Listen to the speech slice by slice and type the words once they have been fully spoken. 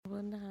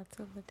not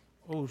till the day.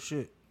 Oh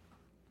shit!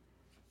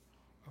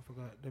 I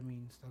forgot. That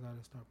means I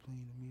gotta start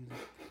playing the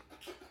music.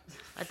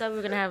 I thought we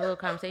were gonna have a little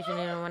conversation.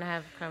 You don't want to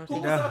have a Who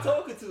conversation. was I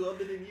talking to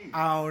other than you?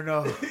 I don't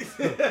know.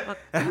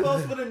 Who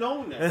else would have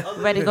known that?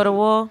 other Ready to than go to you?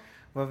 war?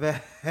 My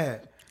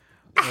bad.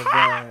 My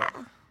bad.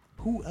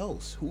 Who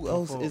else? Who My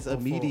else fault, is my a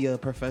fault. media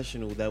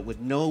professional that would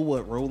know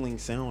what rolling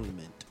sound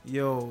meant?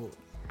 Yo,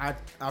 I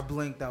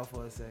blinked out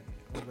for a second.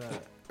 My bad.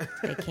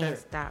 They can't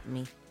stop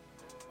me.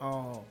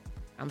 Oh.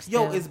 I'm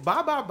still. Yo, is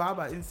Bye Bye Bye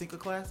Bye NSYNC a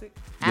classic?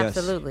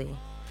 Absolutely.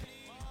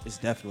 It's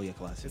definitely a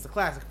classic. It's a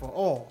classic for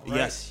all, right?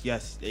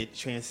 Yes. It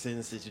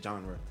transcends its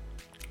genre.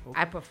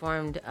 I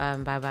performed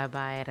Bye Bye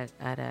Bye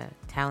at a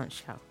talent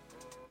show.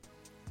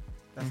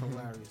 That's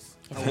hilarious.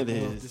 Yes, I would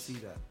it love is. to see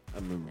that. I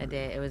remember. I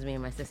did. It was me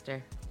and my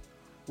sister.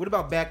 What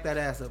about Back That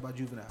Ass Up by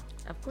Juvenile?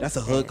 Of course. That's a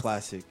it hood is.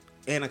 classic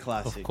and a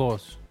classic. Of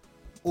course.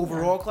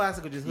 Overall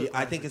classic or just hood Yeah, I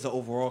classic? think it's an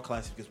overall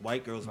classic because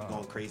white girls be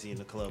going crazy in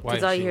the club.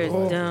 White Because all you hear is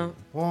shit. dumb.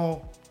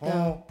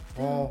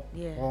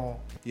 Yeah.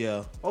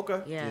 Yeah.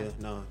 Okay. Yeah.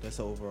 No, that's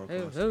an overall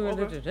classic.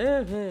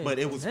 But But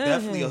it was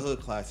definitely a hood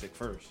classic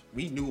first.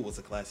 We knew it was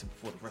a classic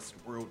before the rest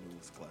of the world knew it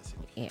was a classic.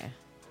 Yeah.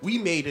 We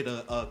made it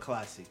a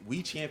classic.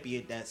 We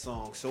championed that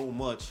song so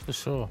much For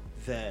sure.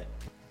 that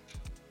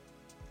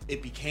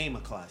it became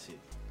a classic.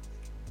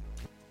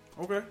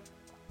 Okay.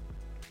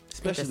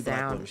 Especially black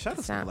sound- women. Shout the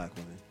out to sound. black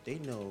women. They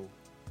know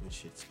when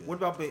shit's good. What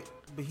about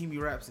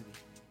Bohemian Rhapsody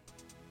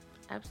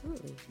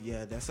Absolutely.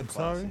 Yeah, that's a I'm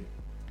classic. sorry?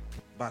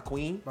 By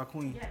Queen? by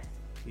Queen? Yes.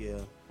 Yeah.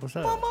 What's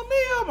that? Mamma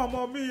mia,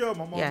 mamma mia,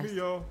 mamma Yes.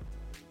 mia.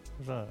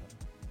 What's that?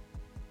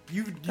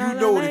 You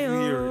know it if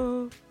you hear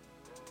it.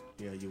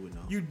 Yeah, you would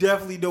know. You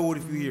definitely know it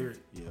if you hear it.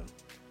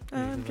 Yeah.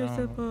 I'm just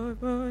a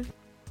boy.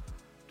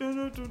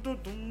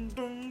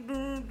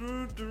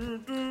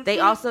 They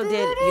also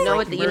did. You know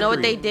what? You know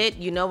what they did.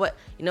 You know what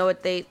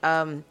they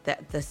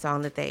the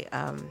song that they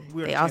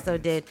We Are they also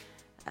Champions.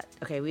 did.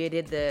 Okay, we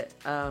did the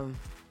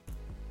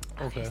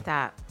Okay.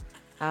 stop.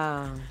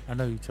 I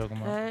know you're talking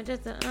about.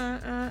 Just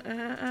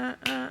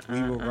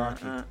We Will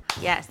Rock You.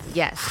 Yes.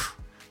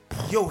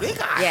 Yo, they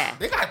got Yeah.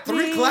 they got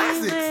three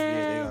classics.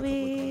 Yeah, they got a couple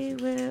We of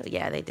classics. will.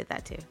 Yeah, they did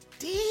that too.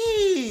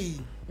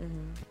 Dang.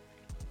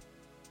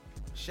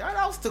 Shout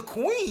outs to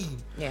Queen.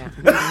 Yeah.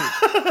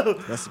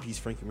 Rest in peace,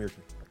 Frankie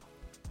Mercury.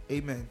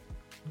 Amen.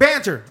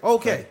 Banter.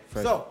 Okay.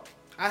 Fred. So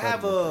I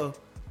have a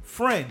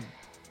friend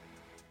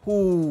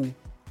who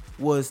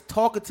was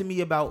talking to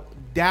me about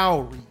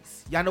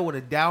dowries. Y'all know what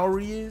a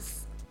dowry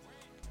is?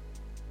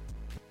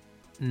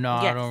 No,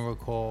 I Yes. don't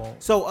recall.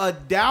 So a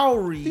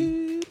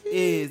dowry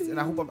is, and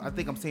I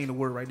think I'm saying the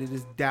word right. It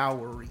is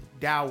dowry.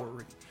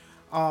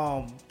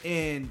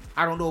 And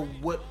I don't know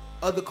what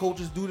other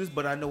cultures do this,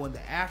 but I know in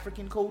the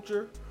African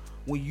culture,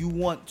 when you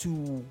want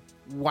to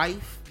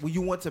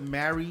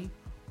marry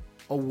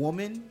a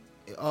woman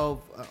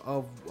of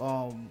I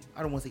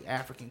don't want to say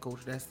African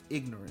culture. That's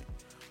ignorant.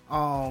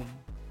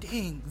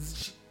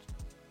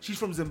 She's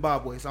from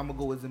Zimbabwe, so I'm gonna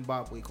go with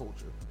Zimbabwe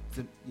culture.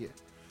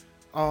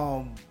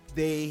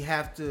 They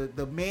have to.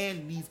 The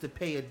man needs to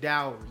pay a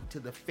dowry to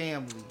the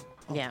family.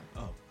 Yeah.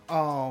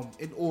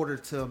 In order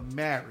to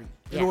marry,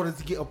 in Yeah. order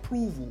to get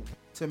approval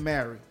to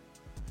marry.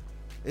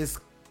 It's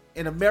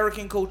in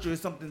American culture.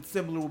 Something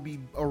similar would be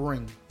a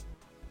ring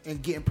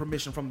and getting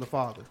permission from the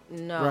father.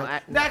 No,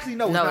 right? Actually,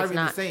 no, it's not even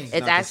the same. It's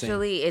not the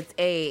actually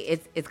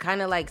it's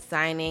kind of like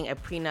signing a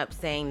prenup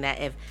saying that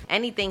if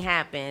anything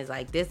happens,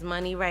 like this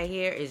money right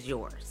here is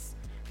yours.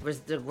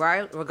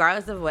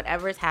 Regardless of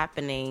whatever is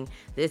happening,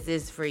 this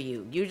is for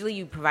you. Usually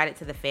you provide it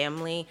to the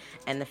family,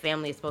 and the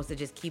family is supposed to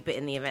just keep it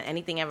in the event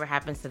anything ever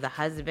happens to the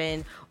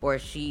husband or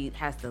she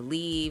has to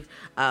leave.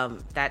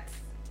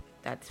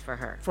 That's for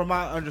her. From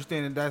my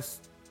understanding,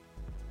 that's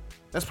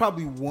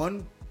probably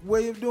one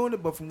way of doing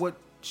it. But from what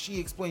she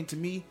explained to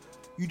me,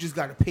 you just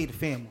got to pay the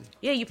family.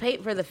 Yeah, you pay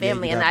for the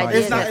family, you and the gotta buy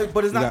idea It's that not,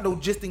 but it's You not got- no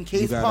just in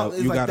case. you gotta- policy.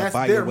 It's you like gotta that's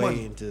buy their your way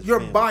money. into the You're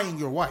family. buying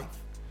your wife.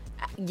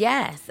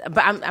 yes,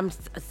 but I'm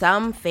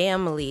some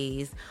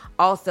families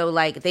also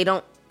like they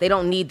don't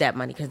need that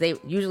money because they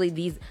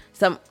usually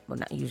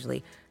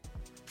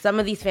some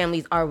of these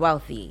families are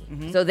wealthy,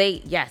 so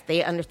they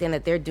understand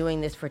that they're doing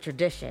this for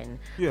tradition,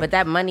 but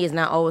that money is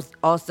not always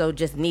also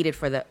just needed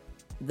for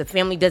the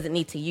family doesn't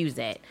need to use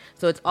it,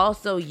 so it's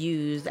also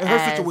used In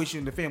as her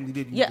situation, the family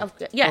did. yeah,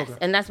 yes, Okay.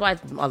 and that's why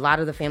a lot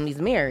of the families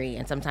marry,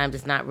 and sometimes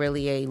it's not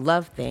really a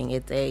love thing.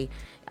 It's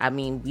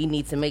we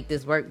need to make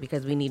this work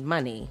because we need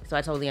money. So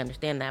I totally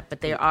understand that. But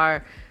there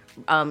are,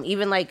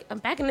 even like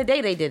back in the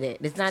day, they did it.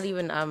 It's not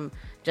even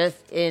just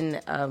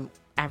in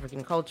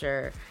African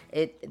culture.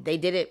 They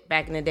did it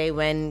back in the day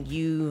when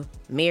you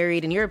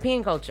married in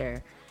European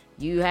culture.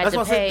 You had That's to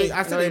why pay.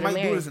 I said they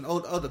might do this in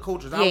other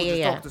cultures. I was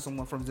just talking to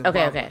someone from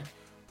Zimbabwe Okay.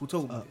 who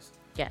told me this.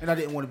 Yeah. And I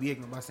didn't want to be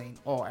ignorant by saying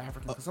all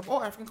African, because some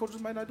all African cultures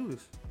might not do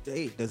this.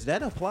 Hey, does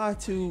that apply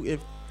to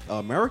if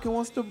American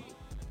wants to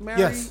marry?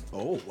 Yes.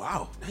 Oh,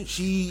 wow. Nice.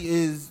 She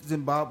is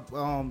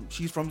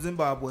she's from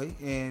Zimbabwe,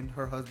 and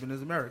her husband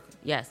is American.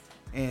 Yes.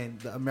 And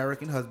the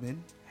American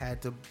husband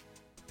had to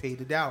pay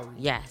the dowry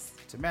Yes.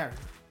 to marry,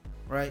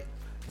 right?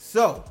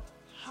 So,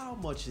 How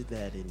much is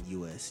that in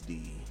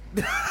USD?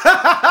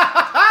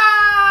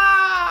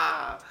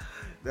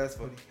 That's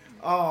funny.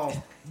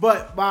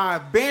 But my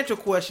banter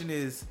question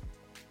is,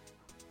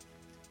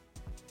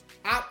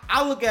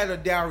 I look at a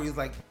dowry as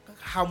like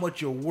how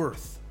much you're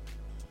worth.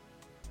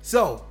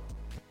 So,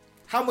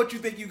 how much you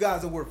think you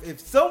guys are worth? If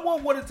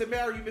someone wanted to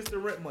marry you,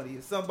 Mr. Rent Money,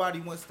 if somebody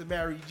wants to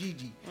marry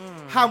Gigi,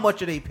 how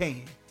much are they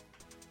paying?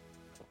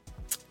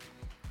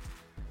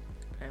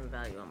 Putting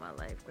value on my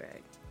life,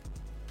 Greg.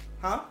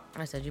 Huh?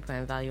 I said you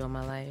putting value on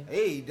my life.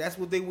 Hey, that's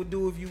what they would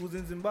do if you was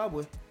in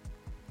Zimbabwe.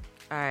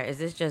 All right, is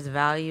this just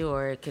value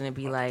or can it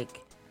be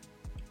like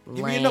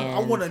Give me a number. I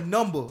want a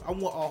number. I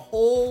want a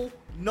whole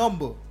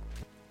number.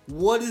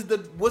 What's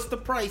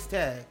the price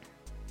tag?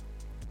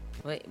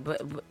 Wait,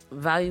 but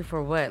value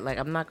for what? Like,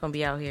 I'm not gonna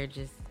be out here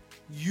just.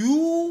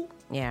 You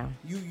Yeah.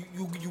 You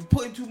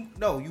putting you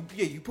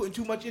putting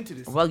too much into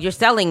this. Well, you're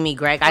selling me,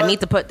 Greg. I have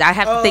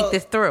to think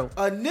this through.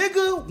 A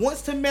nigga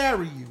wants to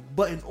marry you,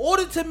 but in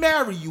order to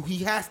marry you,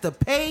 he has to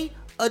pay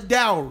a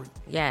dowry.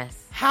 Yes.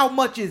 How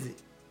much is it?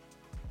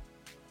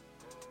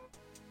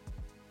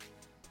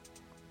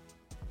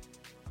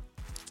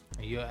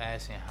 You're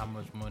asking how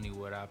much money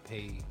would I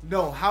pay?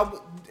 No,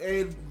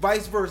 and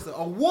vice versa.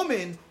 A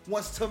woman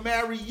wants to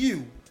marry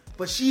you,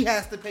 but she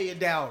has to pay a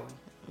dowry.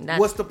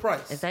 What's the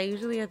price? Is that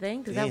usually a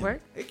thing? Does that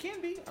work? It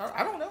can be.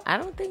 I don't know. I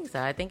don't think so.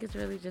 I think it's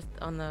really just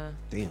on the.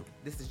 Damn.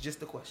 This is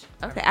just a question.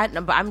 Okay,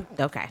 but I'm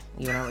okay.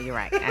 You know, you're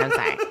right. I'm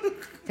sorry.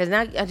 Because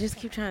now I just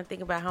keep trying to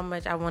think about how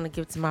much I want to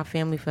give to my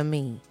family for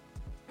me.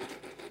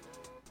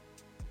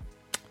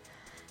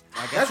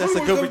 I guess that's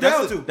a good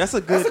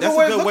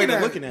way to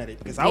looking at it.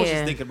 Because I was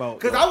just thinking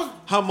about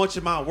how much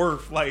am I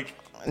worth? Like,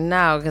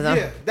 no, because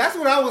that's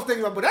what I was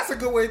thinking about. But that's a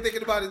good way of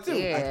thinking about it too.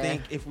 Yeah. I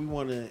think if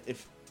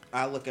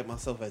I look at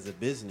myself as a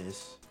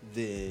business,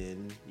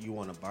 then you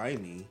want to buy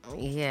me.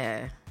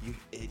 Yeah.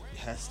 It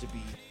has to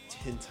be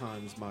 10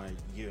 times my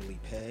yearly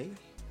pay.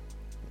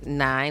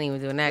 Nah, I ain't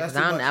even doing that because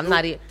I'm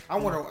not even.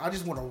 I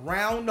just want a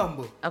round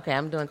number. Okay,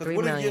 I'm doing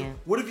 $3 million.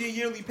 What if your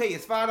yearly pay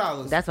is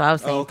 $5? That's what I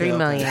was saying. $3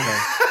 million. Okay.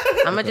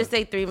 I'm gonna just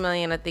say $3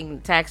 million. I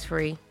think tax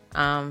free.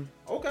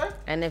 Okay.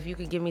 And if you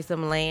could give me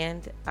some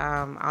land,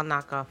 I'll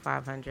knock off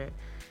 500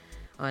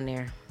 on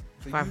there.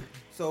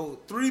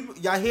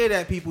 Y'all hear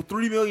that, people?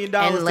 $3 million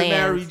to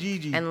marry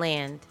Gigi. And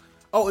land.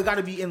 Oh, it got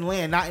to be in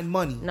land, not in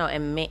money. No,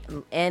 and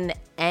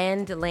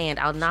land.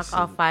 I'll knock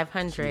off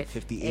 500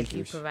 50 if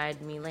you acres.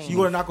 provide me land. So you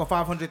want to knock on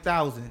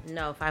 500,000?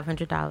 No,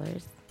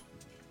 $500.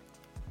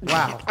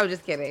 Wow. I'm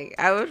just kidding.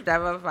 I would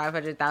have on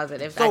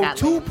 500,000 if so I got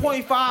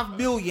 $2.5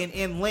 billion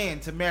in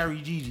land to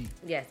marry Gigi.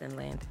 Yes, in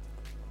land.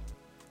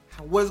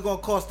 What's it gonna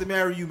cost to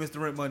marry you,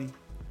 Mr. Rent Money?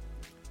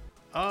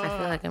 I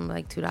feel like I'm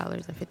like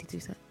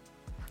 $2.52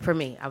 for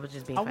me. I was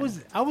just being.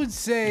 I would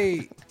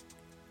say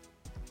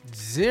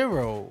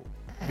 0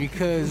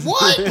 because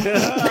what?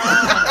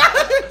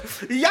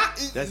 Yeah,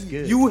 that's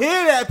good. You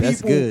hear that, people?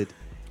 That's good.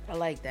 I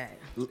like that.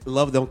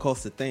 Love don't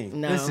cost a thing.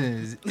 No,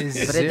 listen,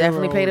 it's but it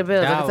definitely paid the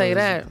bills. I can tell you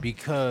that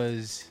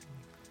because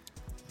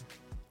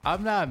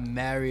I'm not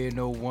marrying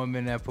no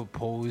woman that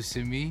proposed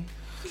to me.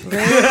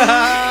 But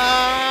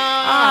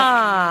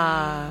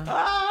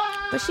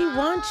she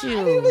wants you.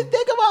 I didn't even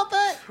think about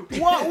that.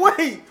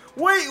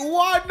 Wait,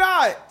 why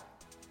not?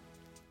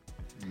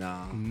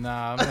 Nah, I'm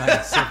not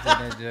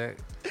accepting that, Jack.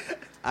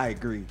 I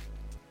agree.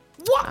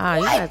 What?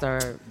 You guys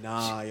are.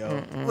 Nah,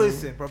 yo.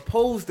 Listen,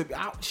 propose to me.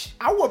 I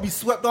want to be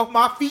swept off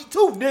my feet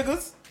too,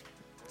 niggas.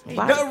 Ain't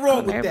nothing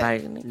wrong with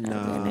that.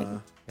 Nah.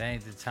 That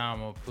ain't the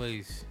time or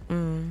place.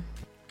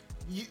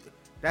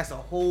 That's a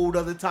whole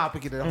other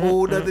topic and a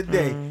whole other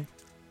day.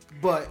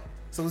 But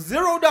so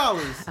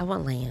 $0 I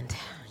want land.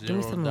 Give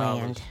me some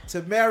land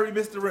to marry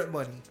Mr. Rent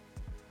Money.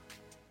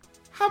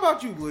 How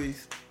about you,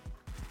 Blaze?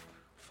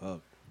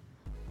 Fuck.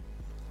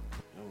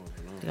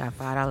 You got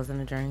 $5 in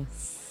the drain.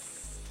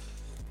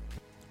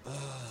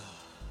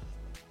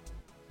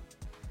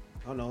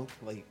 I don't know,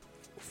 like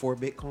 4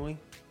 Bitcoin.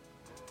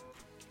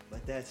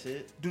 Like that's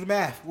it. Do the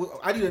math.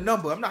 I need a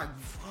number. I'm not.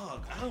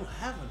 Fuck, I don't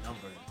have a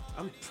number.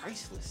 I'm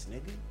priceless,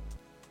 nigga.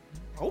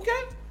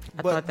 Okay.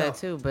 I thought that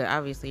too, but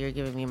obviously you're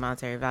giving me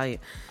monetary value.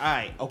 All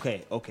right.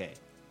 Okay.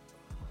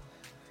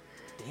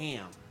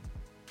 Damn.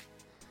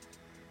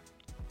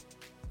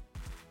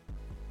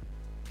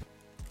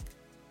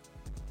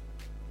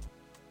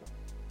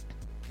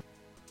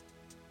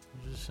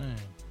 I'm just saying.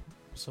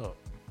 What's up?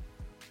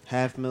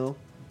 $500,000.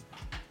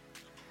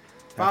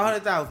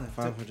 500,000.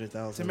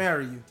 500,000 to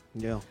marry you.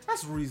 Yeah.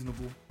 That's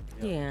reasonable.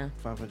 Yeah.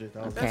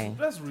 500,000. Okay.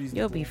 That's reasonable.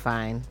 You'll be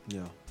fine.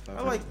 Yeah.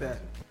 I like that.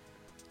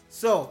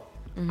 So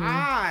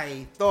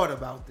I thought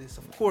about this.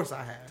 Of course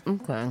I have.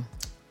 Okay.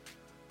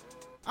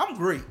 I'm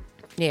great.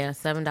 Yeah,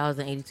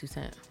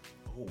 $7.82.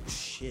 Oh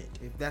shit.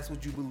 If that's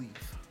what you believe.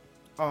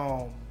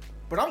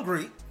 But I'm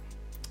great.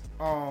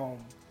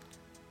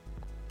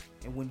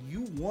 And when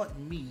you want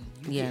me,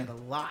 you get a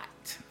lot.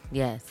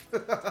 Yes.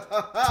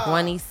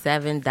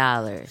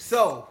 $27.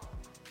 So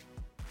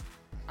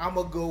I'm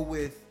gonna go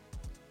with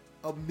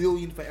 $1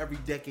 million for every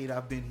decade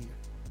I've been here.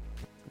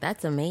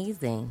 That's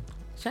amazing.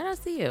 Shout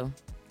out to you.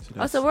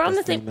 So we're on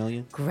the same. $3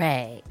 million.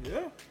 Greg.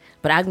 Yeah.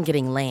 But I'm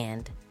getting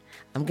land.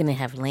 I'm going to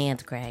have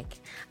land, Greg.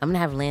 I'm going to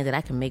have land that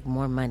I can make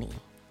more money.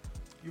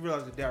 You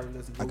realize the dowry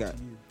doesn't go to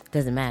you.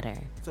 Doesn't matter.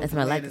 So that's the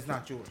my land life. is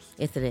not yours.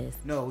 Yes, it is.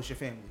 No, it's your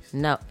family's.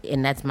 No,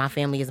 and that's my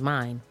family is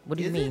mine. What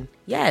do you mean?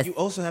 Yes. You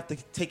also have to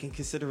take in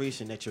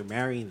consideration that you're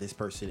marrying this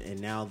person, and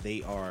now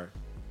they are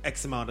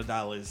X amount of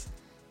dollars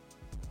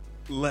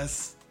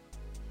less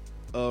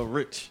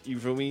rich. You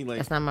feel me? Like,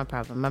 that's not my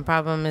problem. My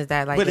problem is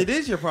that, like, but it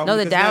is your problem.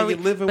 No, the dowry.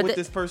 Now you're living with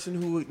this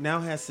person who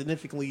now has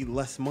significantly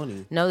less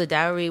money. No, the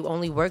dowry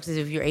only works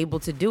if you're able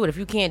to do it. If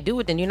you can't do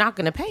it, then you're not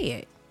going to pay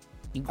it.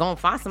 You're going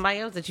to find somebody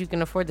else that you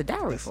can afford the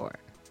dowry for.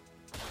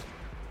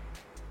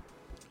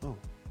 Oh,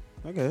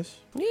 I guess.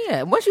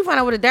 Yeah. Once you find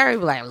out what a dowry,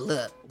 be like,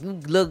 look, you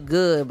look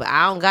good, but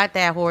I don't got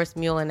that horse,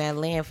 mule, and that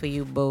land for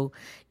you, boo.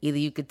 Either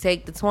you could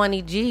take the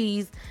 20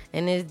 G's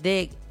and his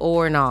dick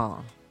or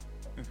no.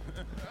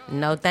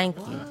 No, thank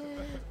you.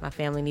 My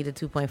family needed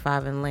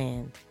 2.5 in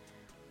land.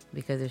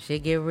 Because if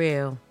shit get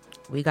real,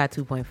 we got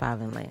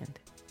 2.5 in land.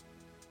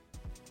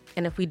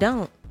 And if we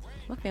don't,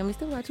 my family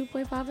still got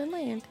 2.5 in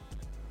land.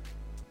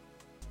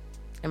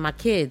 And my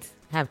kids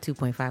have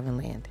 2.5 in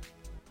land.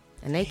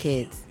 And they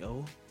kids.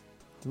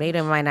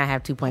 Maybe might not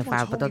have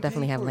 2.5, but they'll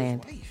definitely have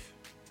land.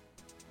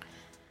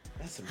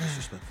 That's some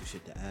disrespectful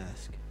shit to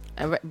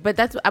ask. But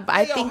that's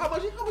I think. How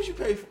much you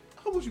pay for?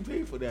 How much you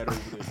pay for that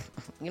over there?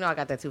 You know I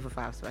got that 2 for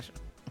 $5 special.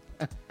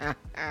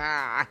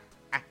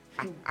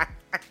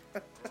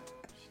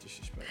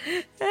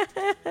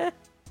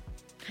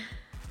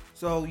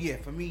 So yeah,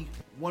 for me,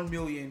 $1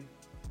 million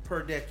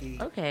per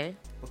decade. Okay.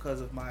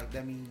 Because of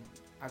that means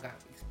I got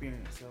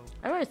experience. So.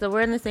 All right, so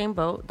we're in the same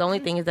boat. The only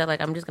thing is that,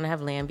 like, I'm just gonna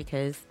have land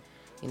because,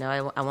 you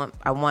know,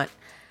 I want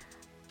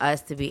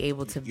us to be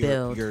able to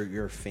build.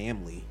 Your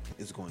family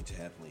is going to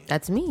have land.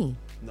 That's me.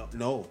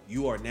 No,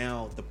 you are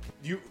now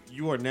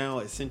you are now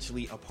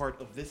essentially a part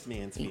of this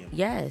man's family.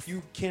 Yes.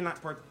 You cannot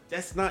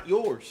that's not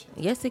yours.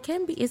 Yes, it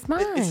can be. It's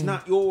mine. It's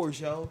not yours,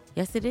 yo.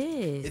 Yes, it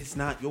is. It's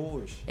not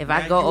yours. If now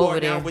I go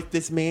over there now with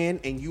this man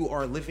and you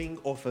are living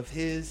off of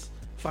his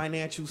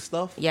financial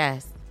stuff.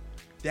 Yes.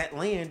 That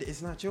land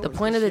is not yours. The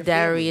point of the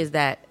dowry is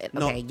that,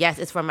 okay, yes,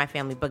 it's for my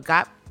family, but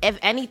God, if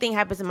anything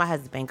happens to my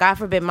husband, God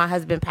forbid my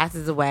husband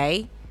passes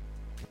away,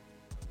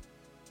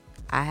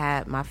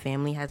 my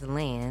family has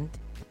land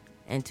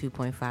and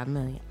 $2.5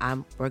 million.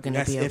 We're going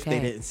to be okay. That's if they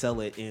didn't sell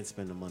it and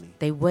spend the money.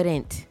 They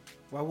wouldn't.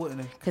 Why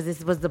wouldn't they? Because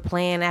this was the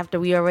plan after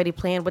we already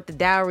planned what the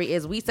dowry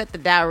is. We set the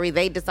dowry,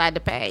 they decide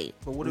to pay.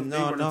 But what if they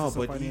run into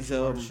some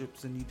financial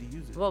hardships and need to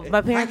use it? Well,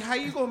 my parents, how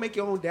you going to make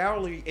your own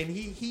dowry and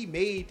he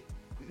made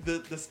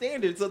the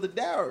standards of the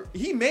dowry.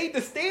 He made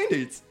the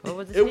standards. What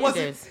was the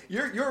standards?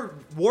 You're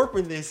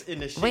warping this in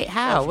the shape. Wait,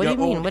 how? What do you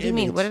mean? What do you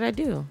mean? What did I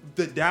do?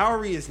 The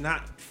dowry is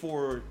not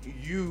for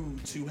you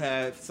to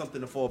have something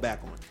to fall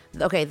back on.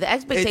 Okay, the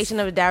expectation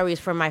of the dowry is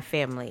for my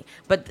family.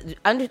 But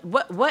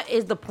what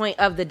is the point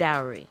of the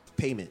dowry?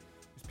 Payment.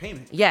 It's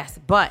payment. Yes,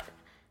 but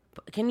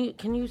can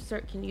you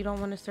search? You don't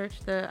want to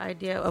search the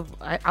idea of?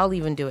 I'll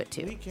even do it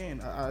too. We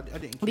can. I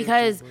didn't.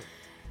 Because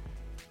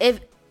if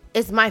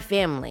it's my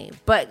family,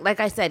 but like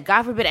I said,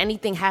 God forbid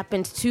anything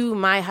happens to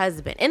my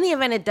husband. In the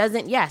event it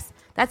doesn't, yes,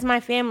 that's my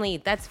family.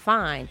 That's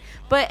fine.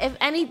 But if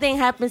anything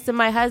happens to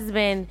my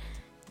husband,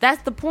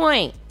 that's the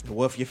point.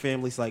 What if your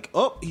family's like,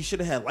 oh, he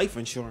should have had life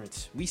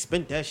insurance? We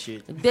spent that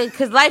shit.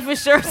 Because life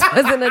insurance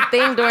wasn't a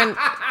thing during.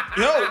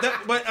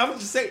 But I'm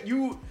just saying,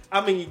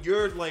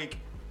 you're like,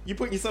 you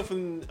put yourself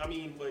in,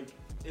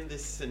 in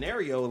this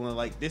scenario, and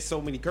like, there's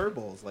so many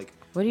curveballs. Like,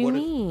 what do you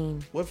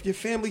mean? What if your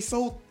family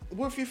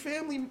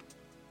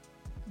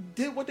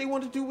did what they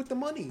want to do with the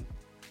money?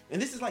 And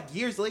this is like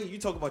years later. You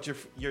talk about your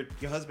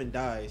husband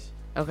dies.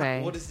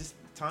 Okay. What is this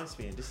time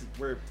span? This is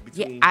where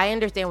between. Yeah, I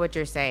understand what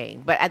you're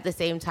saying, but at the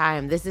same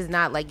time, this is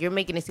not like you're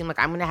making it seem like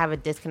I'm gonna have a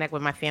disconnect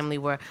with my family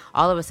where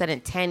all of a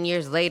sudden 10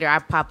 years later I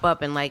pop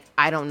up and like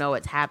I don't know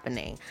what's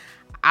happening.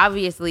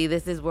 Obviously,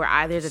 this is where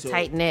there's a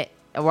tight knit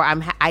where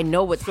I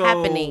know what's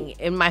happening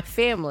in my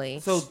family.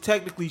 So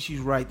technically, she's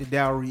right. The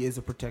dowry is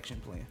a protection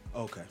plan.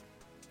 Okay.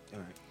 All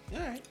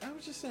right. I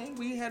was just saying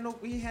we had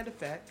the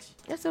facts.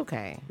 That's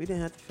okay. We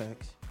didn't have the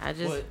facts.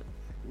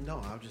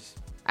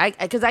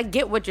 Because I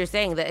get what you're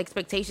saying. The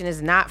expectation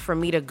is not for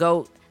me to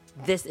go.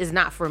 This is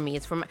not for me.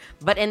 It's for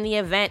but in the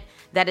event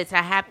that it's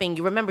happening,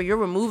 you remember you're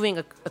removing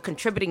a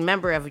contributing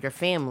member of your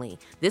family.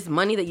 This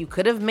money that you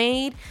could have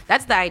made,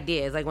 that's the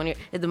idea. It's like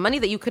the money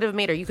that you could have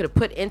made or you could have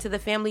put into the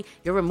family,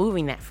 you're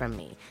removing that from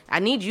me. I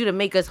need you to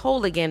make us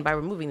whole again by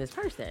removing this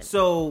person.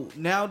 So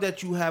now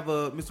that you have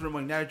Mr.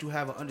 Money, now that you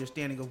have an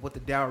understanding of what the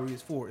dowry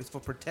is for, it's for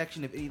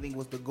protection if anything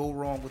was to go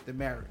wrong with the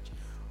marriage.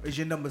 Or is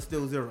your number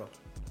still 0?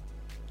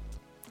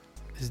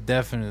 It's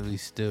definitely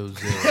still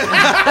 0.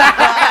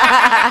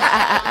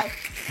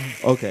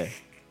 Okay.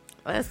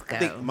 Let's go. I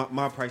think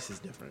my price is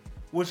different.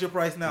 What's your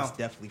price now? It's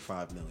definitely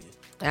 $5 million.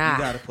 You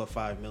got to put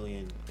 $5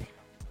 million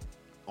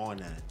on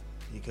that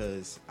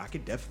because I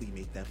could definitely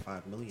make that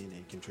 $5 million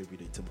and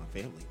contribute it to my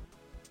family.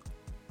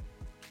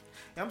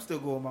 I'm still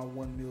going my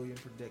 1 million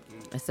per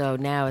decade. So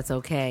now it's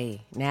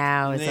okay.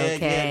 Now it's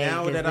okay. Yeah,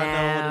 now that I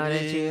know what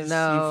it is, you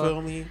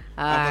feel me?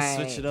 I can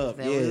switch it up.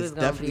 So Yeah, we it's was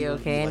gonna definitely be gonna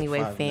okay be anyway,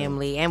 like 5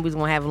 family, mil. and we was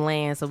gonna have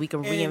land so we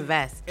can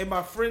reinvest. In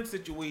my friend's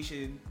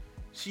situation,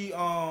 she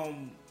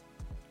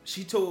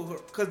told her,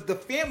 because the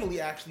family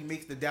actually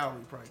makes the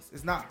dowry price.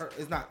 It's not her.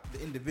 It's not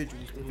the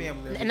individual. It's the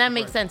family. And that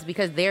makes sense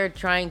because they're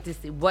trying to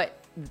see what,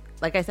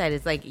 like I said,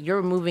 it's like you're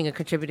removing a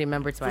contributing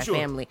member to our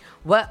family.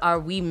 What are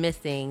we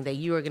missing that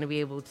you are going to be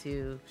able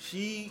to?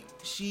 She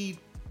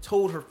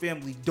told her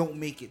family, don't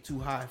make it too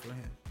high for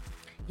him.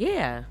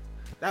 Yeah.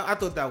 I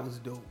thought that was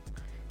dope.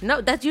 No,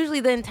 that's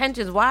usually the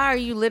intentions. Why are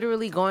you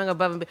literally going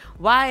above and beyond?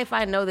 Why, if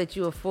I know that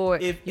you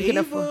afford, If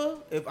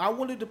I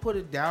wanted to put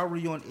a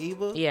dowry on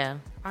Ava, yeah,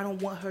 I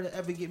don't want her to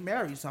ever get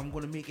married, so I'm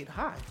going to make it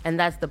high. And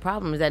that's the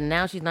problem, is that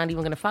now she's not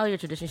even going to follow your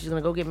tradition. She's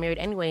going to go get married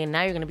anyway, and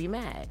now you're going to be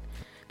mad.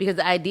 Because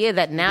the idea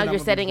that now you're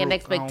setting an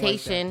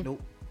expectation,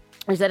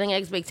 you're setting an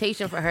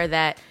expectation for her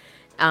that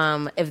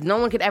if no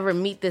one could ever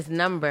meet this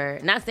number,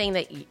 not saying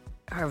that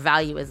her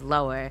value is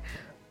lower,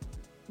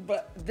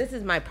 but this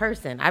is my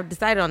person. I've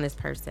decided on this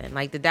person.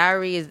 Like, the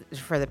dowry is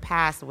for the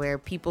past, where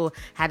people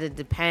had to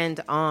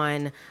depend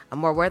on a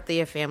more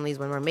wealthier families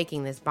when we're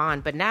making this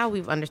bond. But now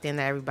we understand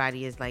that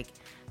everybody is like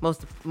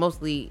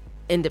mostly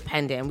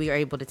independent, and we are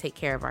able to take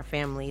care of our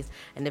families,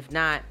 and if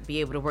not, be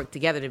able to work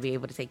together to be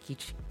able to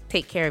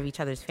take care of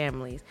each other's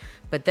families.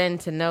 But then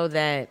to know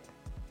that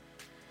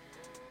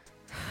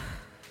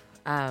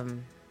I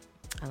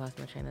lost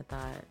my train of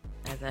thought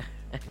as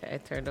I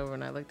turned over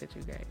and I looked at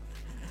you guys.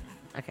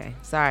 Okay,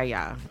 sorry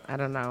y'all. I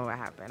don't know what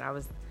happened. I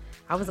was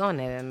on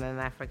it and then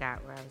I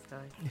forgot where I was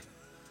going.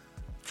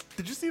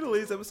 Did you see the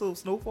latest episode of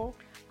Snowfall?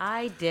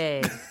 I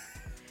did.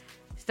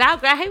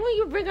 Stop! I hate when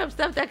you bring up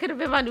stuff that could have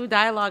been my new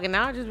dialogue, and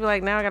now I just be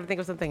like, now I got to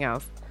think of something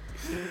else.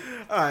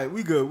 All right,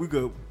 we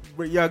good.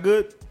 But y'all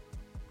good?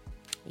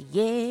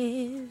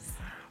 Yes.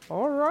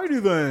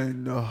 Alrighty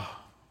then.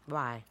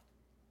 Why?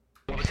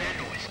 What was that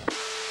noise?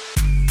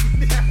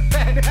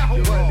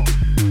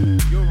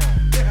 You're wrong.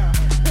 Yeah.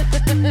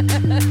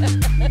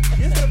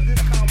 Gist of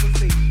this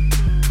conversation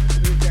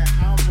is that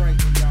I'm right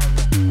and y'all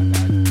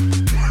wrong.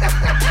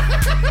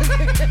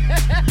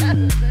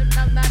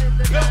 I'm not in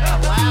the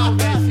Allow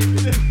that shit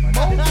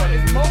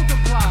to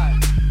multiply.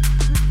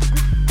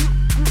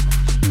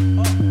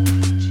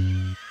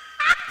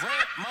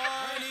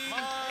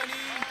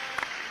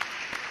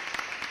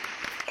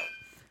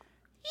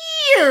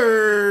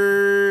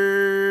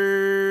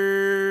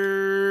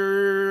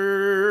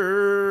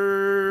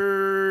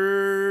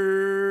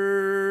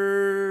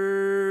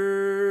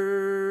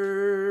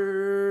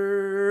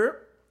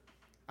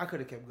 I could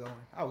have kept going.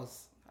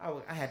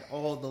 I had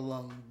all the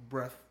lung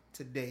breath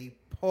today.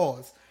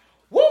 Pause.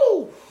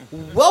 Woo!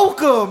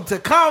 Welcome to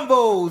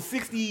Convo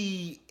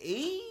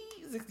 68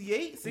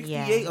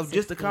 Yeah, of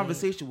Just a 68.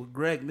 Conversation with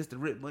Greg, Mr.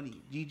 Rip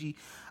Money, Gigi.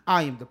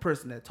 I am the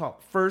person that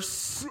talked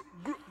first.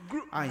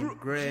 I am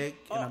Greg,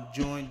 and I'm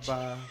joined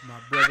by my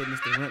brother,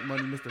 Mr. Rent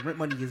Money. Mr. Rent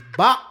Money is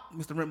back.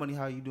 Mr. Rent Money,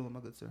 how you doing,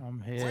 my good sir?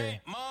 I'm here.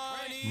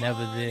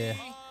 Never there.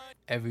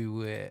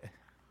 Everywhere.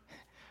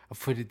 I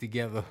put it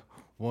together.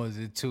 Ones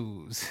and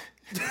twos.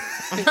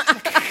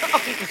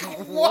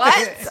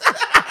 What?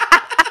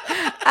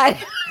 And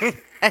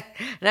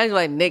I was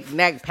like, knick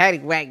knack, patty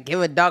whack,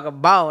 give a dog a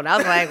bone. I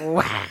was like,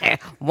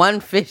 whack, one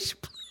fish.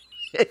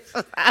 Hey,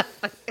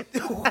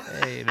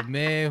 the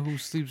man who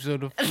sleeps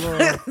on the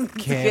floor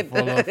can't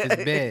fall off his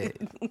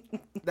bed.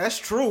 That's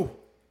true.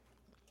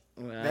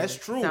 That's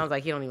true. Sounds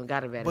like he don't even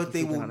got a bed. But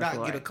they will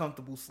not get a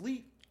comfortable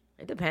sleep.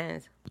 It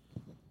depends.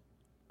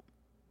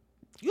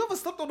 You ever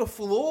slept on the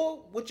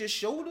floor with your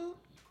shoulder?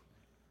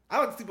 I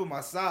like to sleep on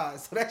my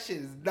side, so that shit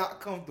is not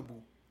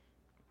comfortable.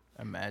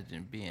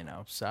 Imagine being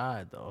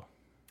outside, though.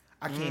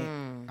 I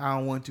can't. I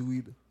don't want to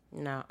either.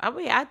 No,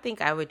 I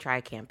think I would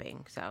try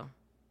camping, so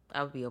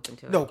I would be open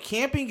to it. No,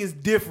 camping is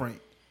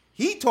different.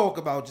 He talk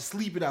about just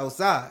sleeping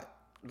outside.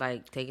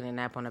 Like taking a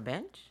nap on a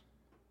bench?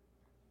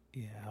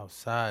 Yeah,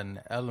 outside in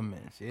the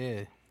elements,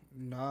 yeah.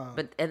 Nah.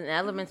 But and the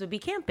elements would be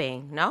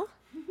camping, no?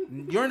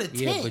 You're in a tent.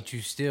 Yeah, but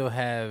you still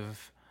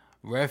have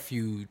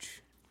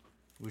refuge,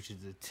 which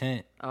is a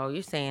tent. Oh,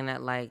 you're saying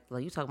that like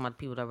you talking about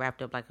people that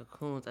wrapped up like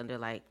cocoons under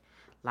like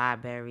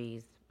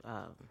libraries,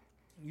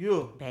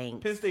 Yeah.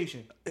 banks. Penn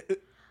Station. Oh,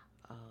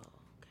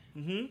 okay.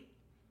 Mm-hmm.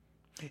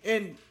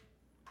 And,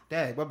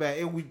 dang, my bad.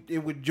 It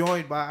would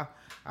joined by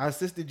our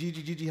sister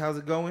Gigi. Gigi, how's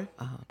it going?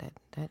 Oh, that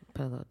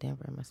put a little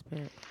damper in my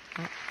spirit.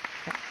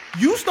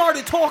 You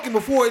started talking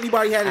before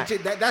anybody had a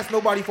chance. That's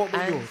nobody's fault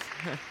but yours.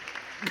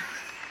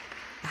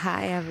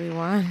 Hi,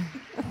 everyone.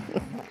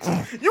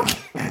 You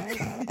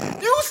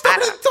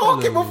started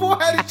talking before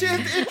I had a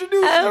chance to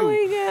introduce Oh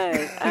you.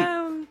 my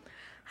god.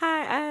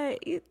 Hi.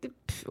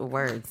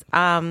 Words.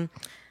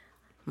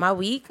 My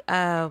week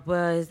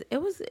was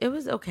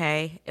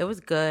okay. It was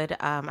good.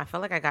 I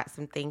felt like I got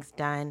some things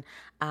done.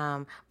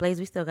 Blaze,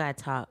 we still gotta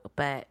talk,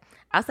 but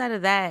outside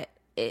of that,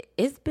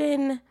 it's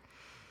been.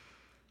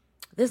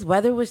 This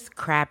weather was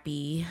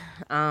crappy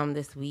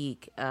this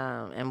week,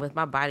 and with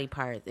my body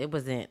parts, it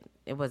wasn't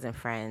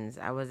friends.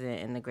 I wasn't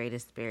in the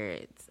greatest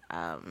spirits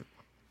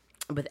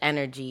with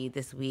energy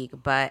this week,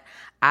 but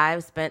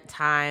I've spent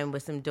time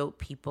with some dope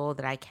people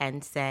that I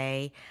can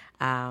say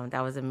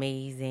that was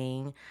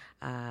amazing.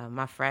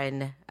 My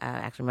friend,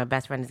 actually my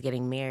best friend, is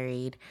getting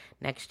married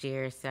next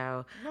year,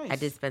 so I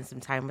did spend some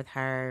time with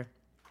her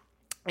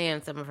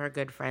and some of her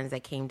good friends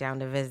that came down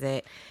to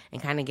visit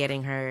and kind of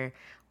getting her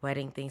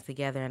wedding things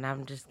together. And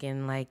I'm just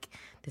getting like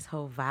this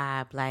whole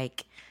vibe,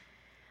 like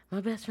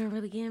my best friend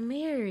really getting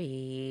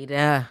married.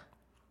 Damn,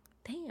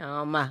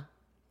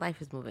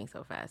 life is moving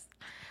so fast.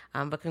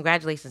 But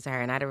congratulations to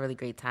her, and I had a really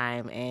great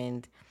time,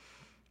 and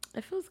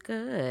it feels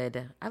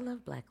good. I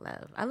love black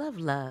love. I love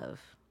love,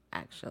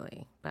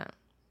 actually, but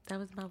that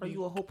was my week. Are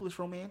you a hopeless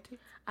romantic?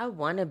 I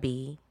want to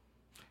be.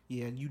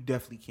 Yeah, you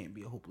definitely can't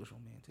be a hopeless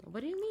romantic. What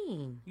do you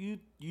mean?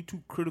 You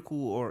too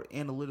critical or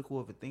analytical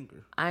of a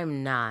thinker.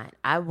 I'm not.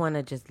 I want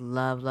to just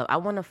love. I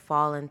want to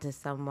fall into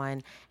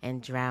someone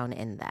and drown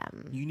in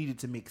them. You need it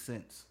to make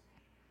sense.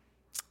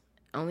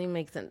 Only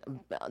makes sense.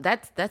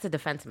 That's a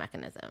defense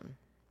mechanism.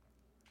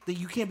 Then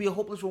you can't be a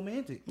hopeless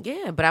romantic.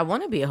 Yeah, but I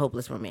want to be a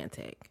hopeless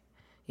romantic.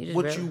 You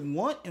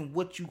want and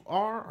what you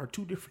are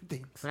two different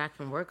things. But I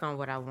can work on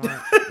what I want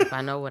if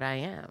I know what I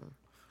am.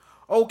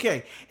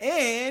 Okay,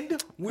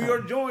 and we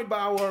are joined by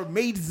our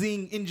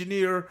amazing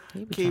engineer,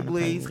 K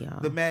Blaze,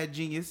 the mad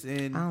genius.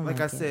 And like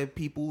I said,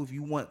 people, if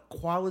you want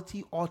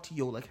quality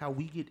audio, like how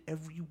we get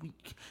every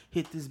week,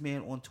 hit this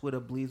man on Twitter,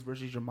 Blaze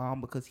versus your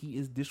mom, because he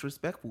is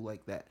disrespectful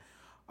like that.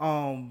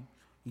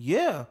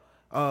 Yeah.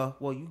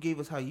 Well, you gave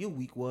us how your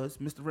week was.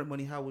 Mr. Rent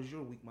Money, how was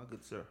your week, my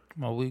good sir?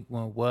 My week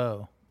went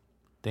well.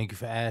 Thank you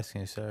for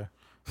asking, sir.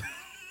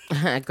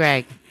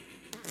 Greg.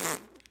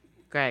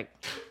 Wait.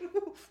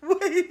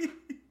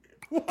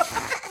 What?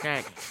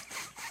 Greg.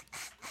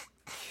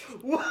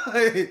 What?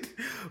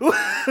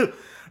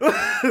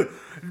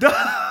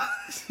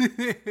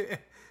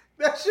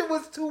 That shit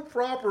was too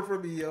proper for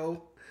me,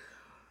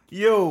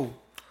 yo.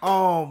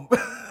 How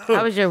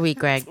was your week,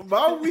 Greg?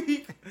 My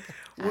week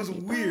was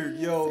weird,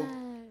 yo.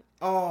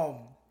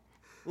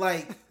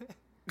 Like,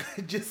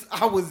 just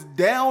I was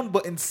down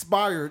but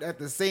inspired at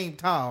the same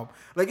time.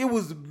 Like, it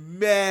was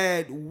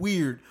mad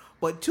weird.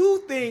 But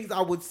two things I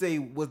would say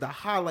was the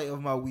highlight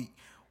of my week.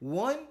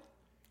 One,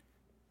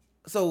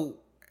 so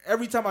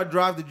every time I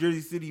drive to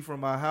Jersey City from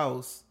my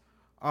house,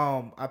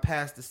 I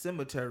pass the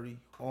cemetery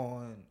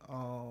on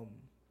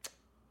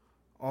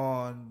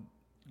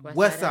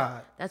West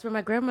Side. That's where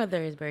my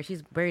grandmother is buried.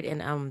 She's buried in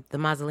the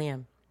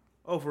mausoleum.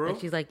 Oh, for real?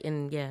 Like she's like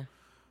in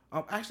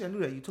actually, I knew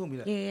that. You told me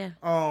that. Yeah.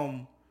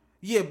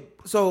 Yeah.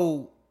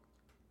 So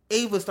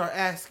Ava started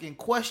asking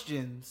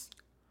questions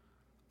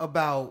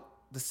about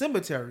the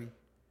cemetery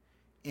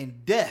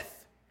and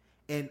death,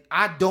 and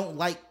I don't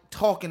like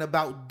talking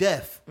about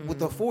death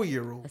with a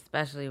 4-year-old,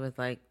 especially with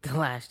like the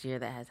last year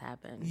that has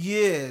happened.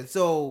 Yeah.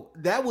 So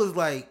that was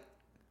like,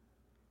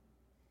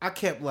 I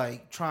kept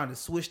like trying to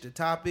switch the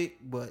topic,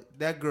 but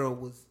that girl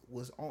was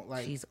on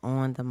like, she's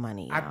on the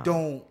money.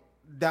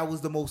 That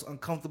was the most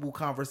uncomfortable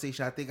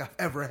conversation I think I've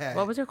ever had.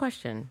 What was her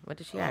question? What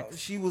did she ask?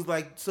 She was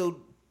like,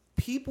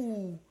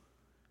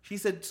 she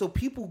said, so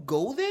people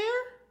go there?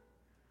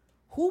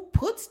 Who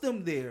puts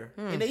them there?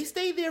 And they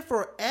stay there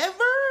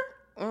forever?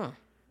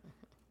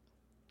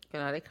 You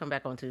know, they come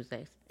back on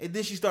Tuesdays. And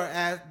then she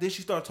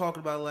started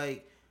talking about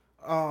like,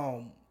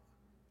 I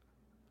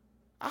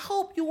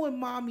hope you and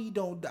mommy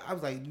don't die. I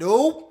was like,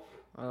 nope.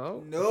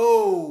 Oh.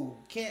 No.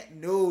 Can't.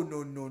 No.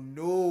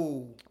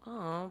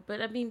 Oh,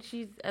 but I mean,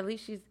 she's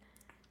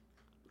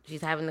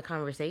having the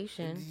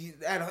conversation.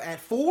 At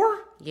 4?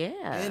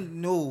 Yeah.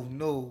 And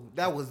no.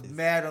 That was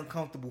mad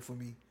uncomfortable for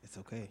me. It's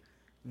okay.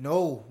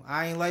 No,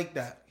 I ain't like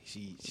that.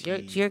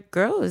 Your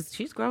girl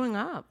she's growing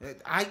up.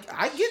 I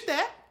get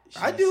that.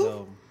 I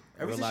do.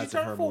 Ever since she realizing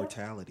turned her 4.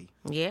 mortality.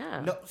 Yeah.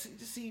 No,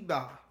 see,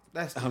 nah.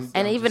 That's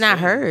and even not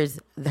hers,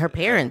 her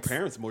parents. Her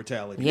parents'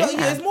 mortality. Yeah.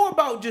 Yeah, it's more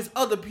about just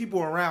other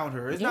people around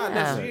her. It's not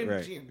necessarily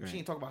Right. She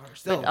ain't talking about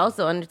herself. But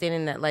also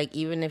understanding that, like,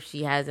 even if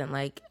she hasn't,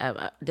 like,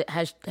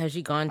 has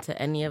she gone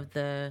to any of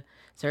the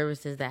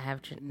services that have?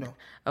 No.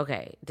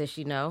 Okay. Does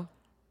she know?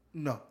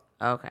 No.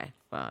 Okay.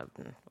 Well.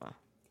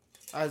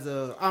 I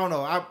don't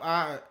know.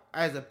 I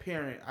as a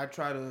parent, I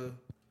try to.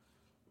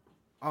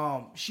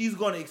 She's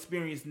going to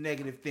experience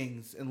negative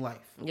things in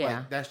life. Yeah.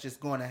 Like, that's just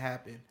going to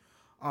happen.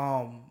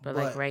 But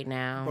like right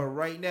now. But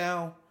right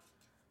now,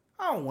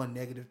 I don't want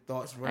negative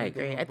thoughts. I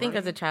agree. I think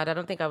as a child, I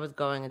don't think I was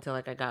going until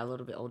like I got a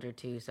little bit older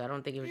too. So I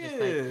don't think it was just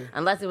like,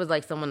 unless it was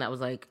like someone that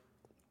was like,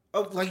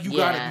 like you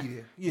gotta be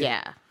there.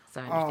 Yeah. So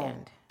I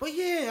understand. But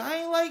yeah, I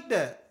ain't like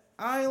that.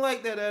 I ain't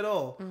like that at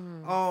all.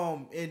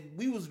 And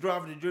we was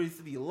driving to Jersey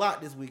City a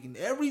lot this week, and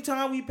every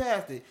time we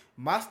passed it,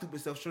 my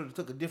stupid self should have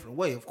took a different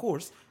way, of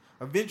course,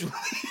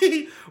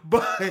 eventually.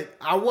 But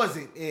I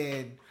wasn't,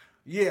 and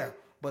yeah.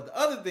 But the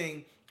other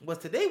thing was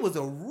today was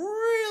a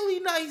really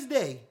nice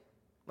day,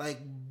 like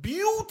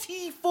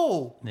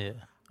beautiful. Yeah,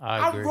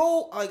 I agree.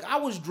 I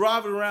was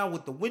driving around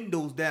with the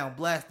windows down,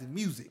 blasting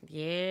music.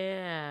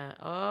 Yeah.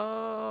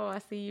 Oh, I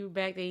see you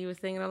back there. You were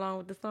singing along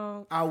with the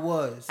song. I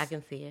was. I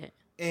can see it.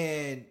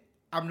 and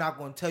I'm not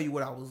going to tell you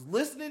what I was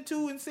listening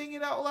to and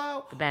singing out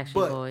loud. The Backstreet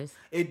but Boys.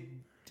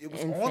 It was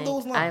NSYNC. on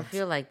those lines. I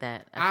feel like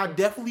that. I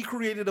definitely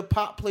created a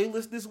pop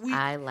playlist this week.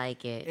 I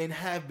like it. And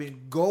have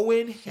been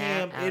going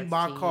ham Shout in out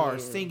my to car you.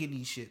 singing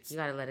these shits. You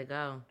gotta let it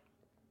go.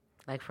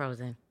 Like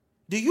Frozen.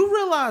 Do you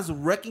realize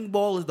Wrecking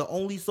Ball is the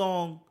only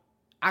song,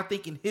 I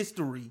think, in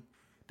history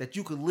that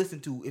you could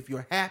listen to if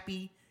you're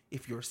happy,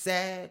 if you're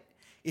sad,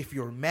 if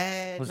you're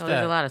mad? What's No, that?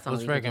 there's a lot of songs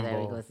What's you can Wrecking do that you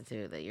Ball? can listen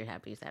to that you're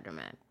happy, sad, or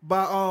mad.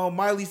 By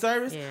Miley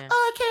Cyrus? Yeah.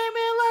 I came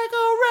in like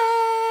a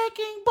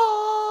wrecking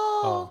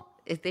ball. Oh.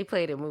 If they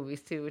played in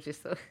movies too, which is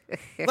so.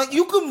 Like,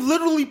 you can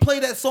literally play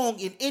that song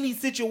in any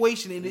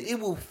situation and it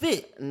will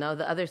fit. No,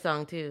 the other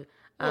song too.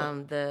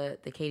 What? The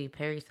Katy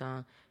Perry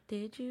song.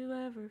 Did you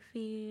ever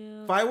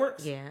feel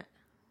Fireworks? Yeah.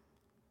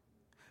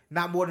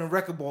 Not more than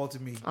Wrecking Ball to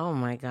me. Oh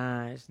my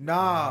gosh.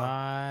 Nah.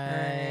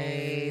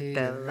 Light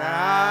the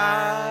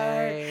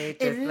light light,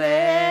 just and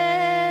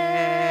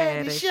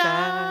let it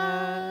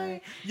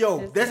shine. Yo,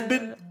 Just that's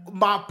been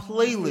my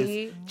playlist.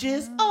 see.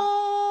 Just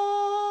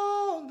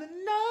on the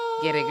night.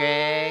 Get it,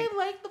 Greg?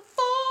 Like the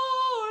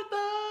 4th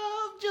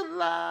of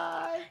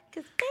July.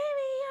 'Cause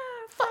baby,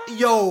 you're fine.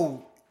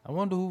 Yo, I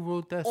wonder who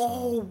wrote that song.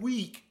 all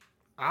week.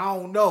 I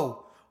don't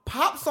know.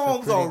 Pop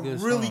songs pretty are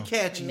good really song.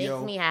 catchy, It makes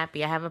yo. me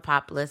happy. I have a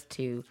pop list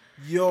too.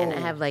 Yo. And I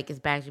have like it's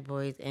Backstreet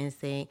Boys,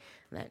 NSYNC,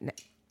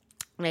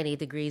 98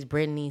 Degrees,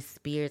 Britney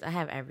Spears. I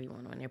have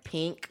everyone on there.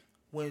 Pink.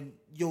 When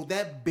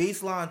that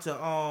bass line to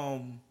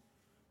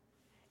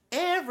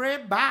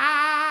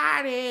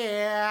everybody.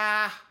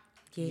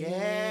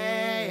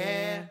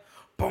 Yeah.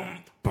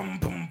 Boom, boom,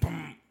 boom,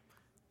 boom.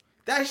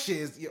 That shit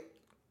is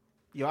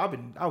yo,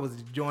 I was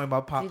enjoying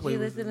my pop Did playlist. you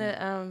listen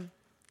to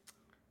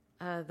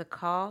The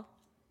Call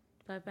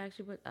by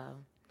Backstreet Boys? Oh.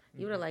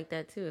 You would have liked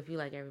that too if you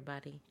like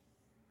everybody.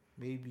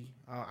 Maybe.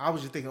 I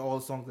was just thinking all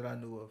the songs that I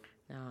knew of.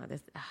 No,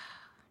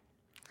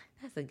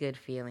 that's a good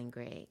feeling,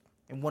 Greg.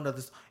 And one of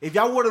this, if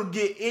y'all want to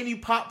get any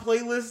pop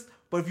playlist,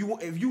 but if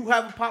you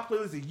have a pop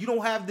playlist and you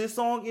don't have this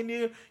song in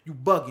there, you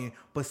bugging.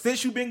 But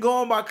since you've been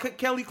going by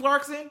Kelly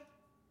Clarkson,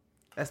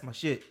 that's my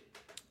shit.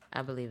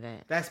 I believe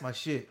that. That's my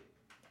shit.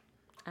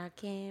 I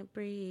can't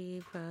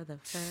breathe for the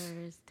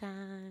first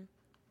time.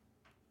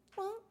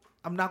 Well,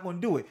 I'm not going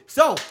to do it.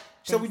 So,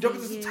 shall we jump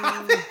into Thanks some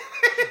to you.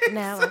 topic?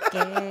 Now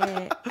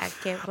I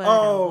get what I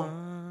Oh,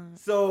 want.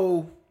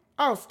 so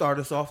I'll start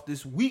us off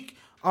this week.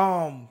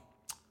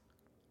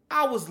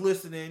 I was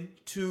listening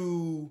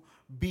to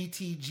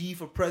BTG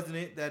for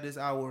President. That is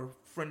our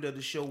friend of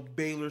the show,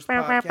 Baylor's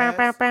podcast.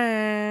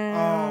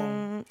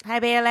 Hi,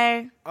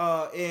 Baylor.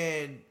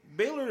 And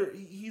Baylor,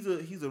 he's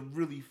a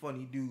really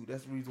funny dude.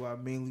 That's the reason why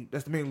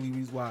that's the mainly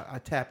reason why I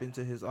tap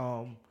into his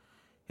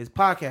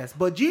podcast.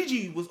 But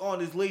Gigi was on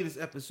his latest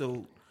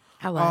episode.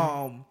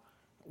 Hello.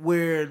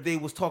 Where they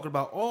was talking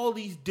about all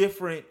these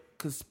different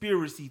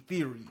conspiracy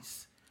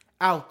theories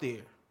out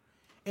there.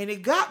 And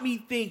it got me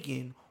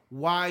thinking,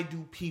 why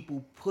do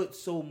people put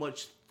so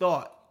much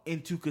thought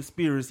into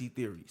conspiracy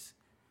theories?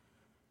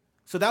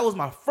 So that was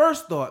my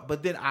first thought,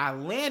 but then I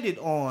landed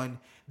on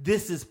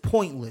this is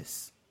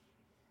pointless.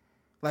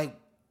 Like,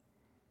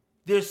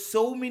 there's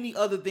so many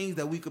other things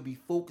that we could be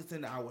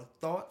focusing our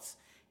thoughts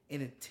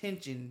and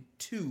attention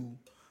to,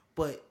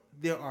 but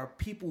there are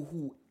people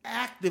who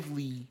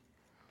actively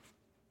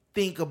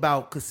think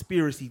about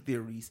conspiracy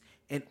theories,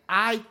 and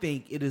I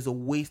think it is a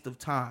waste of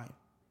time.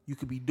 You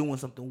could be doing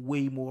something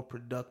way more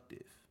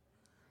productive.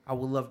 I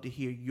would love to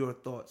hear your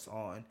thoughts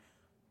on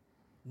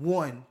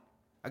one.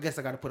 I guess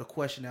I got to put a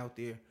question out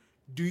there.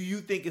 Do you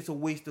think it's a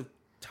waste of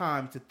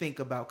time to think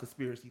about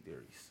conspiracy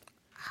theories?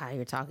 Hi,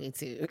 you're talking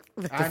to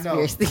the I know.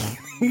 conspiracy.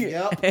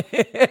 Yep.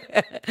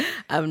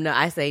 No,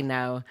 I say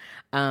no.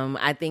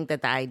 I think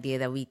that the idea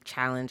that we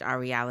challenge our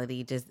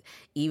reality, just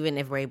even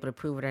if we're able to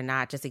prove it or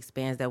not, just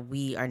expands that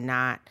we are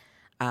not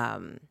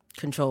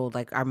controlled.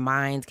 Like, our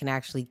minds can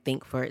actually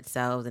think for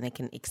itself and it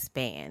can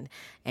expand.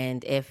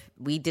 And if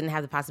we didn't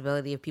have the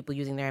possibility of people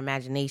using their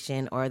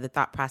imagination or the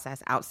thought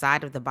process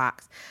outside of the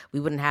box, we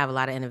wouldn't have a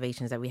lot of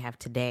innovations that we have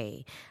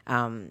today.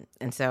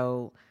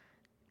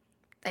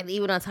 And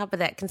even on top of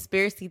that,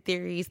 conspiracy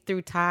theories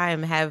through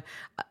time have,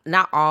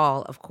 not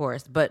all, of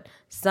course, but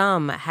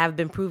some have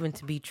been proven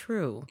to be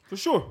true. For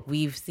sure.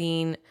 We've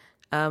seen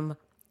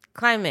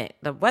climate,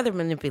 the weather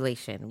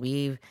manipulation.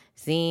 We've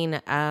seen,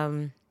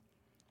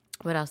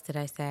 what else did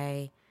I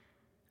say?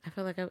 I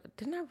feel like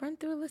didn't I run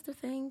through a list of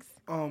things?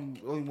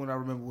 Only one I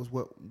remember was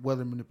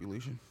weather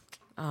manipulation.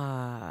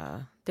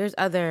 There's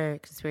other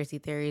conspiracy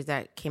theories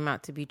that came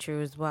out to be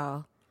true as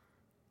well.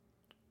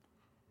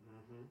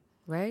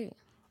 Right?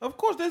 Of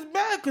course, there's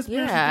bad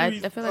conspiracy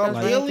theories. I feel like I was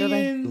running through them.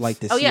 aliens. Like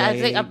the Oh yeah, I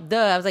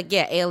CIA, was like,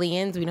 yeah,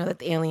 aliens. We know that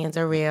the aliens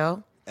are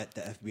real. at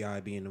the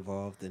FBI being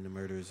involved in the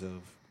murders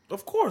of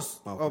Of course.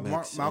 Malcolm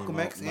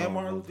X and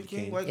Martin Luther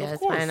King. Like, Yeah, of it's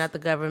course. finding out the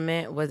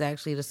government was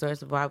actually the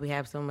source of why we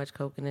have so much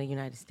coke in the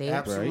United States.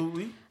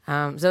 Absolutely.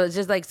 So it's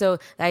just like, so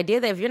the idea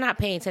that if you're not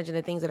paying attention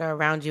to things that are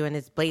around you and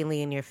it's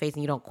blatantly in your face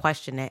and you don't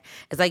question it,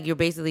 it's like you're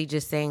basically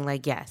just saying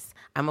like, yes,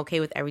 I'm okay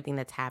with everything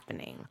that's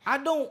happening. I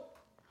don't.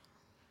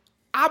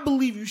 I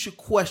believe you should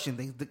question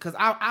things because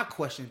I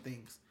question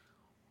things.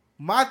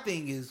 My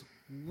thing is,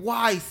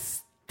 why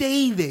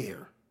stay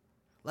there?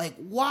 Like,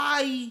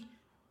 why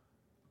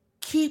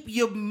keep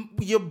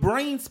your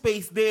brain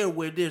space there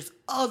where there's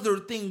other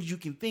things you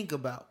can think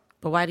about?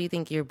 But why do you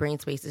think your brain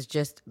space is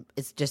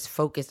just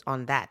focused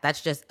on that?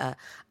 That's just a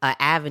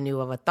avenue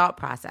of a thought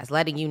process,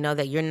 letting you know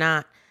that you're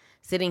not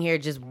sitting here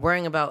just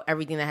worrying about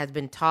everything that has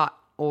been taught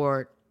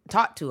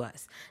to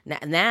us.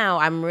 Now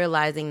I'm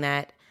realizing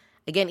that,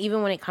 again,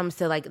 even when it comes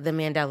to like the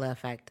Mandela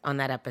effect on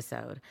that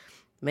episode,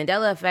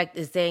 Mandela effect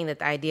is saying that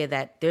the idea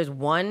that there's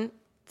one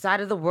side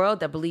of the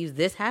world that believes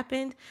this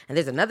happened, and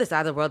there's another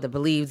side of the world that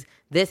believes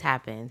this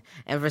happened.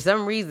 And for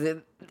some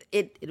reason,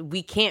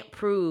 we can't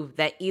prove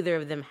that either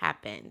of them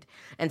happened.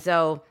 And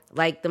so,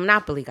 like the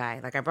Monopoly guy,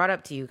 like I brought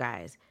up to you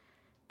guys,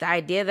 the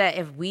idea that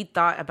if we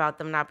thought about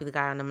the Monopoly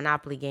guy on the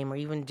Monopoly game, or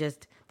even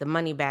just the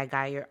money bag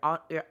guy,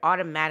 you're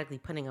automatically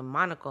putting a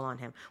monocle on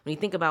him. When you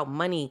think about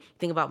money, you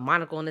think about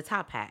monocle in the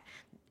top hat.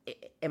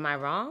 Am I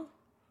wrong?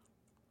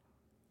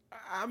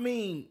 I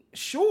mean,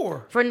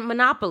 sure. For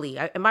Monopoly,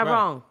 am I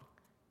wrong?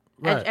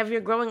 Right. As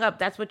you're growing up,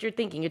 that's what you're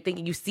thinking. You're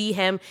thinking you see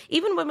him,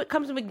 even when it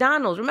comes to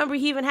McDonald's. Remember,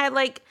 he even had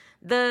like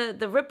the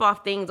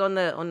rip-off things on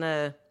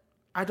the.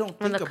 I don't on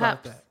think the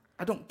about cups. that.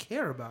 I don't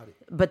care about it.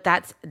 But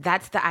that's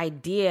the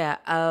idea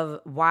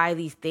of why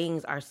these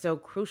things are so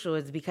crucial,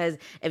 is because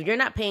if you're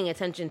not paying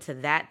attention to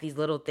that, these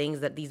little things,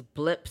 that these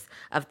blips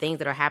of things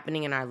that are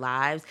happening in our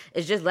lives,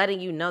 it's just letting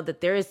you know that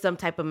there is some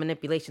type of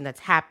manipulation that's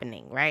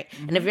happening, right?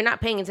 Mm-hmm. And if you're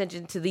not paying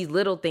attention to these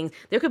little things,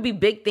 there could be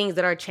big things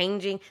that are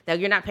changing that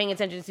you're not paying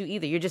attention to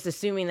either. You're just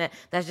assuming that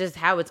that's just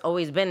how it's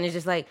always been. And it's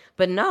just like,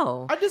 but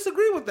no. I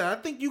disagree with that.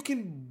 I think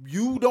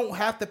you don't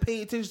have to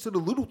pay attention to the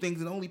little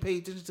things and only pay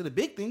attention to the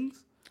big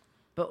things.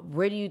 But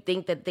where do you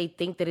think that they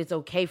think that it's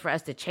okay for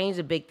us to change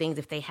the big things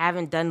if they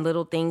haven't done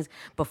little things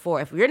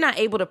before? If you're not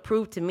able to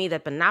prove to me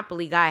that the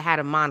Monopoly guy had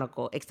a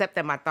monocle, except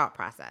that my thought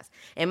process,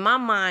 in my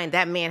mind,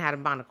 that man had a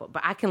monocle.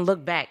 But I can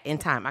look back in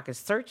time. I can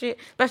search it,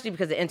 especially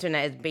because the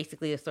internet is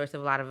basically a source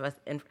of a lot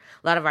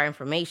of our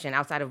information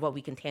outside of what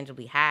we can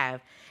tangibly have.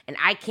 And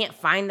I can't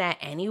find that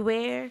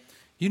anywhere.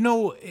 You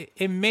know,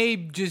 it may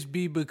just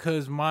be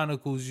because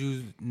monocles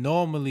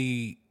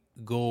normally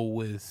go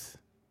with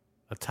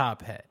a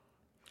top hat.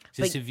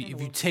 Just if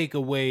you take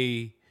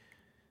away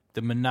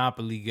the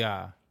Monopoly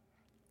guy,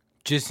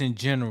 just in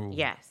general.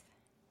 Yes.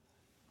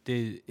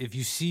 If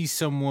you see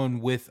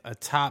someone with a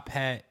top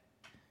hat,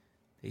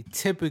 they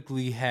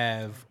typically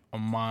have a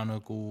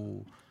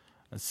monocle,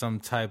 or some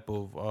type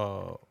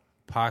of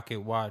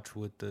pocket watch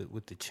with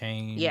the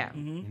chain. Yeah.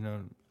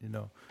 Mm-hmm. You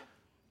know.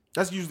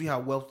 That's usually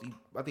how wealthy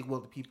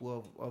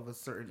people of a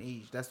certain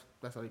age, that's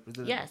how they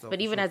present Yes, themselves.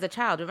 but even as a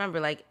child, remember,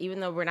 like, even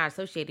though we're not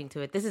associating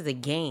to it, this is a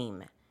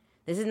game.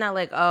 This is not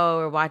like, oh,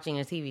 we're watching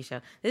a TV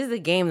show. This is a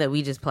game that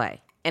we just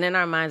play. And in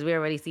our minds, we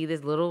already see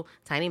this little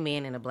tiny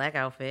man in a black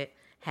outfit,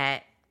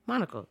 hat,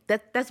 monocle.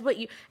 That's what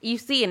you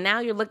see. And now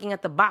you're looking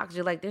at the box.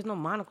 You're like, there's no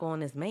monocle on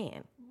this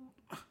man.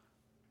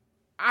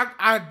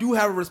 I do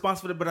have a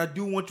response for that, but I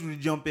do want you to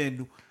jump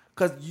in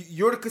because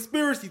you're the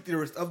conspiracy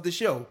theorist of the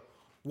show.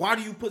 Why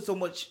do you put so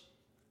much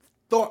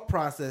thought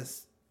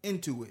process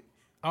into it?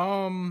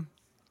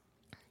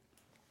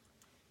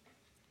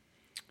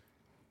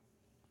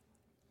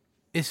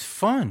 It's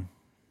fun.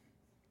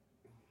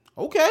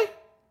 Okay.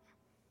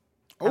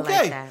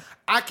 like that.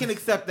 I can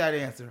accept that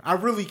answer. I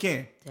really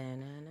can.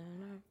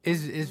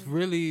 It's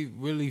really,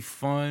 really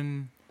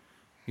fun,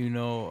 you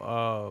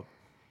know,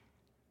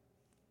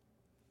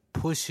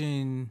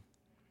 pushing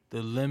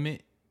the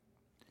limit,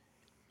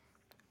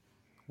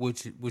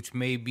 which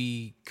may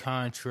be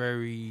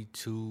contrary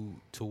to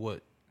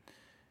what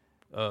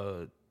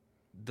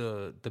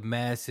the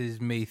masses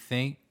may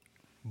think,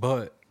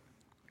 but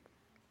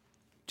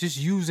just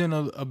using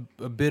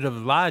a bit of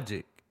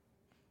logic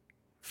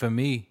for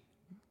me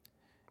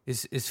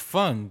it's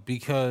fun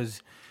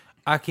because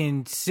I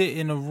can sit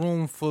in a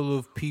room full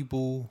of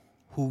people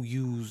who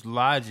use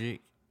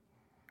logic,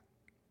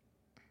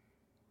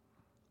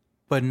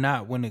 but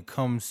not when it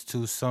comes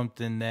to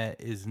something that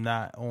is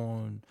not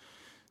on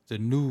the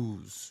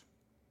news.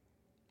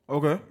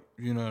 Okay.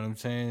 You know what I'm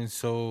saying?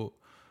 So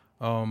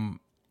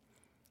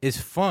it's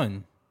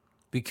fun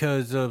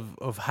because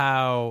of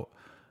how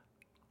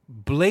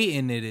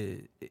blatant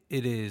it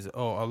is.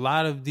 Oh, a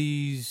lot of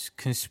these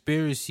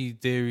conspiracy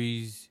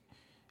theories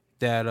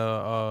that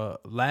are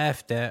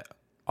laughed at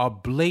are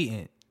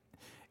blatant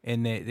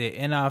and they're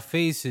in our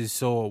faces.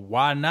 So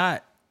why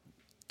not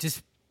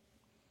just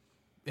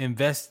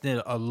invest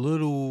in a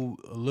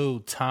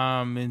little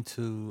time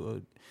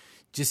into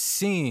just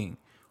seeing,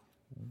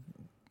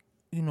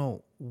 you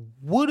know,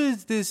 what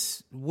is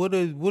this? What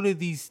are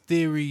these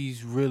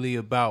theories really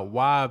about?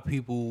 Why are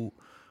people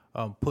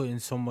putting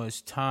so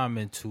much time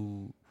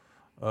into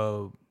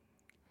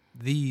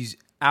these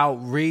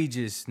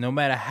outrageous, no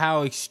matter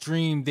how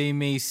extreme they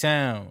may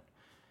sound,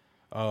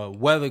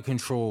 weather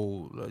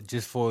control,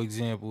 just for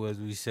example, as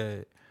we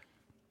said,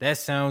 that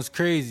sounds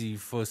crazy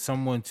for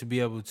someone to be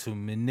able to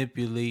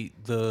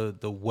manipulate the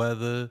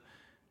weather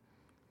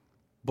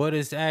but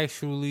it's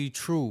actually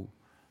true.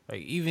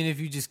 Like, even if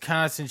you just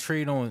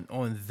concentrate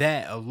on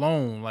that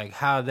alone, like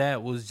how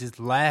that was just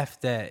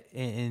laughed at,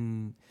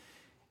 and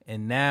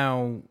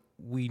now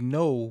we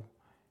know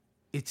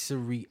it's a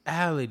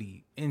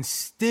reality, and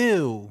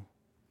still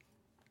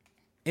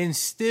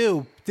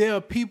there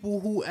are people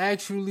who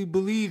actually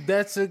believe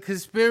that's a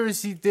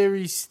conspiracy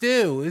theory.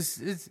 Still, it's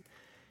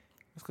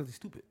because they're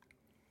stupid.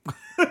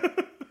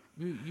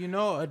 you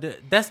know,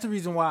 that's the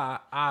reason why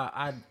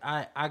I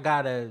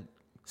gotta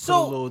put a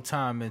little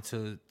time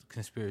into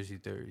conspiracy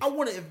theories. I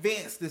want to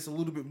advance this a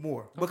little bit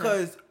more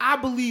because I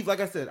believe, like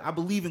I said, I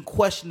believe in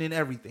questioning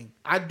everything.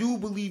 I do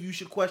believe you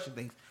should question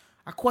things.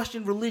 I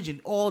question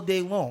religion all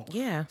day long.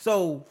 Yeah.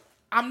 So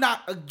I'm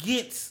not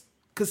against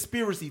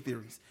conspiracy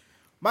theories.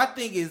 My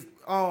thing is,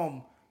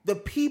 the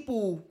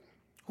people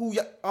who,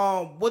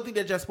 one thing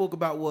that y'all spoke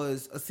about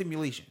was a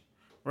simulation,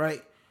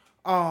 right?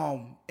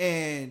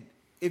 And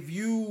if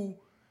you,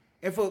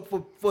 and for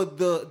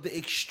the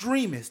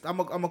extremists, I'm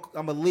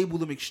a label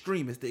them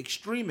extremists. The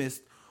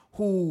extremists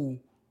who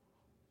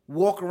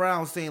walk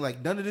around saying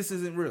like none of this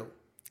isn't real.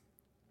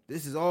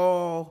 This is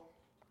all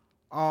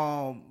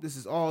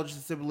just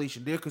a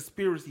simulation. Their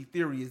conspiracy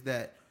theory is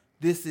that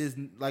this is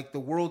like the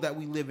world that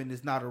we live in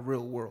is not a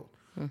real world.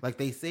 Like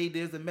they say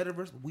there's a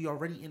metaverse, but we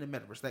already in a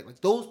metaverse. Like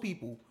those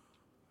people,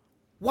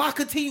 why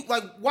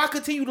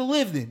continue to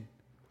live then?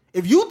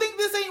 If you think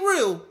this ain't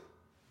real,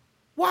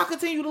 why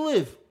continue to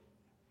live?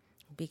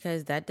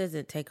 Because that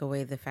doesn't take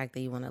away the fact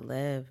that you want to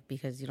live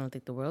because you don't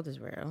think the world is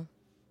real.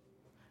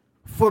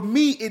 For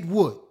me, it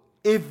would.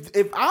 If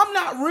I'm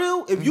not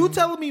real, if you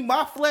telling me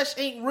my flesh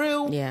ain't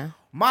real, Yeah.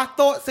 my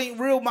thoughts ain't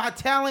real, my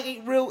talent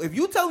ain't real, if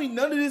you tell me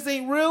none of this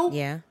ain't real,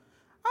 Yeah.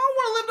 I don't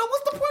want to live. No,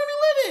 what's the point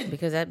of living?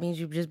 Because that means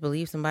you just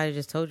believe somebody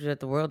just told you that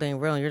the world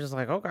ain't real and you're just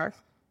like, okay.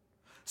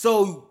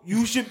 So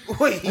you should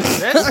wait.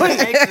 That's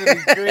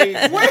actually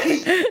crazy.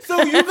 Wait.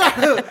 So you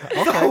gotta.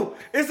 So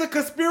it's a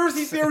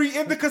conspiracy theory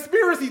in the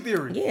conspiracy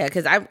theory. Yeah,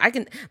 because I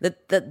can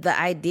the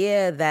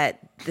idea that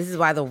this is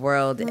why the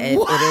world it is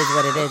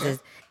what it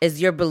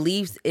is your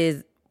beliefs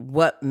is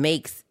what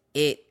makes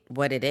it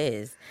what it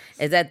is.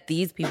 Is that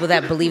these people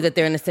that believe that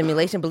they're in a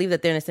simulation believe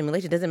that they're in a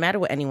simulation. It doesn't matter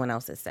what anyone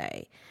else is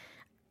saying.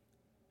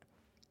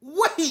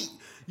 Wait,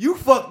 you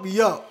fucked me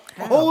up.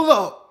 How?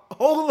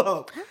 Hold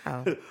up.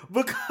 How?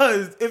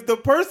 Because if the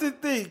person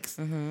thinks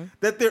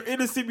that they're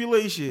in a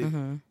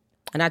simulation,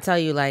 And I tell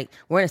you, like,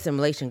 we're in a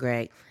simulation,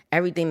 Greg.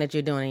 Everything that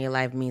you're doing in your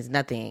life means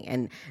nothing.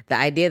 And the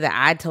idea that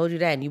I told you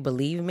that and you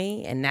believe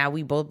me, and now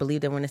we both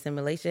believe that we're in a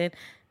simulation,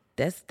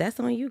 that's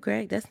on you,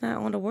 Greg. That's not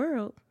on the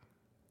world.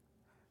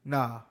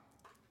 nah.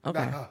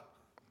 Okay.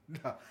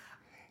 Nah.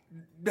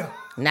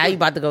 Now you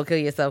about to go kill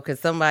yourself because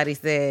somebody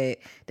said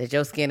that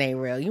your skin ain't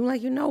real. You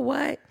like, you know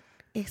what?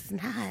 It's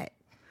not.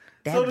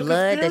 That So the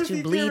blood that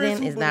you conspiracy theorist bleeding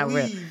who is not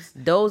real. believes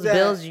Those that-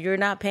 bills you're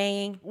not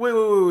paying,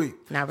 Wait.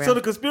 not real. So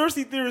the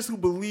conspiracy theorists who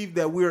believe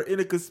that we're in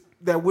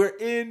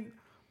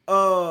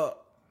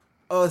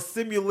a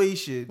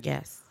simulation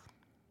yes.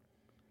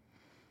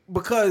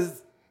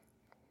 because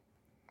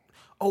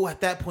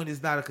at that point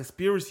it's not a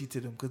conspiracy to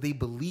them because they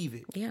believe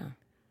it. Yeah.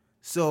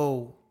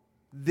 So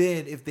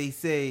then if they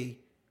say,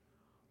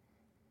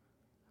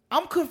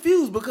 I'm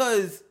confused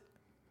because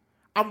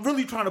I'm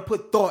really trying to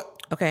put thought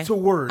to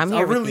words. I'm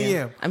here I with really you.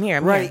 am. I'm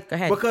here. Right? Go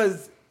ahead.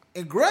 Because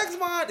in Greg's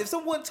mind, if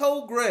someone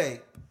told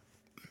Greg,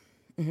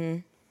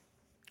 I'm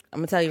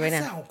gonna tell you right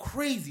that now. sound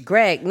crazy.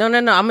 Greg, no, I'm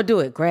gonna do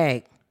it.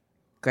 Greg,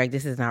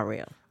 this is not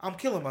real. I'm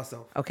killing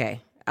myself.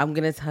 Okay. I'm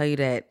gonna tell you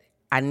that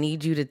I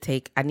need you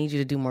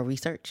to do more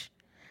research.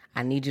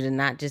 I need you to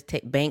not just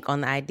bank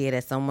on the idea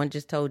that someone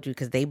just told you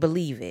because they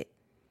believe it.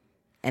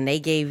 And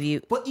they gave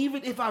you. But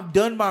even if I've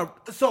done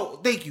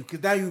thank you, because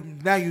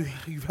now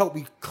you've helped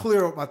me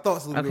clear up my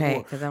thoughts a little bit more. Okay,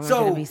 because I want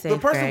you to be safe, the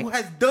person Greg. who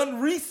has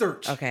done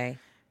research, Okay.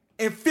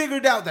 and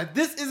figured out that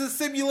this is a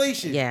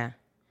simulation. Yeah.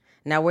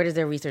 Now, where does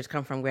their research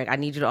come from, Greg? I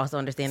need you to also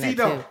understand that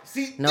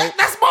too. Nope.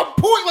 That's my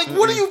point. Like,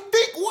 what do you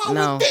think? Why are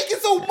No. we thinking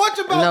so much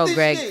about No, this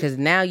Greg, shit? because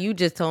now you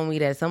just told me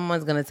that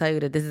someone's going to tell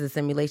you that this is a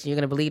simulation. You're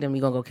going to believe them.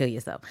 You're going to go kill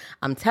yourself.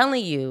 I'm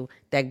telling you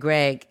that,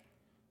 Greg,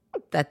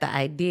 that the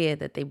idea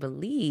that they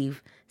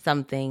believe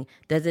something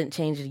doesn't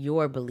change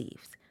your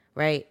beliefs,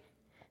 right?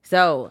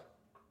 So,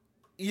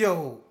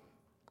 Yo,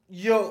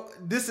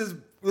 this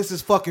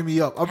is fucking me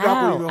up. I'm not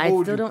how? going to even I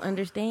hold still you. don't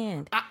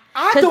understand.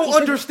 I don't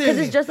understand.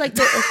 Because it's just like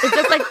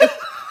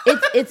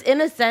it's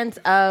in a sense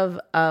of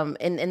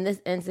in this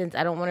instance,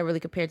 I don't want to really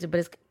compare it to, but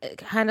it's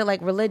kind of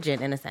like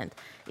religion in a sense.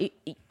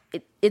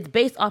 It's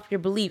based off your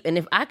belief, and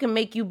if I can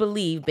make you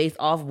believe based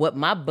off what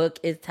my book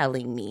is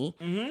telling me,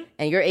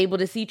 and you're able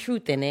to see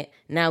truth in it,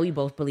 now we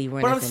both believe we're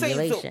in a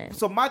simulation. Saying,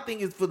 so my thing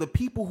is for the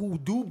people who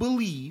do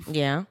believe.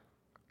 Yeah.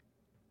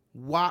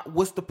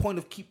 What's the point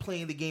of keep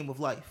playing the game of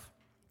life?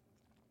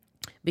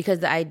 Because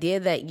the idea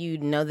that you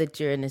know that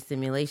you're in a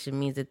simulation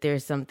means that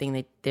there's something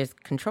that there's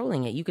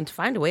controlling it. You can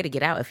find a way to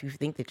get out if you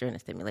think that you're in a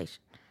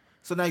simulation.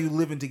 So now you're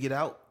living to get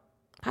out?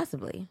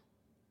 Possibly.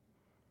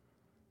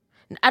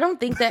 I don't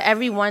think that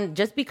everyone,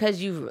 just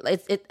because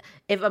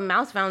if a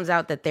mouse finds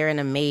out that they're in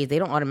a maze, they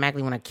don't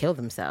automatically want to kill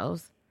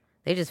themselves.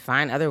 They just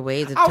find other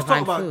ways to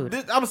find food.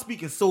 I'm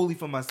speaking solely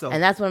for myself.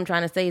 And that's what I'm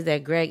trying to say is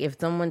that, Greg, if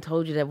someone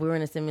told you that we were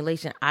in a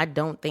simulation, I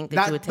don't think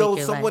that you would take your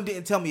life. Someone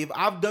didn't tell me. If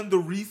I've done the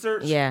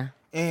research yeah,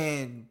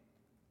 and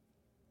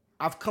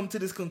I've come to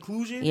this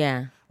conclusion,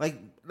 yeah, like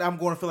I'm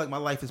going to feel like my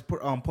life is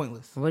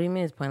pointless. What do you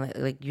mean it's pointless?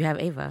 Like you have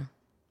Ava.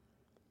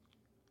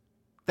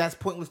 That's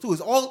pointless too.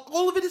 It's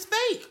all of it is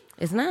fake.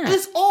 It's not.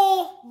 It's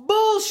all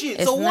bullshit.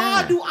 It's so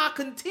why not. do I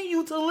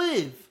continue to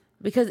live?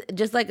 Because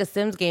just like a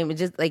Sims game, it's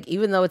just like,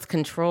 even though it's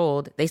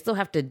controlled, they still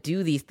have to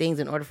do these things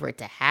in order for it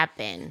to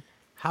happen.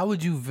 How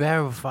would you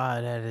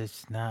verify that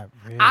it's not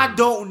real? I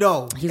don't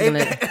know.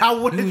 I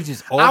want to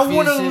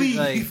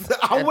leave.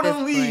 I want to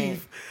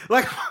leave.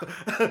 Like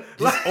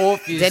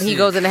then he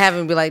goes into heaven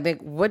and be like, Nick,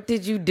 what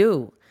did you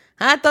do?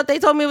 I thought they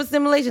told me it was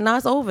simulation. Now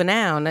it's over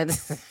now.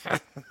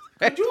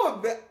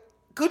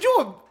 Could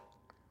you?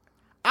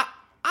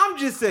 I'm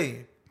just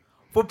saying,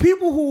 for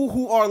people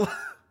who are.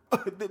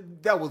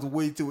 That was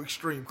way too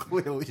extreme,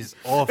 clearly. Just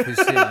off his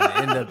shit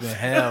and end up in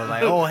hell.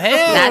 Like, oh,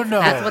 hell no.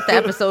 That's what the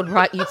episode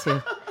brought you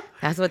to.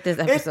 That's what this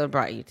episode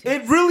brought you to.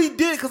 It really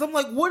did, because I'm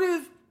like, what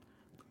if,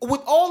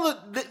 with all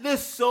the,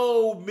 there's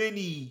so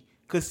many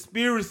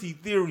conspiracy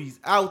theories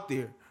out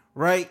there,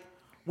 right?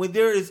 When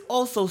there is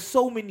also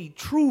so many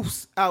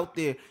truths out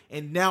there,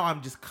 and now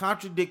I'm just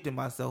contradicting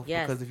myself,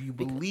 because if you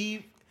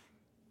believe,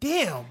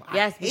 damn,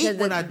 yes, I hate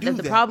when I do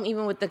that. The problem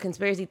even with the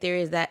conspiracy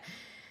theory is that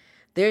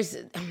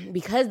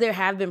because there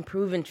have been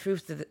proven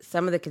truths to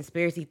some of the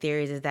conspiracy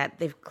theories, is that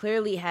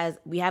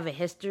we have a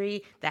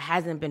history that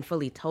hasn't been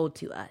fully told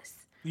to us.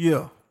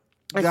 Yeah.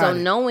 And so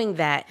knowing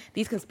that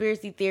these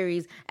conspiracy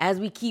theories, as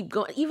we keep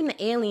going, even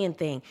the alien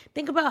thing,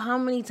 think about how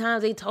many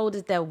times they told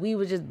us that we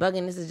were just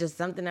bugging. This is just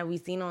something that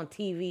we've seen on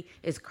TV.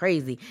 It's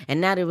crazy.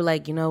 And now they were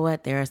like, you know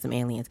what? There are some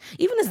aliens.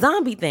 Even the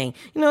zombie thing.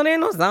 You know, there are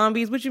no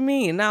zombies. What you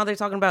mean? And now they're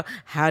talking about,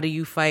 how do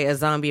you fight a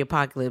zombie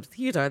apocalypse?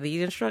 Here are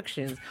the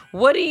instructions.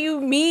 What do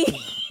you mean?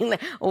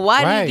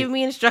 Why do you give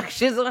me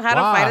instructions on how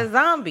to fight a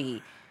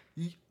zombie?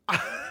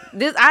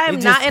 I am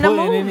not in a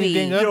movie.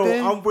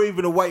 Yo, I'm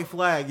waving a white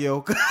flag,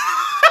 yo.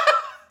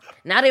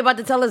 Now they about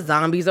to tell us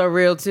zombies are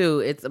real too.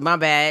 It's my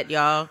bad,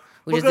 y'all.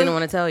 We just didn't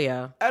want to tell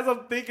y'all. As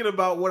I'm thinking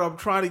about what I'm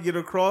trying to get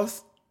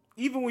across,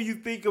 even when you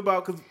think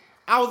about, because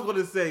I was going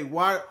to say,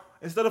 why,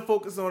 instead of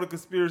focusing on a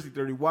conspiracy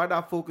theory, why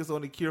not focus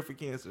on the cure for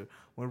cancer?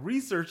 When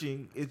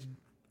researching,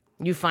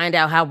 you find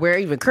out where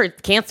even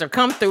cancer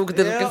come through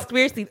the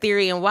conspiracy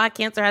theory and why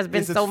cancer has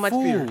been so much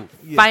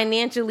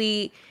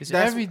financially. It's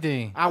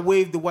everything. I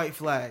waved the white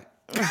flag.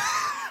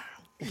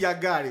 Y'all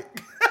got it.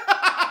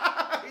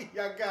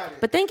 Y'all got it.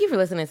 But thank you for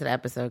listening to the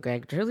episode,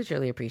 Greg. Truly,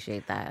 truly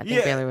appreciate that. I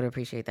think Baylor would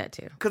appreciate that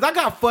too. Because I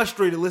got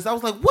frustrated, listen. I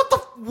was like,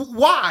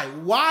 why?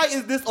 Why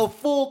is this a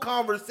full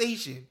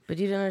conversation? But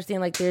you don't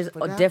understand, like, there's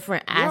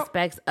different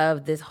aspects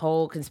of this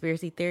whole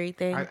conspiracy theory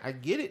thing. I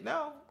get it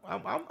now.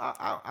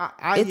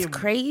 It's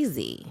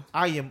crazy.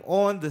 I am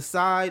on the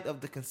side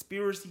of the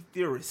conspiracy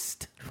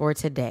theorist. For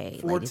today,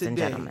 ladies and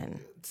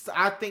gentlemen.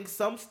 I think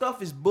some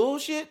stuff is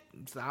bullshit.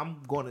 So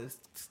I'm going to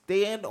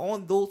stand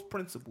on those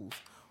principles.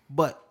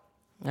 But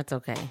that's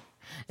okay.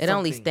 It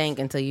only stank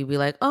until you be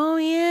like, oh,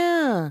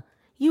 yeah,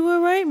 you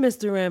were right,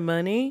 Mr. Red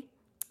Money.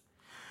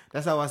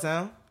 That's how I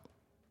sound?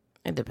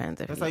 It depends.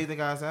 That's how you think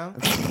I sound?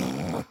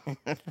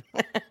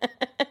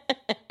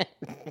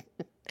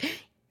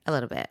 A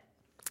little bit.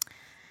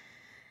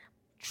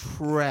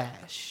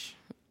 Trash.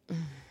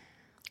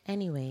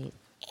 Anywho.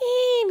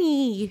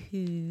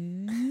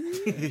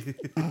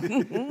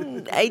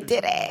 I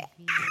did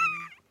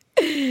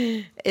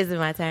it. Is it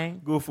my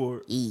turn? Go for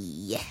it.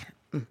 Yeah.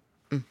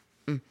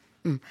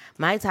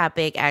 My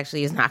topic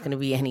actually is not going to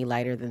be any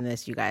lighter than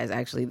this, you guys.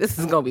 Actually, this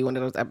is going to be one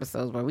of those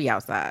episodes where we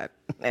outside,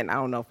 and I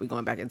don't know if we're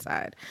going back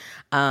inside.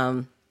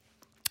 But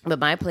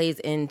mine plays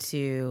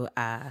into,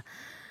 I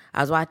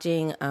was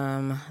watching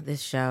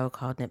this show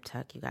called Nip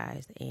Tuck, you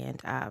guys,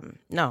 and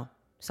no,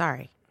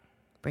 sorry,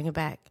 bring it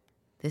back.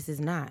 This is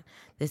not.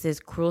 This is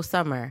Cruel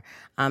Summer.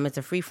 It's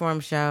a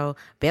freeform show.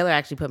 Baylor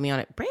actually put me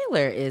on it.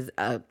 Baylor is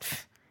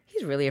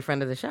he's really a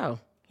friend of the show.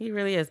 He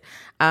really is.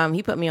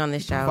 He put me on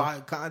this show.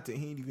 Provide content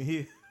he ain't even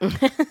here.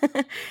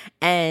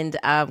 And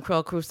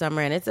Cruel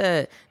Summer, and it's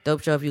a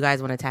dope show if you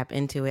guys want to tap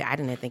into it. I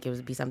didn't think it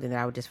would be something that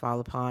I would just fall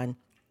upon.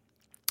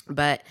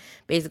 But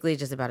basically,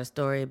 it's just about a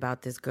story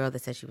about this girl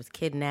that said she was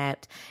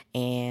kidnapped,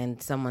 and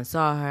someone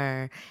saw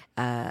her.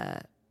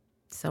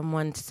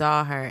 Someone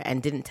saw her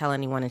and didn't tell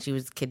anyone, and she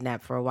was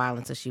kidnapped for a while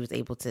until she was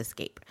able to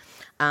escape.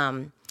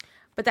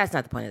 But that's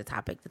not the point of the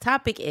topic. The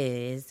topic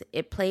is,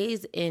 it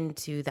plays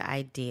into the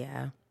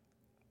idea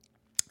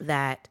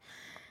that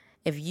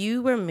if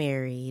you were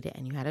married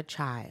and you had a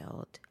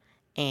child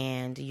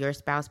and your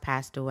spouse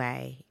passed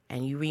away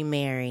and you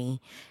remarry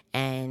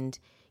and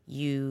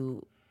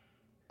you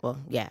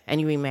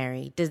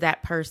remarry, does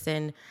that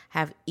person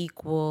have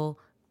equal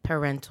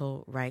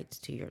parental rights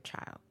to your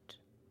child?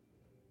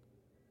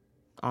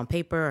 On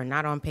paper or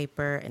not on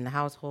paper, in the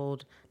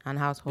household,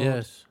 non-household,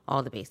 yes.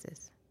 All the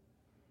bases.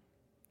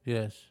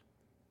 Yes.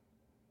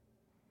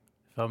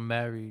 If I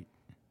married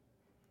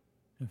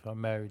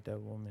that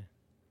woman,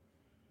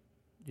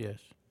 yes.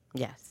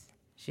 Yes.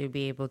 She'd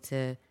be able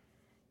to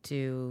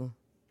treat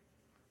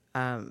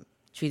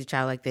the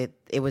child like that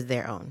it was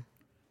their own.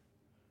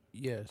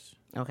 Yes.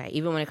 Okay.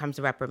 Even when it comes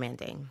to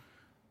reprimanding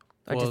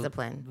or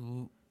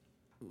discipline.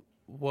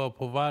 Well,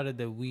 provided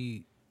that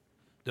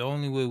the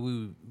only way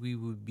we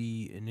would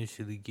be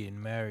initially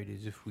getting married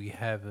is if we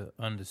have an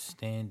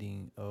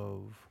understanding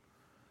of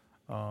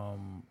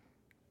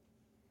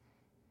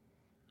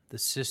the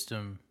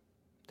system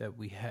that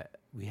we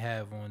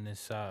have on this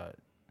side.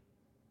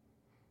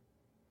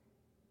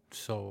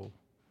 So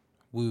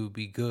we would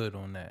be good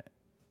on that.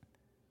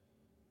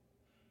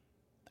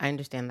 I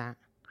understand that.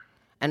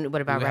 And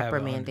what about We have an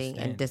reprimanding and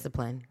understanding.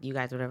 discipline? You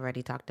guys would have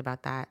already talked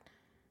about that.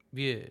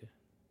 Yeah.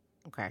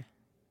 Okay.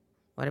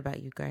 What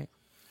about you, Greg?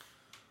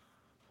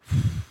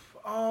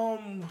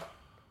 I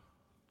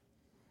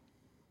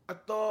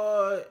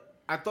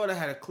thought I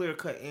had a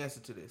clear-cut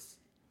answer to this.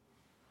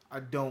 I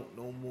don't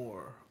know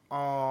more.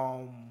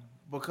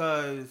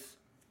 Because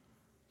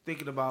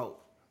thinking about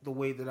the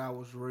way that I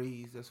was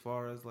raised, as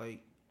far as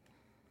like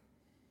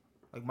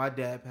my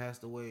dad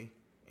passed away,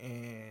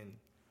 and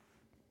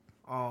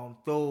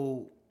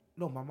though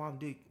no, my mom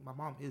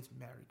is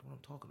married. What I'm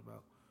talking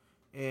about,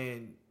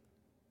 and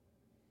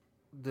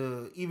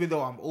even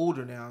though I'm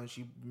older now, and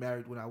she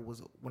married when I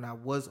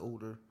was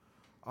older,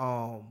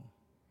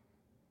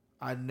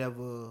 I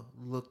never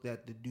looked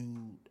at the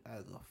dude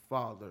as a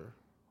father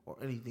or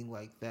anything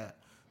like that.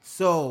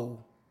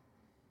 So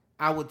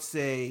I would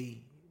say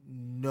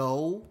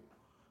no.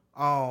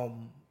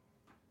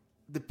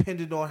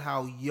 Depending on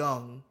how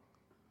young,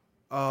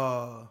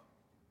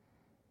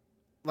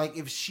 like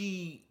if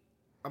she,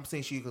 I'm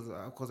saying she because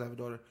of course I have a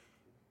daughter,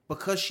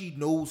 because she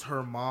knows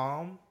her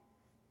mom.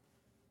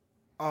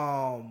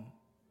 I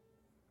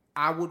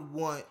would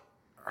want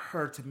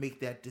her to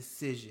make that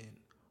decision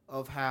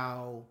of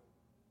how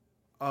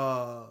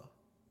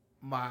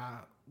my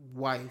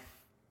wife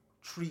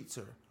treats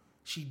her.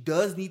 She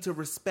does need to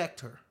respect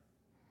her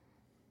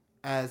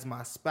as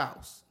my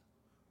spouse.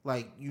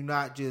 Like, you're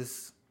not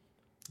just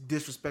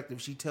disrespectful.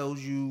 If she tells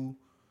you,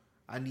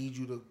 I need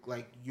you to,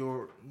 like,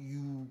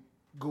 you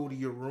go to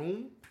your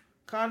room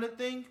kind of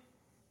thing,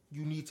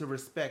 you need to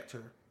respect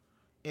her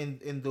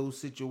in those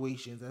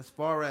situations. As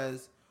far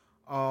as,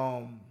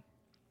 I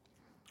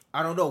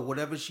don't know,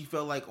 whatever she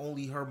felt like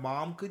only her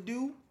mom could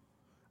do,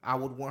 I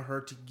would want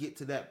her to get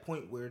to that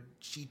point where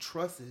she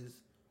trusts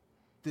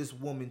this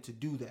woman to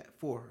do that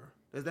for her.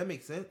 Does that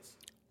make sense?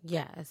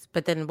 Yes,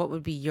 but then what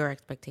would be your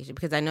expectation?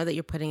 Because I know that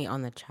you're putting it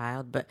on the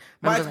child, but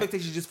My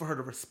expectation is just for her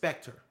to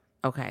respect her.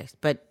 Okay,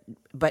 but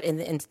in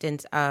the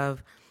instance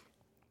of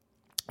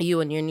you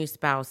and your new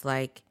spouse,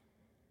 like,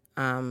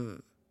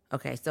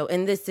 okay, so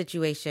in this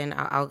situation,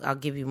 I'll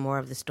give you more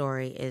of the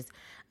story. Is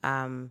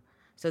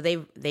so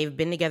they've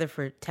been together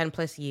for 10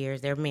 plus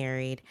years. They're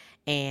married,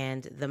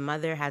 and the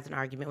mother has an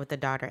argument with the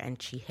daughter,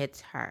 and she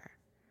hits her.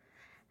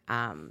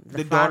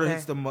 The daughter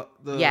hits the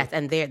yes,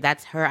 and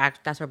that's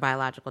her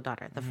biological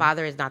daughter. The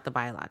father is not the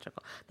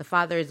biological. The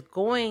father is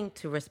going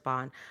to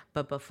respond,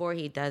 but before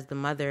he does, the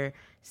mother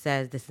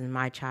says, "This is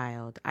my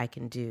child. I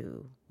can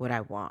do what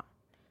I want."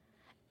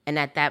 And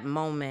at that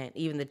moment,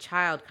 even the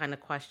child kind of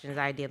questions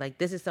the idea, like,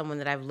 this is someone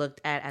that I've looked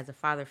at as a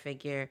father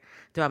figure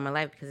throughout my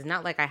life, because it's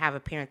not like I have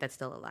a parent that's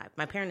still alive.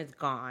 My parent is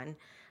gone,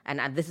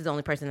 and this is the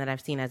only person that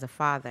I've seen as a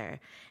father.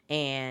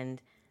 And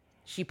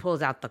she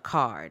pulls out the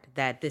card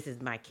that this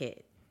is my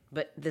kid.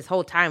 But this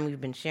whole time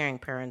we've been sharing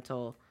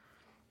parental,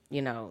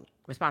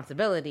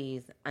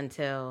 responsibilities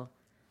until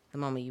the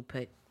moment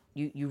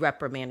you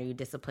reprimand or you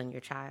discipline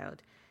your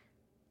child.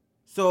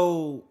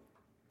 So,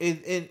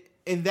 in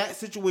that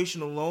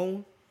situation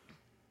alone,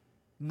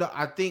 no,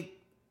 I think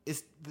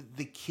it's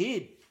the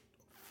kid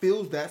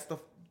feel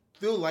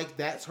like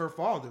that's her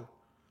father.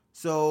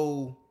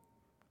 So,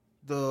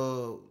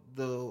 the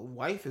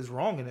wife is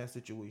wrong in that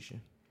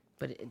situation.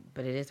 But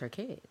it is her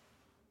kid.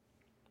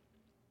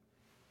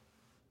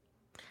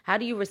 How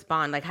do you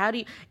respond? Like,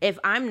 if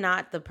I'm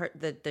not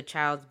the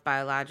child's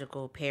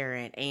biological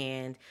parent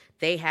and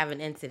they have an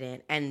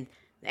incident and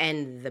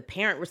the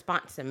parent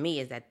response to me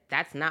is that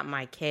that's not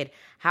my kid,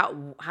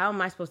 how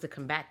am I supposed to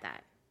combat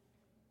that?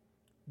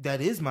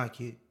 That is my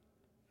kid.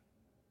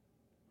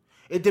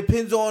 It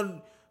depends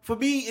on, for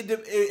me,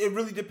 it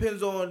really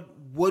depends on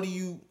what do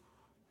you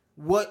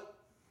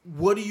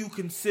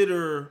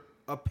consider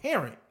a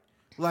parent?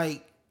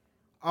 Like,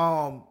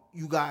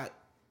 you got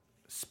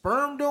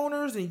sperm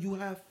donors and you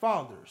have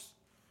fathers.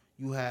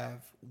 You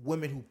have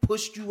women who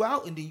pushed you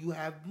out, and then you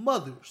have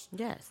mothers.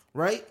 Yes.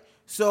 Right?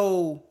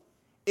 So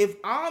if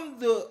I'm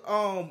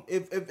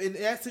if in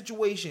that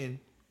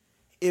situation,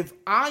 if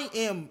I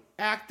am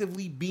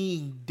actively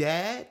being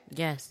dad,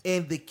 yes,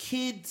 and the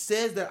kid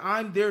says that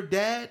I'm their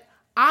dad,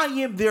 I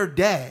am their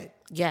dad.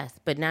 Yes,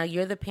 but now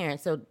you're the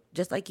parent. So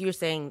just like you were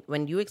saying,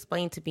 when you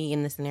explained to me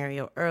in the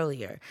scenario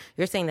earlier,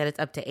 you're saying that it's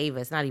up to Ava.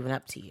 It's not even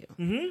up to you.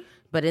 Mm-hmm.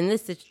 But in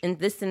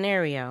this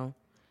scenario,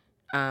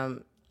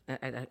 and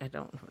I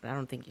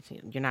don't think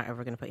you're not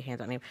ever going to put your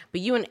hands on Ava.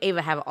 But you and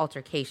Ava have an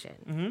altercation.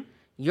 Mm-hmm.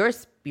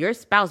 Your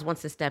spouse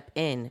wants to step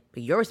in,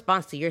 but your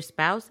response to your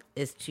spouse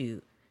is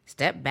to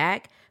step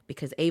back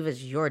because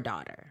Ava's your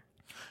daughter.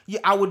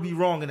 Yeah, I would be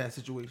wrong in that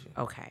situation.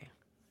 Okay.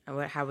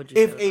 How would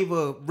you? If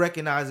Ava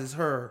recognizes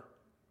her,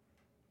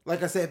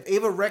 like I said, if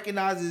Ava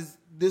recognizes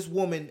this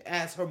woman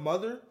as her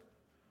mother,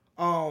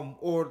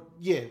 or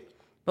yeah.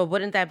 But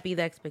wouldn't that be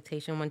the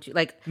expectation once you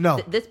like? No.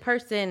 This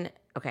person.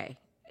 Okay.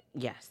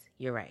 Yes,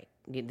 you're right.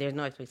 There's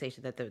no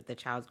expectation that the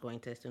child's going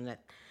to assume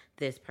that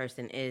this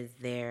person is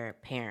their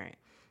parent.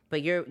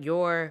 But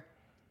your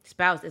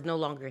spouse is no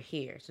longer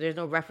here, so there's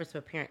no reference to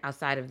a parent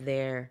outside of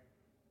their.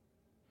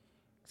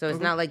 So it's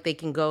not like they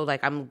can go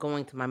like, I'm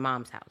going to my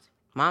mom's house.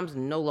 Mom's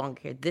no longer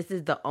here. This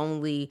is the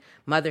only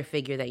mother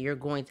figure that you're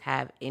going to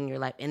have in your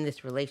life in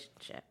this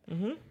relationship.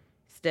 Mm-hmm.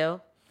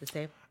 Still the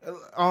same.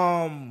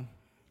 I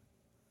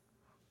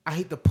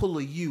hate to pull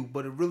a you,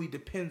 but it really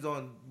depends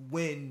on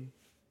when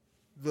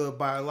the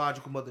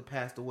biological mother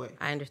passed away.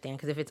 I understand,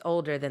 because if it's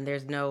older, then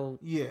there's no...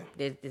 Yeah.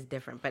 It's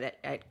different. But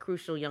at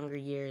crucial younger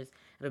years,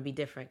 it'll be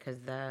different because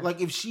the...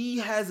 Like, if she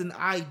has an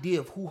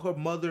idea of who her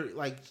mother...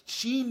 Like,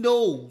 she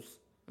knows,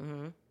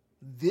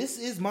 this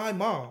is my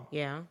mom.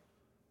 Yeah.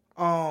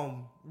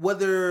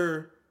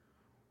 Whether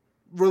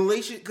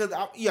relation... Because,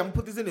 I'm going to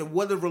put this in there.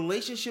 Whether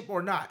relationship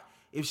or not,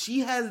 if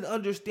she has an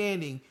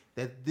understanding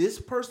that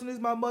this person is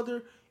my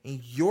mother and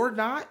you're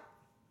not,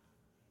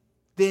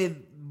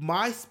 then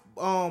my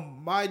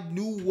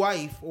new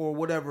wife or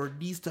whatever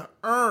needs to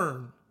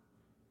earn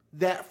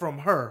that from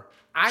her.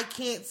 I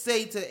can't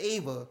say to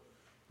Ava,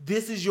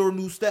 this is your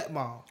new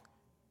stepmom.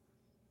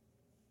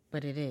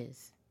 But it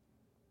is.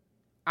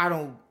 I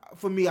don't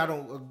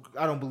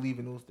believe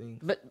in those things.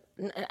 But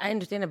I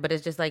understand it, but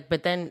it's just like,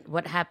 but then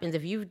what happens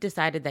if you've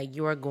decided that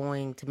you are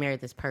going to marry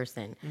this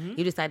person? Mm-hmm.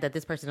 You decide that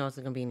this person is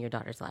also going to be in your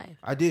daughter's life.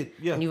 I did,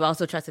 yeah. And you've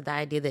also trusted the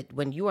idea that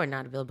when you are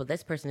not available,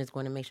 this person is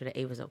going to make sure that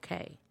Ava's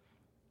okay.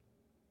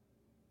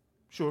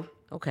 Sure.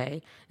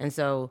 Okay. And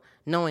so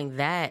knowing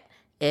that,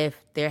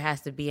 if there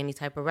has to be any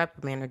type of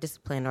reprimand or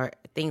discipline or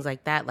things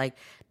like that, like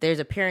there's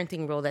a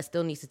parenting role that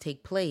still needs to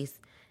take place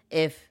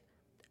if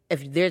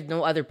there's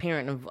no other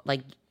parent,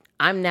 like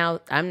I'm now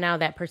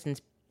that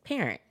person's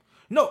parent.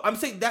 No, I'm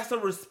saying that's a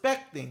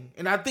respect thing.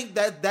 And I think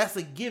that's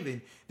a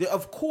given. That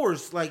of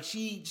course, like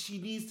she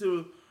needs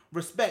to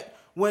respect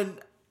when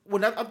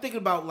I'm thinking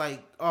about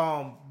like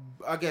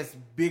I guess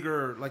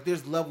bigger, like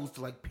there's levels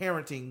to like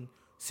parenting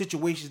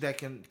situations that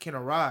can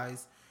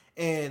arise.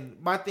 And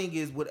my thing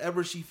is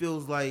whatever she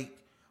feels like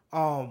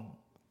I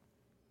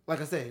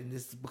said, and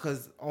this is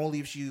because only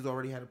if she's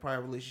already had a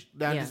prior relationship.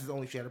 This is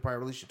only if she had a prior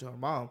relationship to her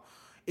mom.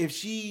 If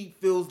she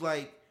feels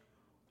like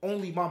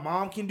only my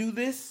mom can do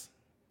this,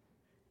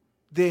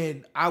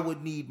 then I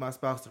would need my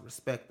spouse to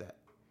respect that.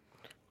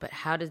 But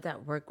how does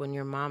that work when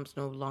your mom's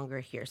no longer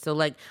here? So,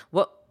 like,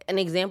 what an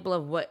example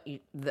of what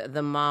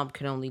the mom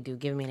can only do?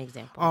 Give me an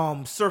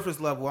example. Surface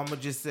level. I'm gonna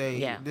just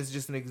say, this is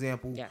just an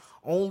example. Yes.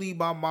 Only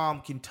my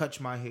mom can touch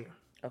my hair.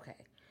 Okay,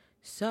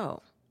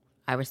 so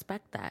I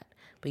respect that.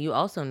 But you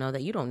also know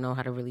that you don't know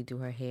how to really do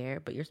her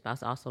hair, but your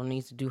spouse also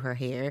needs to do her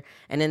hair.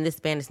 And in this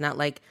span, it's not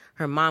like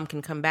her mom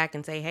can come back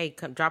and say, hey,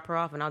 come, drop her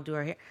off and I'll do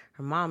her hair.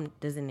 Her mom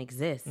doesn't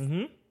exist.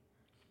 Mm-hmm.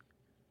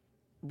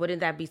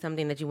 Wouldn't that be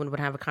something that you would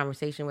have a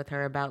conversation with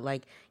her about?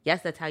 Like,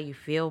 yes, that's how you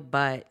feel,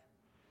 but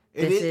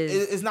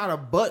it's not a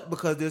but,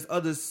 because there's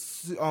other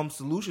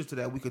solutions to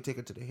that. We could take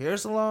her to the hair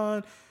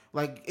salon.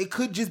 Like, it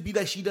could just be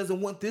that she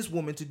doesn't want this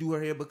woman to do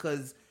her hair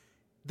because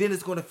then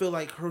it's going to feel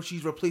like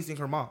she's replacing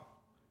her mom.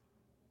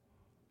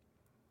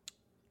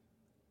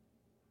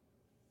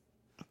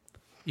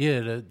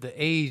 Yeah, the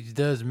age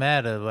does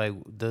matter. Like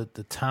the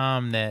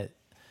time that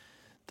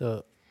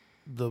the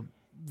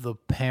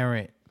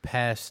parent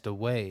passed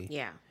away.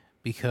 Yeah.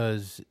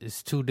 Because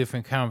it's two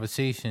different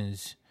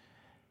conversations.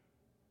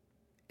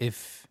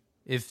 If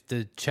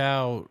the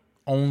child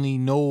only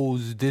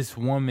knows this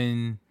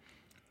woman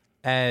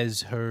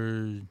as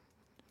her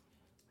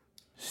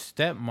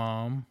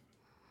stepmom,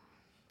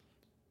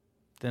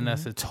 then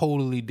that's a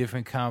totally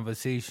different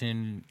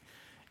conversation.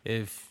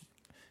 If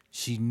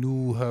she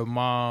knew her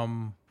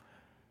mom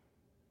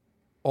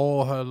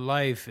all her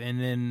life, and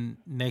then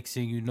next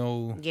thing you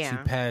know, she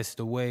passed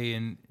away,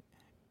 and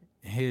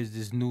here's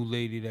this new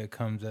lady that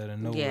comes out of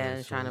nowhere.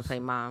 Yeah, so trying to play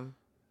mom.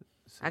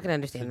 I can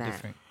understand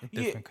that.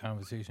 Different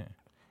conversation.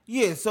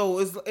 Yeah, so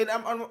and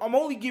I'm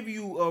only giving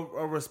you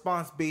a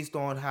response based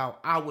on how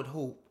I would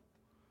hope.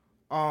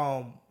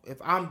 If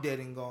I'm dead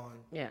and gone,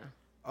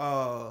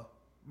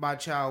 my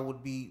child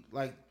would be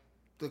like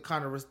the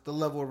kind of the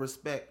level of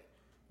respect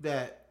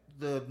that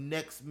the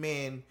next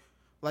man,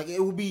 like it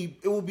will be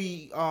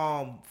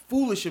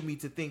foolish of me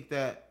to think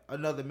that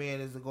another man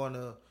isn't going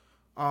to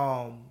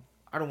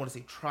I don't want to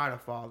say try to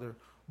father,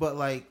 but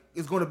like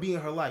it's going to be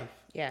in her life.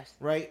 Yes.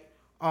 Right?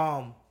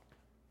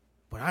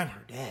 But I'm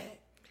her dad.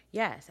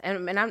 Yes.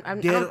 And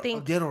I don't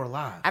think dead or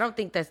alive. I don't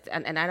think that's,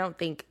 and I don't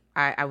think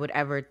I would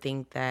ever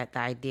think that the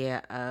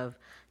idea of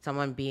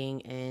someone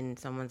being in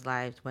someone's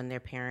lives when their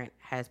parent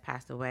has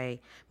passed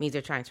away means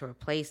they're trying to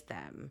replace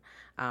them.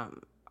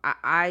 And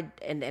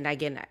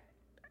again,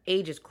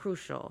 age is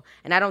crucial,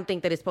 and I don't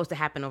think that it's supposed to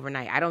happen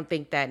overnight. I don't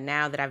think that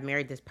now that I've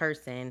married this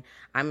person,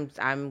 I'm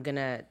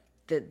gonna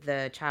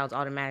the child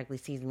automatically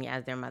sees me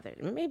as their mother.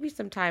 Maybe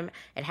sometime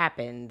it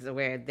happens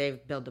where they've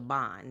built a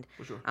bond,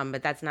 For sure.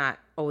 But that's not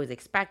always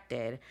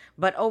expected.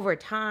 But over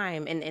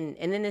time, and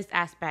in this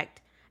aspect,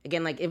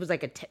 again, like it was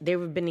like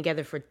they've been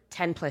together for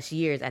 10 plus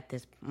years at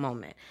this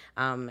moment,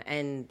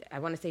 and I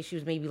want to say she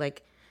was maybe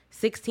like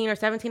 16 or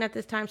 17 at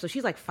this time, so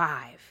she's like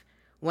 5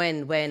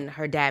 when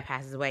her dad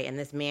passes away, and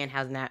this man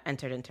has now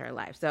entered into her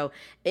life. So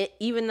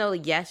even though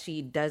yes,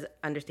 she does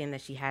understand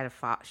that she has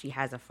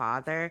a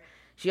father,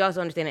 she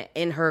also understands that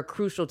in her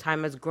crucial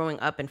time as growing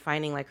up and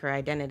finding like her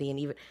identity, and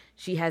even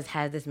she has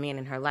had this man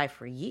in her life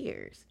for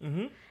years.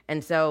 Mm-hmm.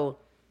 And so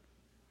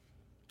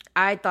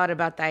I thought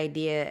about the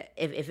idea,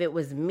 if it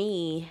was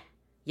me,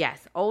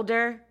 yes,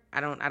 older,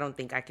 I don't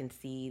think I can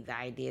see the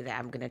idea that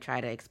I'm going to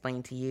try to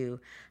explain to you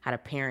how to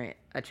parent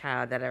a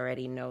child that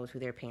already knows who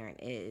their parent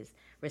is.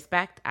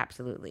 Respect,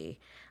 absolutely.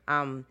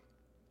 But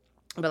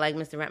like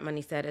Mr. Rent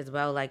Money said as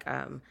well, like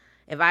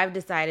if I've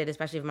decided,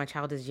 especially if my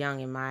child is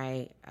young and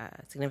my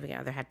significant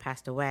other had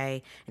passed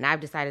away, and I've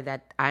decided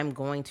that I'm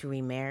going to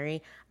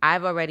remarry,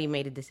 I've already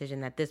made a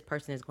decision that this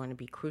person is going to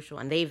be crucial,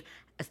 and they've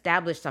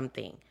established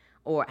something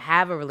or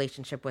have a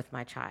relationship with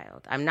my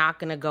child. I'm not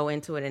going to go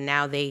into it and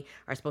now they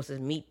are supposed to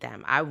meet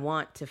them. I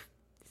want to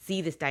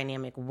see this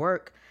dynamic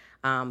work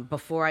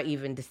before I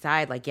even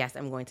decide, like, yes,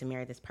 I'm going to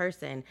marry this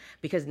person,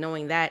 because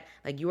knowing that,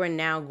 like, you are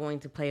now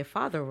going to play a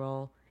father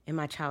role in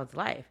my child's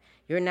life.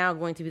 You're now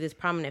going to be this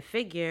prominent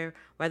figure,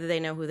 whether they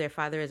know who their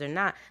father is or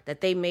not,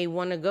 that they may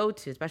want to go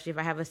to, especially if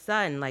I have a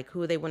son, like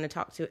who they want to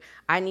talk to.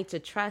 I need to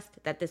trust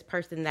that this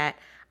person that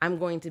I'm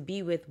going to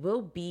be with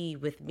will be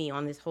with me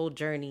on this whole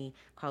journey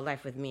called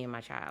life with me and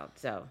my child.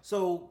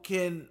 So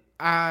can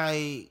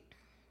I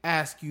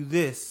ask you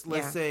this?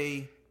 Let's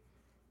say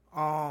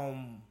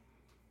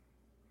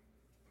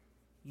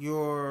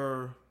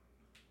you're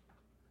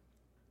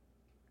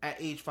at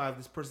age 5,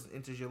 this person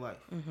enters your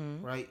life,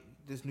 right?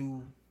 This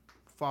new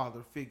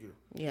father figure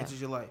enters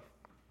your life.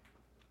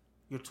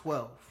 You're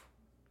 12.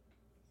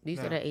 You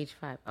said at age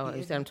 5. Oh,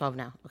 you said I'm 12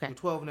 now. Okay. You're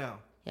 12 now.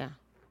 Yeah.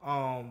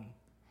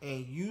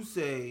 And you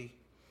say,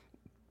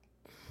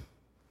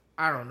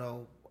 I don't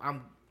know,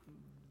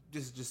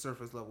 this is just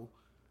surface level.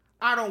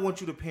 I don't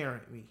want you to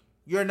parent me.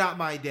 You're not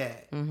my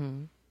dad.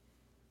 Mm-hmm.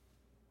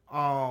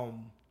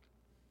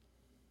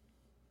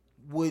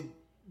 Would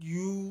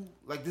you,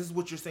 like, this is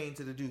what you're saying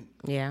to the dude.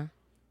 Yeah.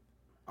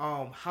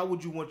 How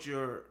would you want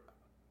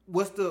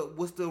what's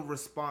the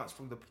response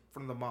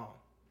from the mom?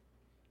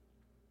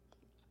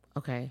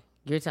 Okay.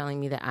 You're telling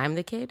me that I'm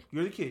the kid?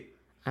 You're the kid.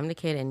 I'm the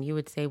kid, and you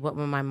would say, what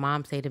would my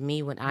mom say to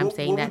me when I'm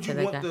saying that to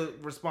the guy? What would you want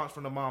the response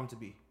from the mom to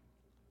be?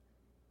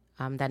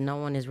 That no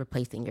one is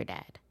replacing your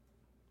dad.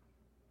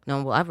 No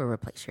one will ever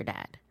replace your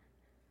dad.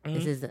 Mm-hmm.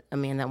 This is a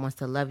man that wants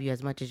to love you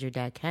as much as your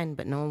dad can,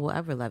 but no one will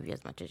ever love you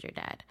as much as your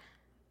dad.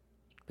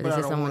 But this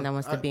is someone that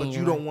wants to be in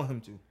your life. But you don't want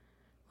him to.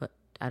 What?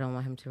 I don't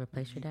want him to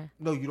replace your dad?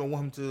 No, you don't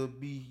want him to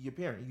be your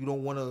parent. You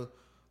don't want to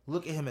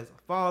look at him as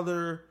a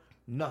father,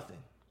 nothing.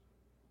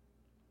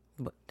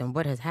 But then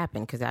what has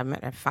happened? Because I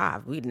met at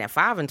 5. We at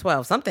 5 and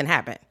 12. Something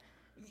happened.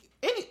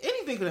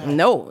 Anything could happen.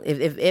 No.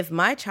 If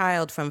my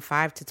child from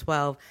 5 to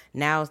 12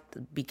 now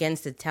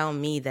begins to tell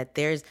me that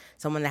there's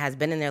someone that has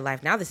been in their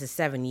life, now this is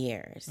 7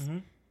 years,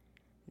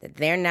 that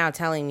they're now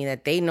telling me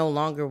that they no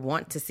longer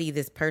want to see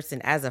this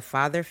person as a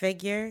father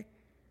figure,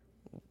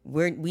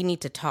 we need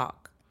to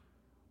talk.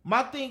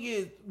 My thing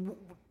is,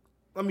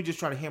 let me just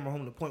try to hammer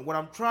home the point.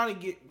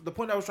 The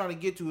point I was trying to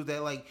get to is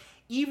that, like,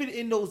 even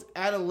in those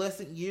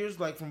adolescent years,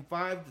 like from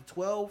 5 to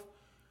 12,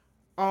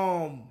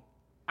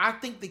 I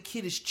think the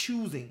kid is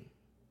choosing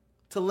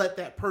to let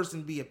that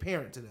person be a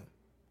parent to them.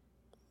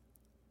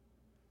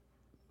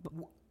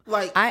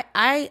 Like,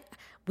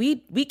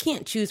 we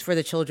can't choose for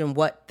the children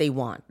what they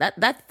want.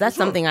 That's sure.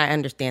 something I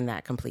understand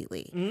that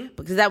completely.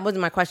 Because that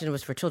wasn't my question. It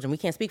was for children. We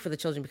can't speak for the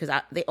children because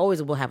they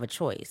always will have a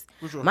choice.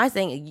 Sure. My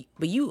saying,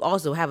 but you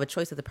also have a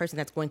choice of the person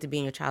that's going to be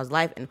in your child's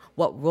life and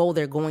what role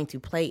they're going to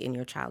play in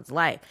your child's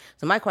life.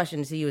 So my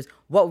question to you is,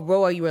 what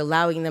role are you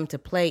allowing them to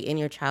play in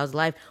your child's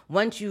life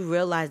once you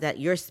realize that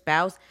your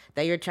spouse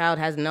that your child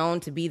has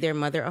known to be their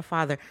mother or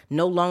father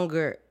no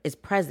longer is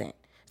present?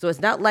 So it's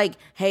not like,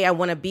 hey, I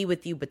want to be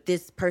with you, but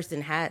this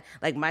person had,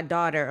 like my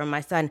daughter or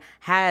my son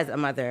has a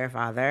mother or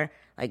father.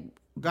 Like,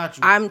 got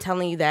you. I'm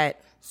telling you that.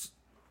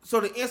 So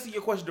to answer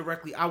your question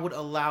directly, I would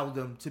allow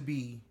them to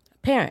be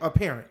a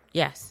parent.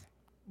 Yes.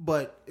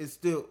 But it's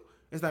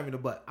not even a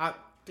but. To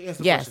answer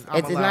the yes,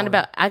 question, it's not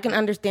about, I can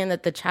understand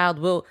that the child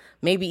will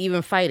maybe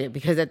even fight it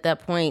because at that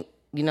point,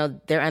 you know,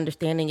 their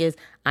understanding is,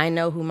 I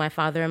know who my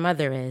father and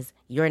mother is.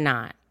 You're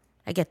not.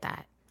 I get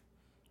that.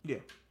 Yeah.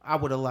 I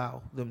would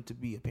allow them to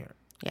be a parent.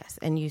 Yes,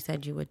 and you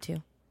said you would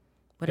too.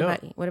 What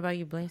about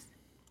you, Blaze?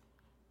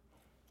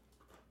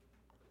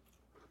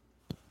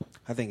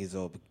 I think it's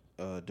all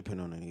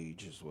depend on the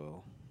age as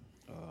well.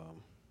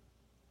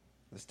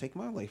 Let's take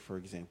my life, for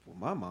example.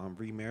 My mom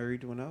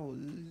remarried when I was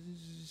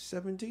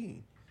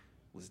 17.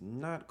 Was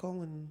not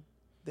calling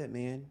that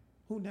man,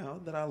 who now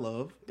that I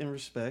love and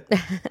respect,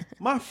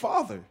 my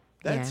father.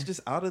 That's just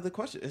out of the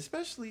question,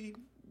 especially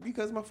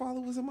because my father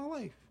was in my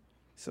life.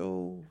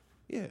 So,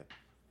 yeah.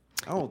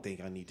 I don't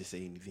think I need to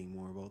say anything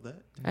more about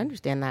that. I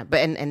understand that,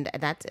 but and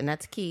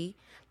that's key.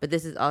 But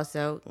this is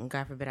also,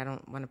 God forbid, I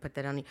don't want to put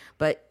that on you.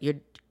 But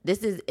this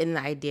is in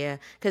the idea,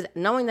 because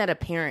knowing that a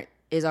parent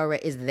is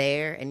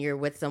there and you're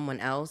with someone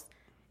else,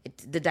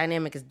 the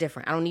dynamic is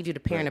different. I don't need you to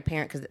parent a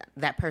parent because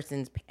that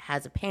person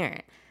has a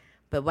parent.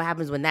 But what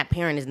happens when that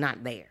parent is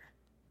not there?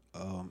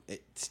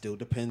 It still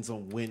depends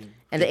on when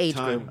and the age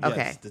time, group. Yes,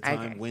 Okay, the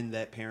time when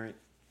that parent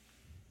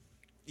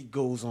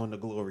goes on to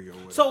glory or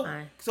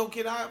whatever. So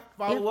can I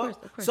follow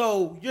up? Of course.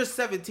 So you're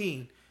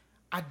 17.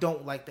 I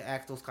don't like to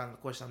ask those kind of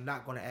questions. I'm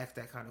not going to ask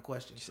that kind of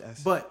question.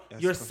 But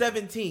you're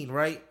 17,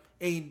 right?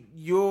 And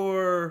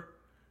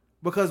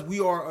because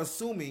we are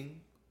assuming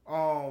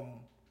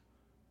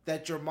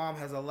that your mom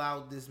has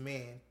allowed this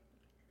man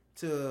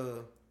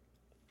to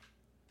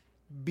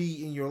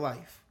be in your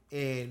life.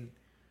 And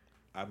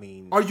I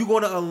mean, are you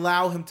going to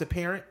allow him to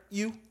parent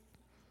you?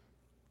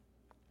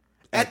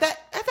 At that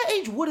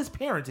age, what is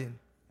parenting?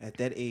 At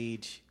that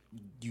age,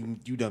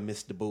 you done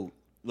missed the boat.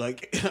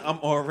 Like, I'm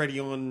already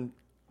on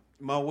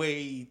my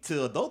way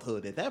to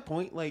adulthood at that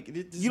point. Like,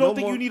 you don't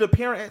think you need a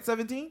parent at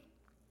 17?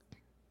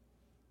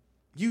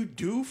 You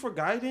do for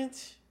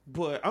guidance,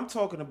 but I'm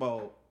talking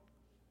about,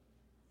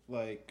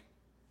 like,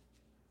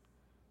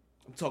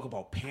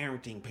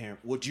 parenting,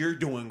 what you're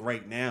doing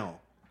right now.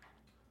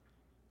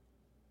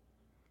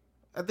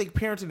 I think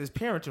parenting is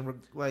parenting.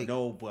 Like,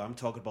 no, but I'm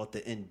talking about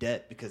the in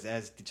depth, because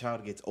as the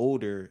child gets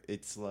older,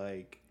 it's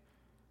like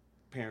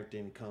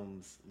parenting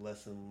comes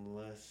less and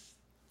less.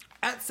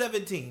 At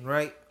 17,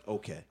 right?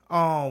 Okay.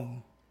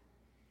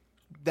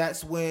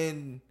 That's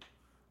when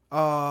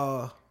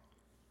the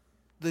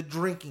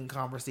drinking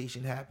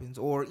conversation happens,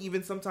 or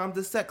even sometimes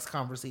the sex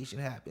conversation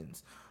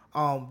happens.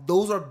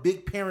 Those are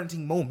big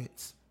parenting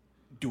moments.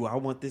 Do I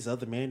want this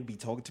other man to be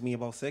talking to me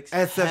about sex?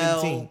 At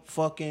 17. Hell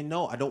fucking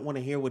no. I don't want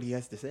to hear what he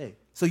has to say.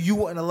 So you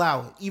wouldn't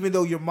allow it, even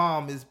though your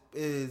mom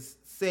is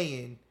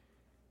saying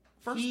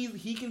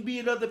he can be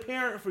another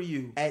parent for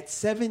you. At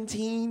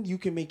 17, you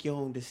can make your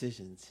own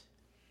decisions.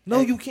 No,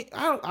 you can't.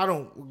 I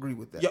don't agree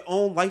with that. Your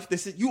own life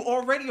decision. You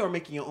already are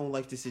making your own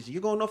life decision.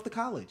 You're going off to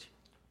college.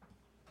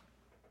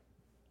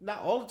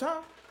 Not all the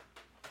time.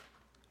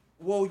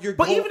 Well,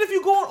 But even if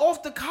you're going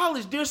off to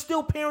college, there's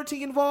still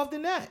parenting involved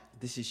in that.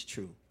 This is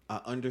true. I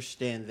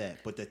understand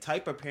that. But the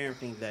type of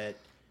parenting that...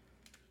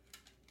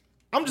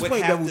 I'm just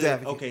playing devil's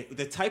advocate. Okay,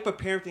 the type of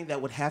parenting that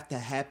would have to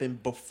happen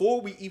before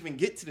we even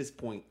get to this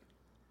point,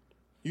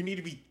 you need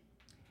to be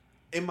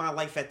in my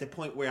life at the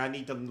point where I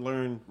need to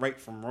learn right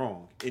from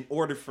wrong in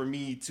order for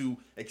me to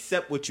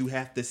accept what you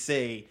have to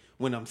say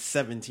when I'm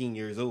 17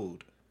 years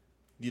old.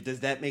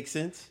 Does that make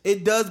sense?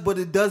 It does, but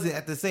it doesn't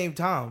at the same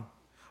time.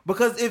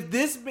 Because if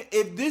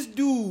this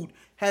dude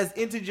has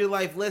entered your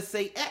life, let's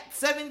say at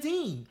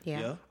 17,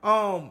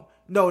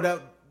 no,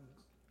 that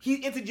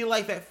he entered your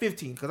life at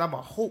 15. Because I'm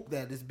a hope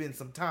that it's been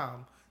some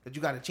time that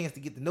you got a chance to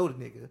get to know the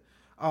nigga.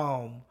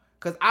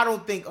 Because I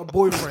don't think a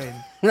boyfriend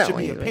should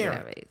be a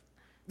parent.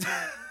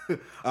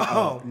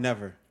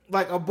 Never.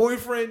 Like a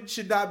boyfriend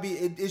should not be.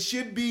 It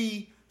should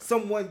be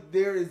someone.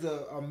 There is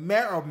a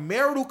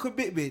marital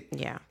commitment.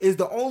 Yeah, is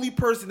the only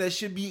person that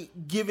should be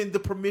given the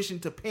permission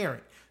to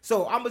parent.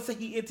 So I'm gonna say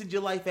he entered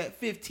your life at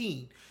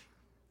 15,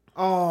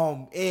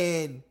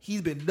 and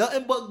he's been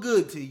nothing but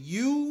good to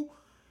you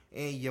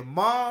and your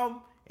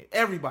mom and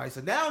everybody.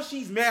 So now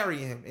she's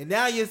marrying him, and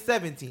now you're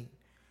 17.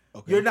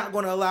 Okay. You're not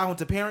gonna allow him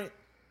to parent?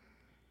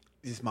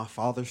 Is my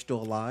father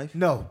still alive?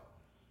 No.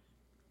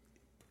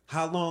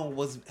 How long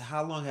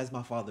has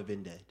my father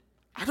been dead?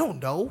 I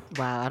don't know.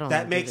 Wow, I don't.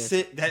 That makes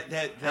it.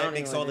 That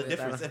makes all the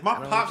difference. If my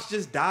pops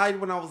just died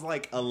when I was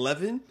like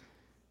 11,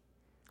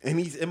 and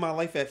he's in my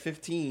life at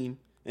 15.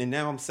 And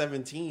now I'm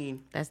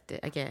 17. That's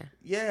again.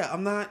 Yeah,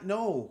 I'm not.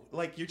 No,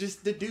 like you're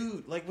just the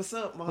dude. Like, what's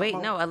up?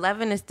 No,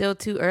 11 is still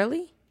too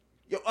early.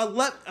 Yo,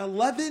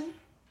 11.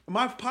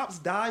 My pops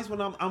dies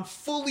when I'm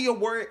fully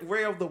aware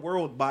of the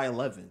world by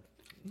 11.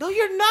 No,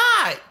 you're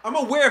not. I'm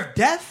aware of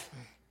death.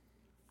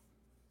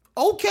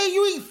 Okay,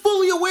 you ain't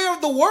fully aware of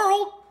the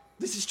world.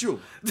 This is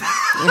true.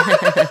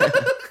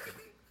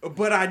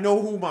 But I know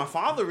who my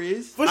father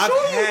is. For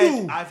sure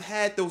you do. I've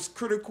had those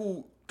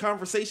critical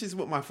conversations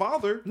with my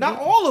father. Not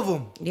all of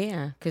them.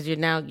 Yeah, because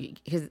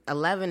because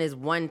 11 is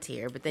one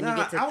tier, but then you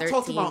get to 13, I'm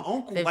talking about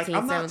uncle. 15, like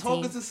I'm not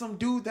 17. talking to some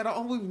dude that I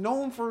only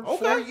known for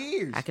 4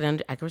 years. I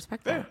can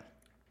respect that.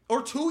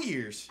 Or 2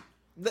 years.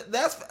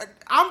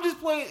 I'm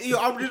just playing.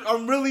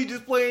 I'm really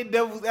just playing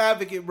devil's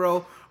advocate,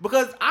 bro.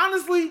 Because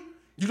honestly,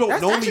 you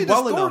don't know me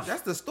well enough.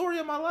 That's the story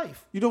of my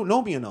life. You don't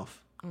know me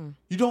enough.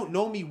 You don't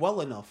know me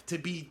well enough to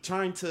be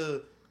trying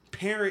to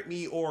parent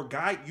me or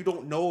guide. You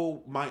don't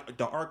know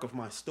the arc of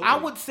my story. I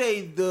would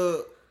say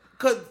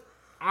because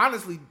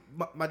honestly,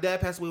 my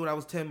dad passed away when I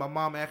was 10. My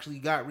mom actually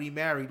got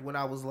remarried when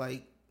I was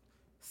like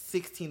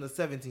 16 or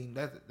 17.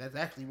 That's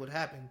actually what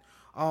happened.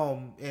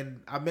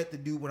 And I met the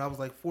dude when I was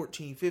like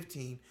 14,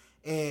 15,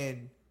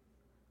 and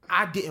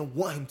I didn't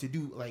want him to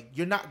do, like,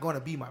 you're not going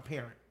to be my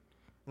parent.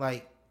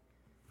 Like,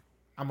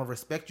 I'm going to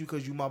respect you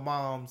because you my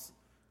mom's,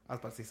 I was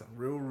about to say something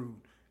real rude.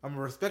 I'm going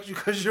to respect you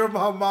because you're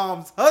my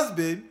mom's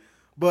husband,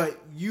 but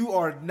you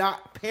are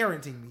not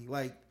parenting me.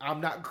 Like, I'm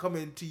not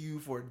coming to you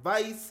for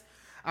advice.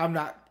 I'm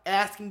not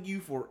asking you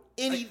for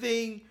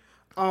anything.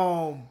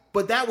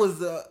 But that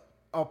was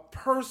a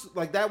person,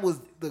 like, that was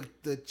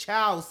the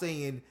child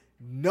saying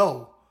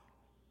no.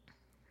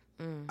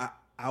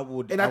 I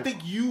would, and I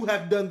think you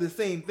have done the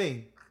same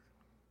thing.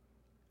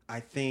 I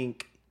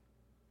think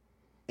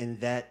in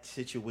that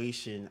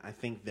situation, I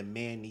think the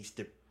man needs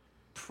to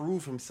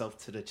prove himself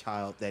to the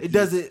child that it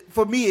doesn't.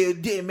 For me,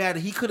 it didn't matter.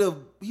 He could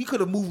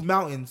have moved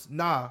mountains.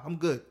 Nah, I'm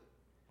good.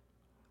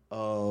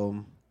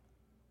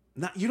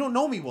 You don't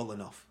know me well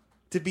enough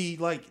to be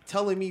like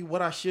telling me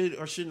what I should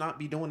or should not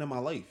be doing in my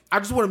life. I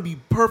just want to be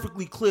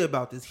perfectly clear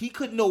about this. He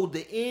could know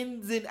the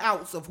ins and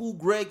outs of who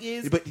Greg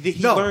is. But did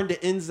he learn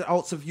the ins and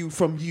outs of you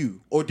from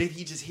you, or did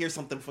he just hear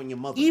something from your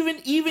mother? Even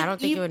I don't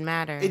think it would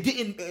matter. It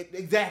didn't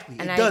exactly.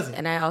 And it doesn't.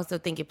 And I also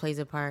think it plays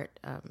a part.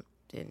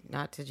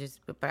 Not to just,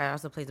 but it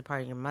also plays a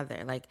part in your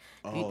mother. Like,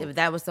 if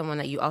that was someone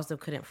that you also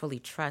couldn't fully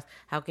trust,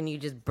 how can you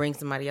just bring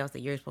somebody else that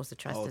you're supposed to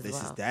trust as well?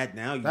 This is that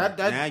now. And that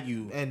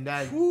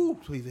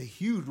plays a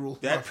huge role.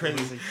 That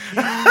plays a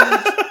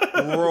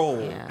huge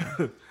role.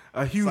 Yeah.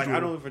 A huge it's like, role. I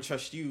don't even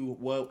trust you.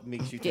 What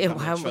makes you think I'm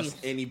going to trust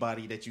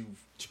anybody that you're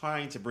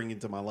trying to bring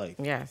into my life?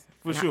 Yes.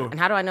 For sure. And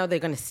how do I know they're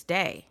going to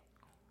stay?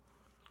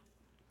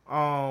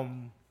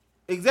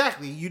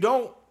 Exactly. You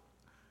don't.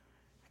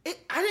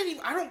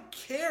 I don't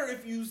care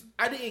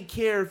I didn't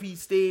care if he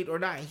stayed or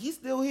not. He's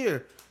still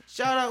here.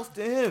 Shout outs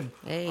to him.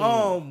 Hey.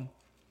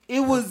 It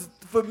was,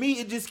 for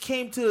me, it just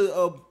came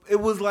to it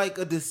was like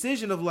a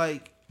decision of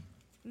like,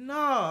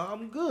 nah,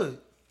 I'm good.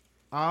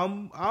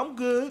 I'm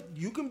good.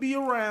 You can be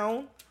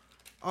around.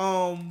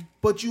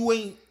 But you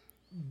ain't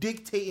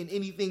dictating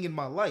anything in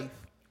my life.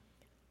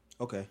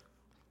 Okay.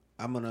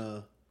 I'm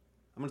gonna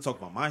talk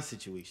about my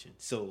situation.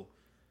 So,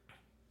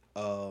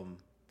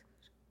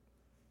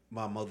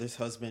 my mother's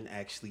husband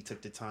actually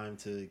took the time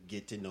to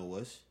get to know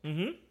us.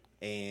 Mm-hmm.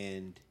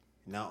 And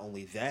not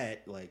only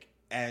that, like,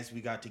 as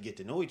we got to get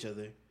to know each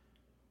other,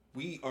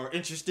 we are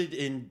interested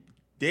in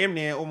damn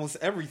near almost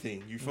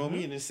everything. You feel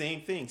me? And the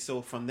same thing.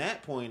 So from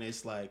that point,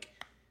 it's like,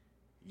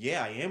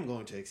 yeah, I am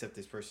going to accept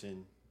this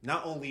person.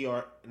 Not only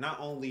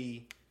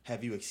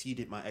have you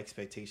exceeded my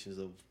expectations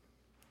of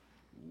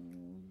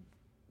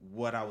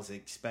what I was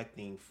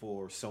expecting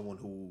for someone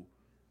who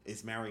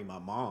is marrying my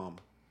mom,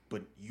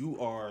 but you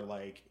are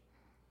like,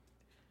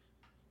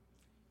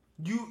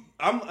 and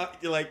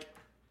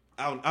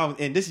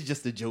this is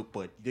just a joke,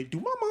 but do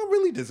my mom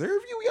really deserve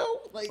you, yo?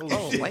 Like,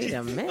 Oh, wait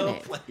a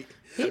minute.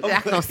 He's I'm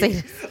not going to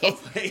say playing.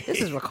 this.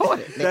 This is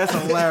recorded. That's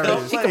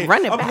hilarious. She can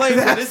run it I'm back. playing,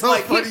 but it's so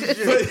like, funny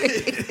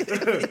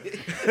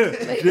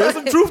There's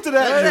some truth to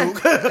that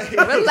joke.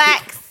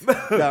 Relax.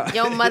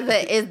 Your mother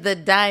is the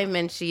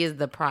diamond. She is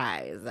the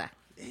prize.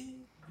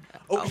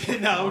 okay,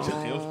 no, I'm just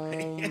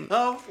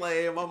I'm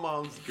playing. My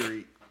mom's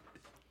great.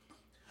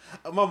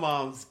 My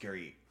mom's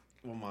great.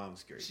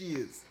 She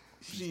is.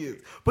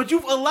 But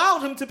you've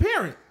allowed him to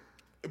parent.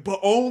 But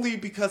only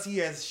because he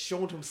has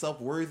shown himself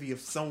worthy of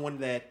someone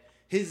that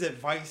his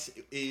advice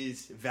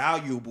is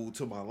valuable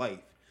to my life.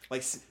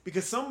 Like,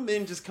 because some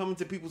men just come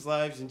into people's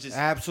lives and just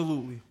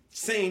Absolutely.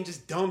 saying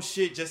just dumb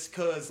shit just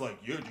cause, like,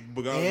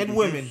 And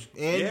women.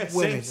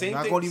 Women. Same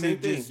not thing. gonna Same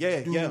even thing.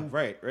 just Yeah.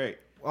 Right.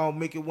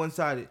 Make it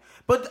one-sided.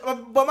 But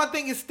my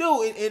thing is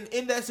still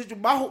in that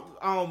situation. My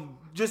whole,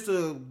 just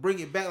to bring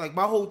it back, like,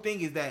 my whole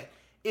thing is that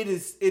it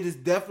is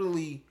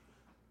definitely,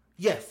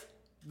 yes,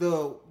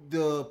 the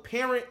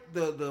parent,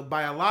 the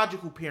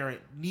biological parent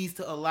needs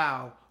to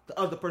allow the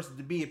other person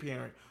to be a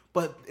parent.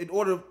 But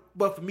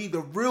for me,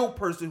 the real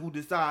person who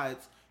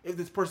decides if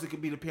this person can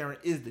be the parent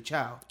is the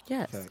child.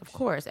 Yes, Facts. of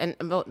course. And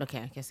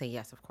okay, I can say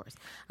yes, of course.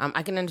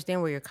 I can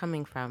understand where you're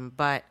coming from,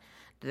 but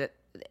it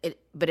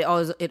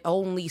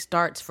only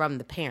starts from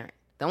the parent.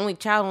 The only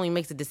child only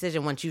makes a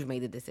decision once you've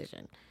made the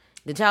decision.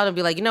 The child will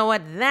be like, you know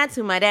what? That's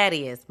who my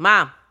daddy is.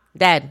 Mom,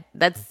 dad,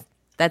 that's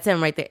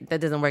him right there.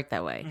 That doesn't work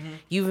that way.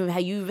 Mm-hmm.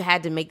 You've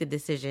had to make the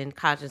decision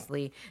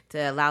consciously to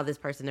allow this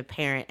person to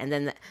parent, and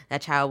then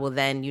that child will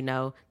then,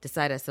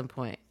 decide at some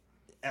point.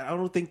 I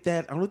don't think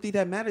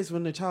that matters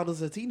when the child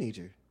is a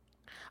teenager.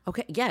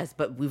 Okay, yes,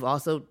 but we've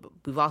also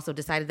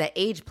decided that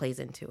age plays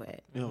into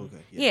it. Oh, okay.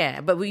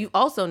 Yeah, but we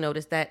also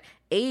noticed that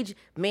age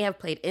may have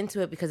played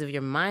into it because of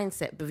your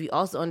mindset, but we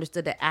also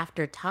understood that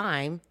after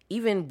time,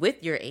 even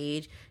with your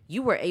age,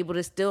 you were able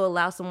to still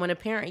allow someone to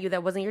parent you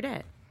that wasn't your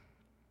dad.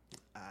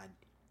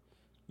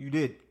 You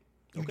did.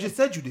 You just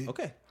said you did.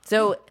 Okay.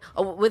 So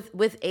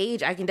with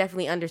age, I can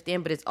definitely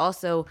understand, but it's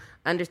also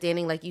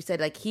understanding, like you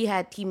said, like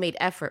he made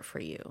effort for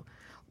you.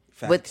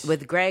 Facts.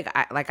 With Greg,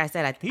 like I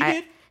said, He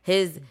did.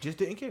 His Just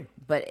didn't care.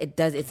 but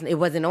it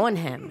wasn't on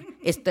him.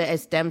 It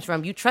stems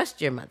from you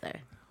trust your mother.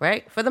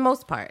 right? For the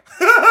most part,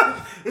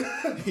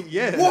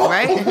 Yeah.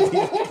 right?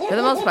 For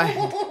the most part.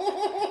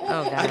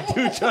 Oh God. I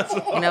do trust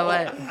him. You know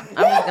what? I'm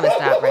just gonna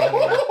stop right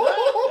here.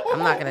 I'm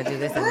not gonna do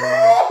this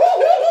anymore.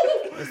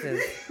 This is.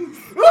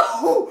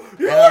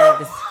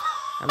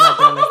 I'm not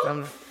doing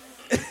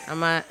this.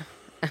 I'm not.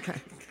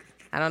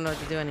 I don't know what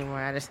to do anymore.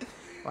 I just.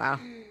 Wow.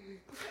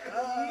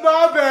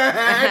 My bad.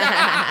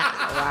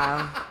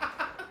 Wow.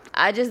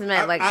 I just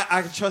meant like.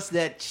 I trust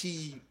that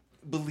she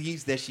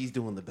believes that she's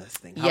doing the best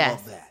thing. How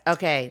Yes. about that?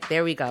 Okay.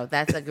 There we go.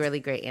 That's a really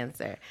great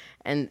answer.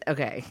 And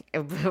okay,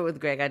 with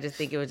Greg, I just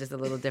think it was just a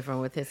little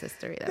different with his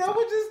history. That's That all.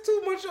 was just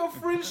too much of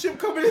friendship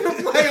coming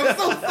into play. I'm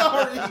so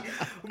sorry. I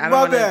My don't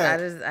wanna,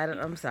 bad.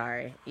 I'm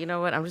sorry. You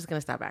know what? I'm just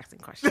gonna stop asking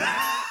questions.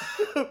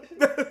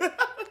 I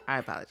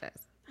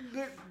apologize.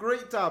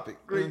 Great topic.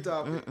 Great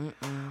topic.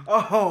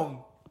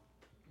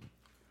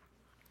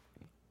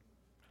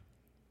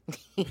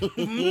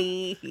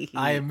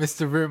 I am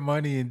Mr. Rent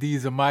Money, and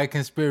these are my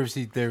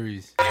conspiracy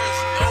theories. Do you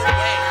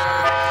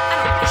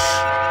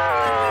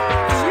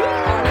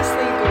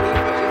honestly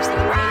believe what you're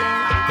saying right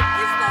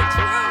now? It's not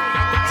true.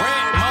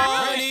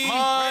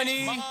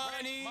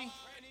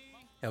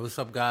 Hey, what's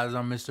up, guys?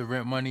 I'm Mr.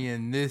 Rent Money,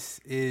 and this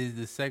is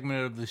the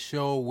segment of the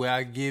show where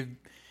I give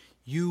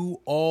you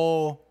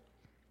all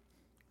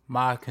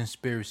my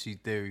conspiracy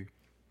theory.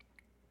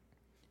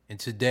 And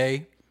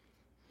today,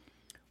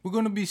 we're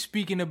going to be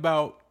speaking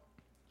about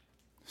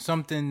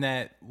something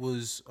that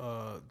was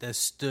that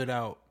stood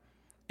out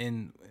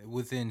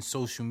within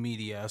social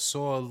media. I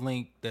saw a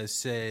link that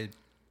said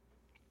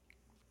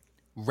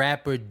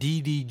rapper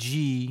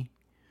DDG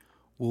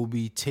will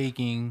be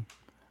taking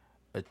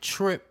a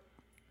trip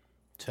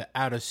to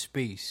outer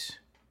space.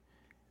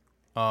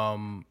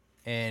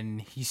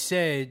 And he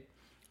said,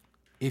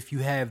 if you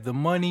have the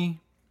money,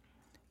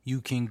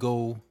 you can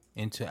go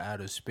into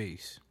outer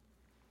space.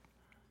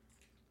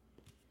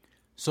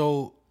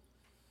 So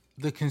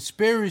the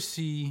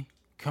conspiracy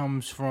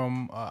comes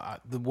from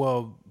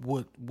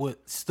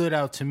what stood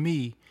out to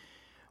me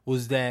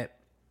was that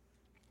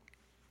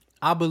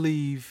I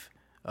believe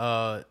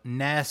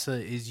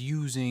NASA is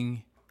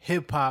using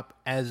hip hop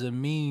as a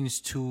means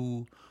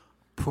to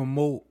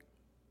promote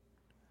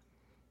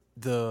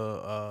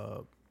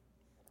the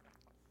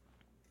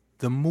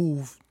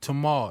move to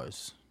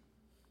Mars.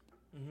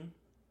 Mm-hmm.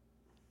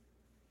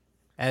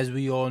 As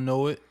we all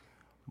know it,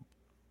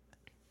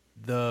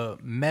 the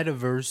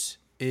metaverse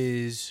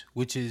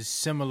which is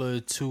similar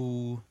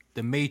to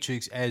the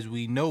Matrix as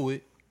we know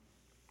it,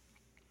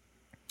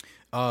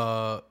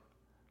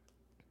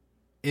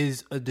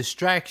 is a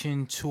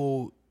distraction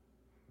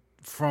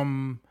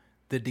from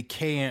the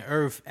decaying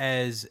Earth,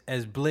 as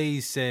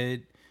Blaze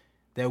said,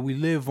 that we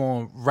live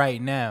on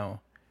right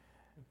now.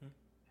 Mm-hmm.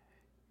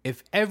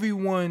 If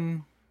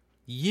everyone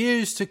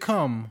years to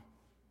come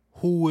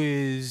who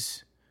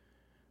is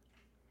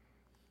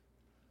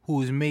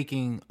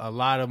making a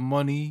lot of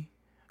money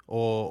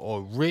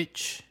or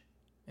rich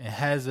and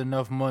has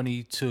enough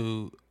money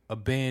to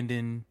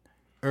abandon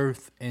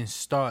Earth and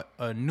start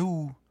a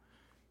new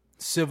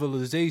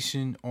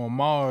civilization on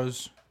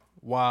Mars,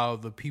 while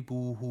the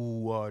people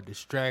who are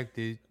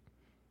distracted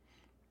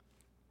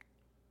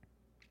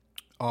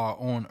are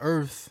on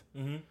Earth,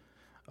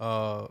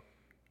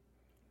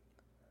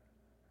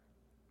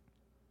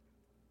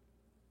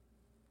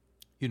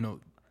 you know,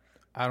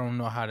 I don't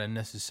know how to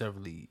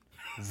necessarily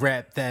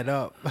wrap that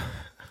up.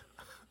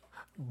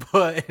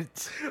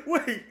 But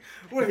wait,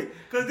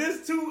 because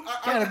there's two.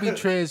 Gotta be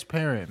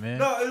transparent, man.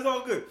 No, it's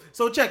all good.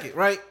 So check it,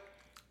 right?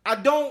 I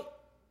don't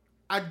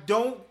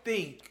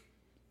think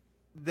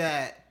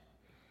that.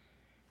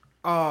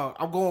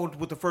 I'm going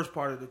with the first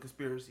part of the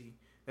conspiracy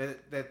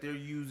that they're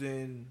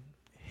using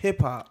hip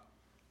hop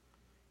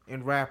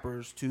and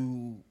rappers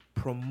to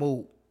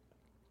promote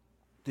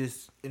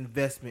this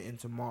investment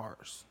into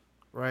Mars,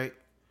 right?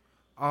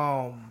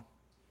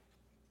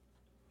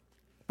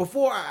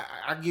 Before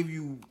I give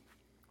you.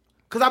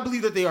 Because I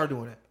believe that they are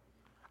doing it.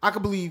 I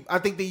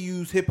think they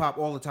use hip hop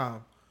all the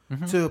time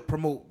to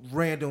promote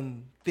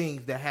random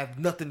things that have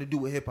nothing to do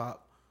with hip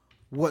hop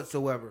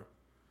whatsoever.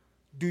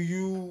 Do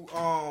you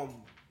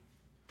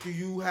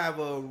have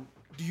a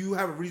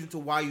reason to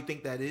why you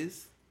think that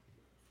is?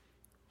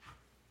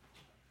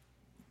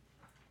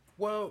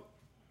 Well,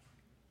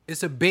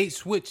 it's a bait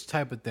switch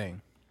type of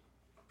thing.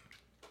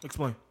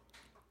 Explain.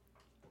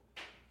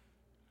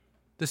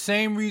 The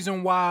same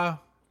reason why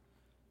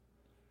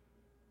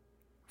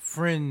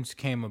Friends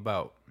came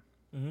about.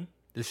 Mm-hmm.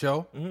 The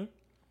show. Mm-hmm.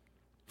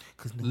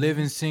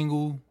 Living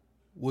Single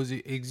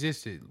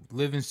existed.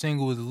 Living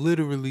Single is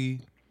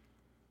literally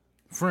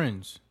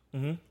Friends.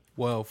 Mm-hmm.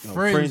 Well,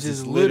 Friends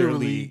is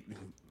literally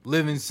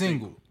Living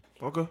Single.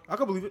 Okay, I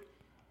can believe it.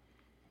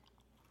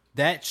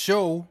 That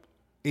show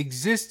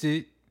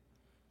existed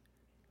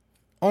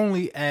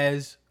only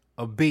as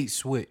a bait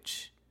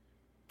switch.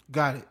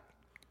 Got it.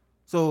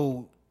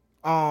 So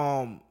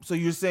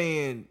you're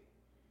saying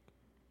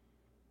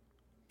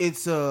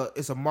it's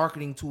a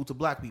marketing tool to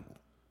black people.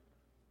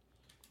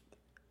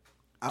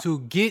 To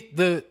get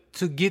the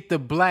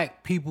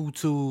black people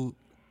to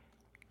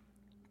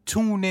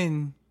tune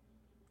in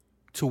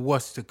to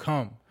what's to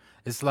come.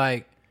 It's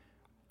like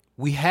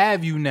we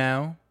have you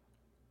now,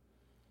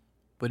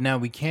 but now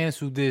we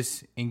cancel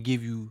this and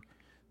give you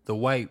the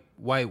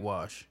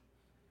whitewash.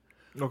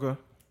 Okay.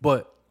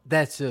 But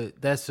that's an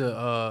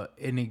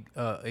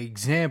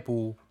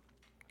example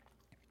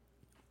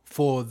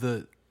for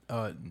the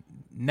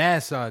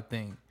NASA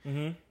thing.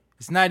 Mm-hmm.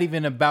 It's not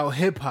even about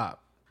hip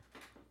hop.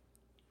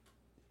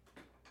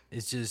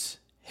 It's just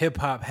hip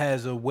hop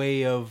has a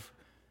way of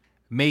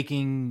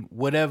making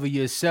whatever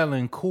you're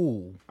selling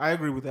cool. I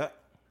agree with that.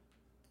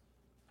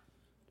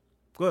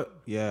 Good.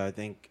 Yeah, I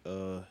think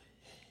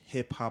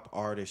hip hop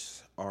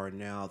artists are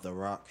now the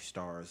rock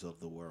stars of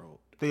the world.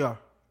 They are.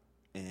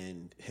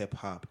 And hip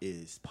hop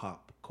is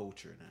pop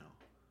culture now.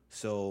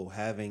 So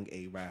having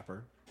a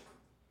rapper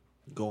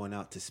going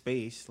out to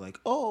space, like,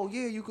 oh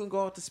yeah, you can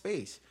go out to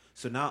space.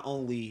 So not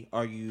only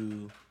are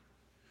you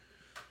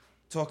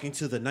talking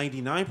to the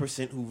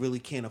 99% who really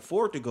can't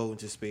afford to go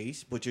into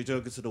space, but you're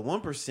talking to the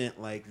 1%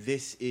 like,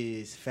 this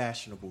is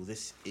fashionable,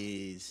 this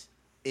is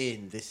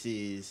in, this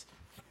is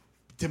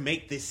to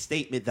make this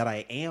statement that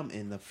I am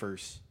in the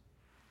first,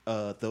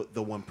 the 1%.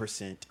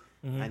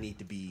 Mm-hmm. I need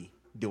to be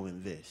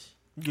doing this.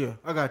 Yeah,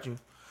 I got you.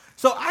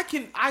 So I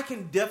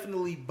can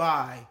definitely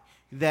buy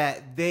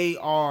that they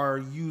are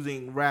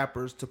using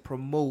rappers to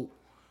promote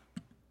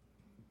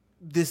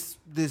this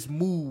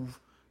move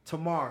to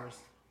Mars.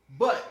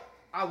 But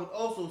I would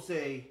also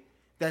say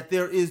that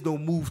there is no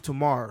move to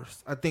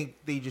Mars. I think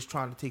they just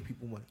trying to take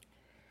people money.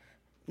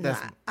 No,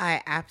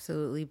 I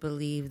absolutely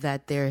believe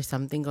that there is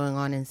something going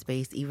on in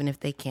space, even if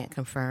they can't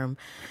confirm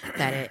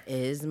that it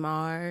is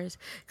Mars.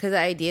 Because the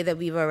idea that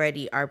we've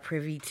already are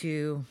privy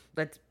to,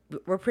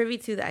 we're privy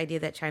to the idea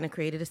that China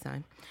created a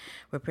sun.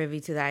 We're privy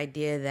to the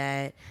idea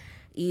that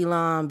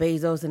Elon,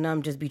 Bezos, and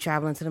them just be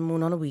traveling to the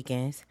moon on the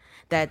weekends.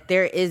 That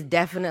there is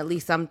definitely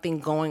something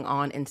going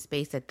on in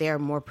space that they're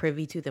more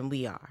privy to than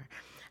we are.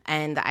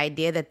 And the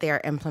idea that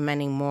they're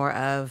implementing more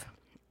of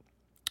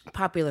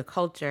popular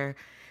culture,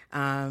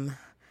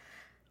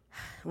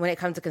 when it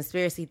comes to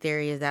conspiracy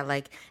theory, is that,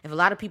 like, if a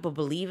lot of people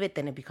believe it,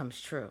 then it becomes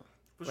true.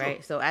 Right.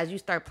 Sure. So as you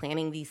start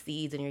planting these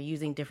seeds and you're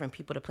using different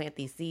people to plant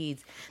these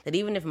seeds, that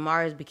even if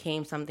Mars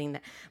became something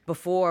that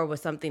before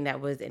was something that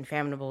was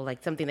unfathomable,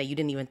 like something that you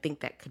didn't even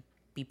think that could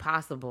be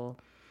possible,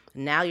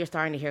 now you're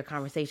starting to hear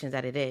conversations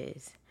that it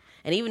is.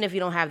 And even if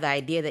you don't have the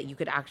idea that you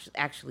could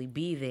actually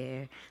be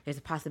there, there's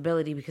a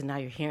possibility because now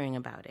you're hearing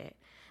about it.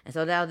 And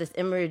so now this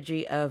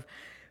imagery of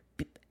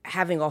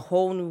having a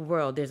whole new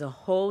world. There's a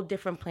whole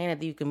different planet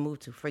that you can move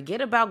to.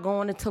 Forget about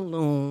going to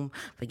Tulum.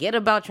 Forget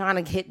about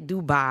trying to hit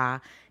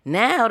Dubai.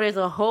 Now there's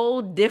a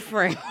whole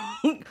different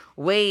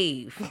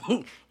wave.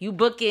 You're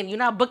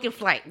not booking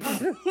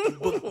flights.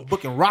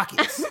 Booking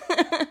rockets.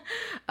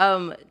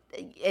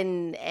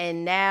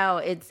 And now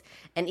it's,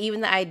 and even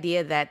the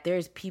idea that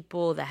there's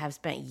people that have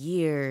spent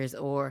years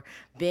or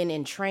been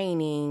in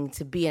training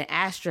to be an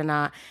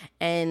astronaut,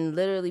 and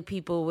literally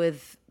people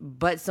with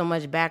but so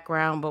much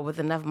background but with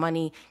enough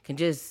money can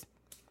just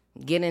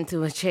get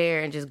into a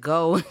chair and just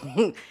go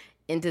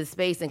into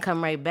space and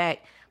come right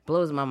back,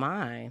 blows my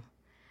mind.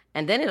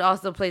 And then it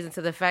also plays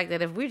into the fact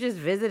that if we're just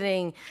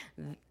visiting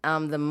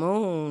the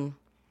moon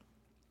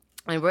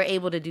and we're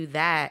able to do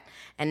that,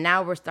 and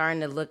now we're starting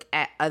to look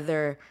at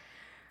other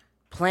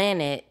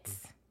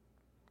planets,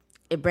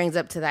 it brings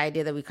up to the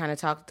idea that we kind of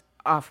talked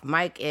off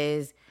mic,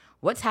 is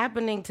what's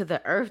happening to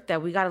the Earth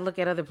that we got to look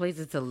at other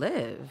places to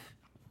live?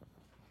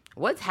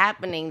 What's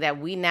happening that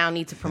we now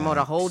need to promote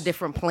a whole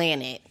different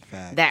planet?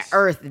 That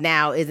Earth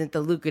now isn't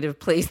the lucrative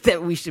place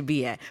that we should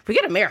be at.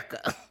 Forget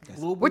America.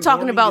 We're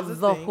talking about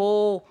the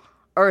whole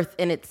Earth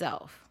in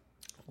itself.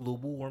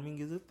 Global warming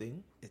is a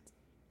thing.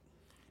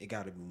 It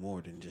got to be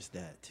more than just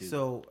that, too.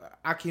 So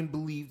I can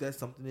believe that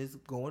something is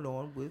going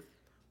on with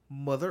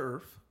Mother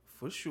Earth,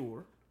 for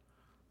sure.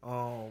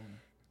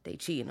 They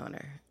cheating on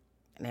her.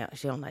 Now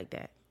she don't like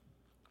that.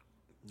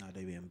 Now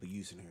they been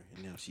abusing her,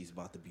 and now she's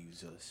about to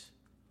abuse us.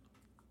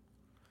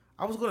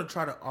 I was going to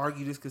try to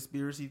argue this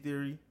conspiracy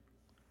theory,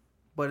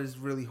 but it's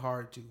really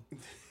hard to.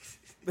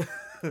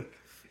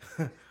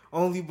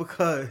 Only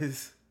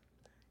because,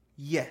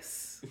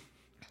 yes,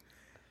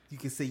 you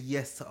can say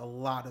yes to a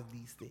lot of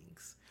these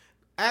things.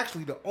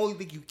 Actually, the only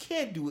thing you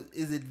can do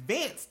is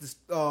advance this.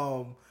 I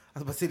was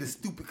about to say the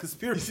stupid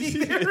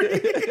conspiracy theory.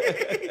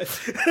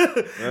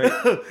 Right.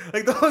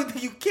 Like, the only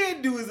thing you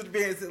can do is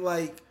advance it.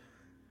 Like,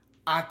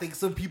 I think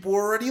some people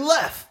already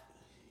left.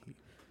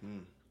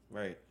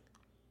 Right.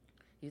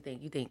 You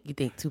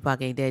think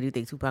Tupac ain't dead? You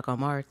think Tupac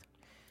on Mars?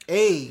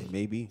 Hey,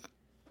 maybe.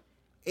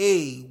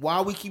 Hey,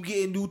 why we keep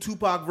getting new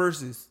Tupac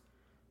verses?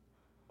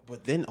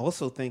 But then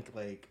also think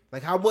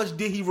like how much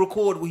did he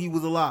record when he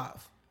was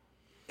alive?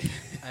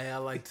 I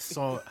like the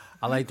song.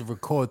 I like to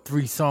record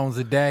 3 songs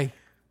a day.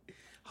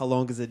 How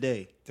long is a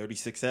day?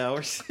 36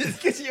 hours.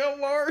 Get you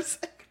on Mars.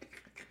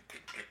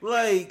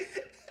 Like,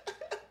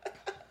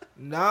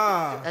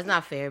 nah, that's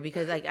not fair,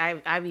 because like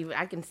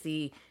I can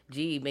see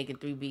G making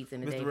 3 beats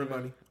in a day. Mr. Red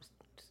Money.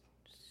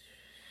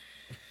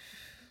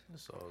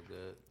 It's all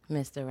good.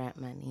 Mr. Rap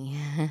Money.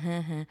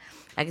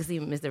 I can see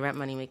Mr. Rap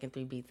Money making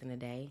 3 beats in a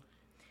day,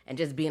 and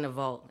just be in a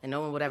vault, and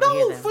no one would ever hear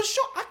No, them. for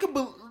sure. I can,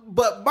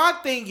 but my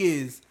thing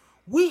is,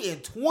 we in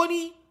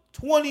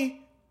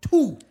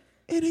 2022.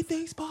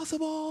 Anything's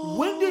possible.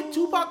 When did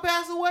Tupac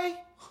pass away?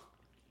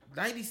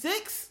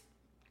 96?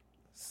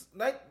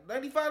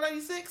 95,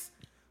 96?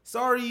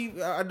 Sorry,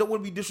 I don't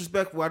want to be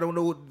disrespectful. I don't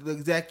know the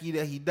exact year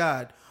that he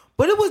died.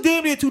 But it was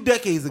damn near 2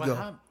 decades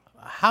ago.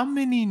 How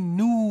many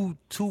new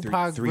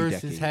Tupac Three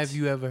verses decades. have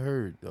you ever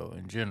heard, though,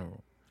 in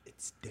general?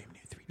 It's damn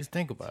near 3. Just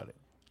think about it.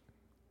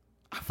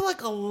 I feel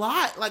like a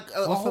lot.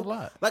 What's a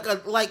lot?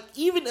 Like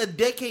even a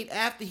decade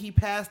after he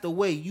passed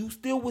away, you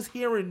still was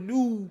hearing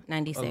new.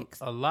 96.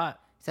 A lot.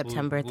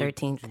 September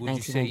 13th, Would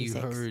you say you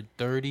 1996. heard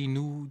 30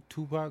 new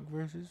Tupac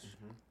verses?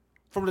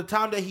 From the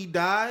time that he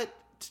died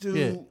to,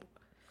 Yeah.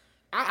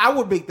 I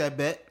would make that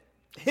bet.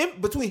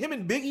 Between him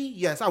and Biggie,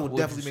 yes, I would Would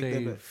definitely you make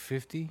say that bet.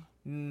 50?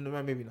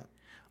 No, maybe not.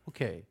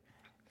 Okay.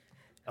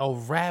 A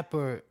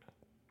rapper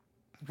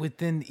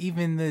within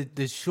even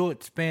the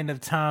short span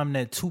of time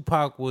that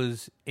Tupac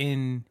was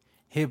in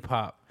hip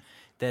hop,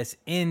 that's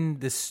in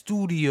the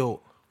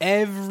studio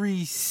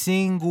every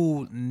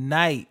single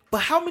night.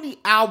 But how many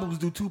albums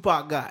do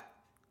Tupac got?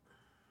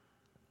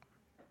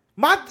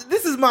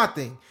 This is my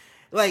thing.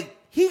 Like,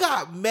 he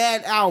got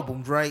mad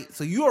albums, right?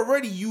 So you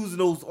already using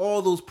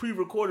all those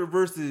pre-recorded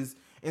verses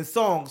and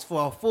songs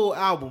for a full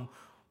album.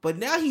 But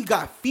now he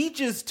got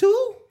features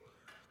too?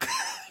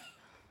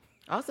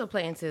 Also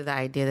play into the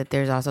idea that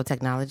there's also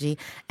technology,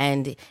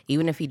 and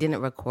even if he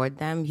didn't record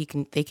them,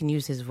 they can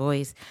use his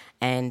voice,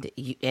 and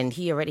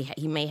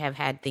he may have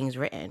had things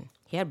written.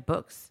 He had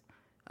books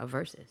of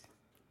verses.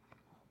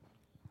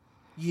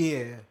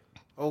 Yeah.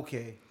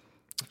 Okay.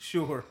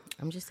 Sure.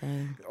 I'm just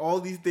saying. All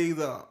these things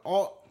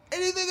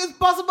anything is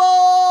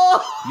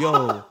possible.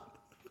 Yo,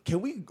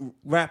 can we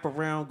wrap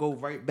around, go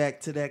right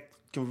back to that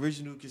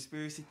original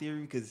conspiracy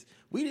theory? Because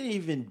we didn't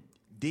even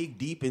dig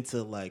deep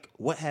into like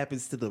what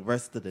happens to the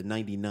rest of the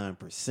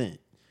 99%.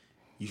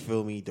 You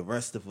feel me? The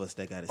rest of us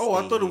that got to. Oh,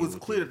 I thought it was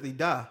clear that they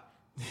die.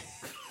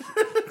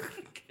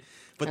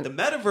 But the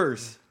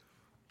metaverse,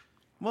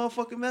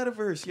 motherfucking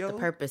metaverse, yo. The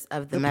purpose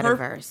of the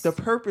metaverse. The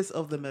purpose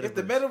of the metaverse. If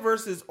the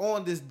metaverse is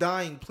on this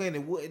dying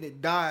planet, wouldn't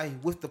it die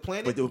with the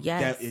planet? but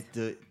Yes.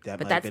 that But might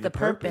that's have been the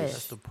purpose.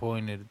 That's the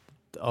point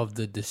of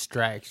the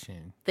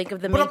distraction. Think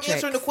of the But Matrix. I'm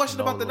answering the question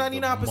And about the all of the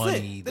 99%.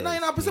 money The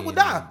that's 99% would being-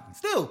 die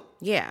still.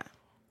 Yeah.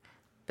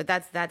 But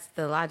that's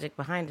the logic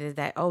behind it, is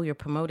that, you're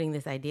promoting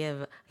this idea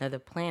of another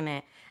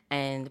planet,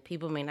 and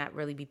people may not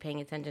really be paying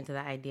attention to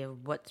the idea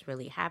of what's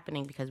really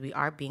happening, because we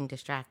are being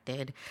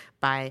distracted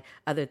by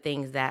other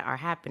things that are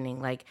happening,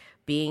 like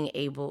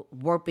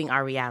warping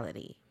our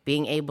reality,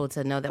 being able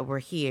to know that we're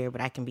here,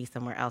 but I can be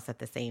somewhere else at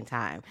the same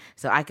time.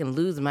 So I can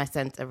lose my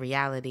sense of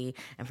reality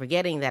and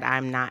forgetting that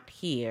I'm not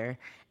here.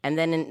 And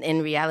then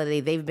in reality,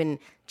 they've been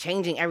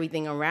changing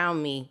everything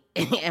around me.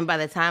 And by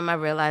the time I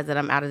realize that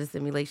I'm out of the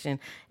simulation,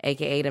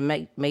 aka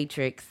the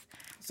Matrix.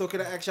 So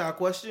can I ask y'all a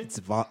question? It's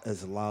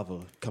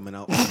lava coming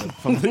out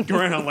from the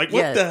ground. Like, what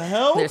Yes, the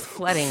hell? There's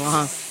flooding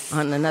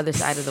on another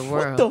side of the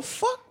world. What the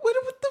fuck? What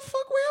the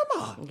fuck? Where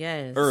am I?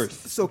 Yes.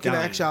 Earth. So can I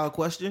dying. ask y'all a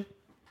question?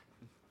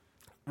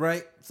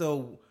 Right?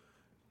 So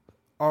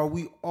are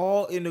we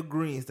all in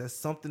agreement that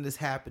something is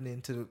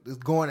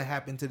going to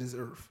happen to this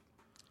earth?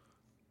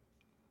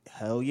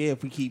 Hell yeah!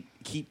 If we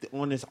keep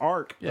on this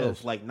arc Yes.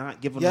 of like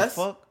not giving Yes. a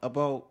fuck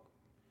about.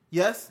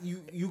 Yes?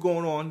 You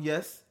going on,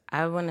 yes?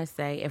 I want to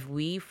say, if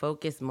we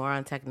focus more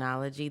on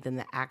technology than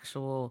the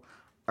actual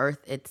earth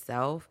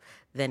itself,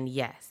 then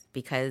yes,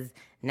 because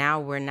now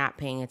we're not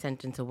paying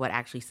attention to what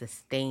actually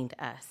sustained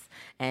us.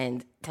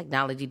 And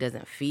technology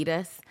doesn't feed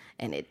us,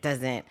 and it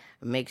doesn't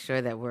make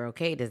sure that we're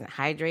okay. It doesn't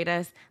hydrate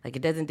us. Like,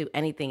 it doesn't do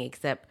anything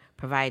except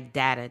provide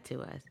data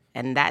to us.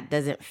 And that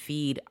doesn't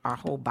feed our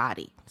whole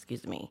body.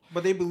 Excuse me.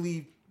 But they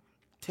believe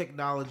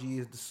technology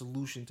is the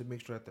solution to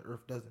make sure that the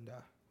earth doesn't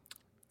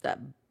die.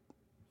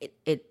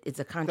 It's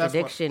a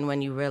contradiction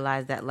when you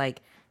realize that,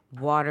 like,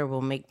 water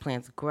will make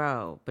plants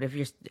grow. But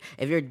if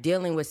you're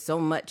dealing with so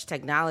much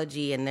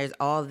technology, and there's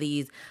all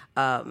these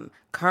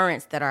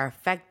currents that are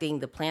affecting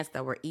the plants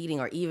that we're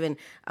eating, or even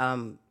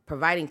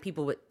providing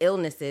people with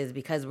illnesses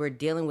because we're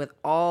dealing with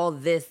all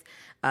this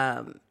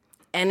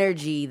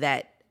energy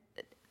that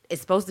is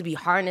supposed to be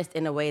harnessed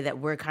in a way that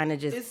we're kind of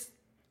just...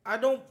 I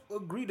don't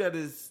agree that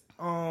is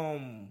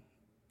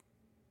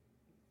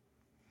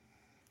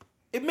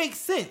it makes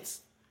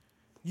sense.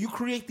 You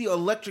create the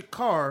electric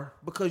car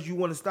because you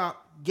want to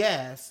stop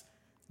gas,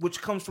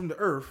 which comes from the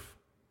earth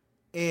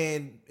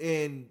and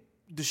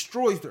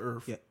destroys the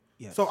earth. Yeah,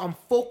 yes. So I'm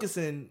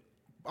putting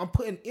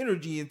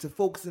energy into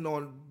focusing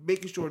on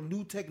making sure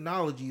new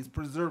technology is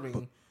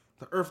preserving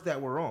the earth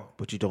that we're on.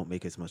 But you don't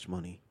make as much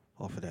money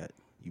off of that.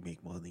 You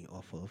make money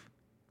off of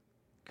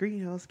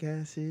greenhouse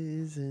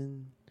gases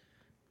and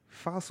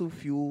fossil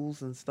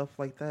fuels and stuff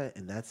like that,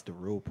 and that's the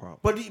real problem.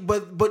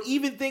 But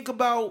even think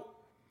about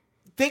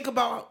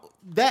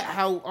that,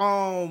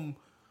 how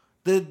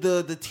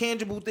the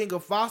tangible thing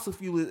of fossil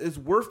fuel is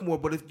worth more.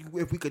 But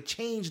if we could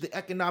change the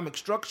economic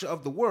structure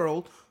of the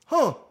world,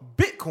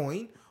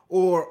 Bitcoin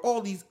or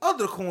all these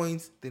other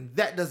coins, then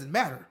that doesn't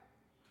matter.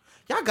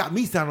 Y'all got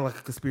me sounding like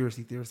a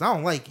conspiracy theorist. I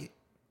don't like it.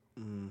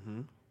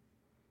 Mm-hmm.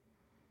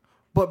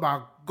 But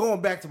by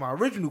going back to my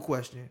original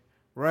question,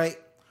 right?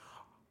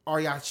 Are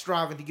y'all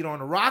striving to get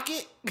on a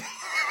rocket?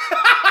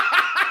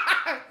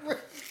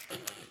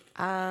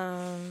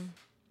 I'll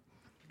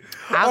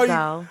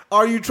go.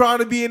 Are you trying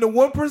to be in the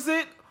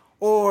 1%,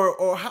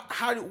 or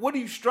how? What do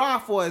you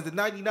strive for as the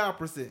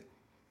 99%?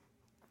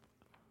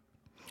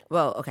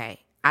 Well, okay.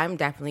 I'm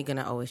definitely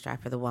gonna always strive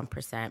for the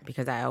 1%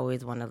 because I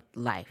always want a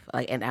life,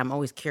 and I'm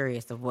always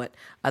curious of what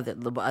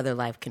other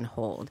life can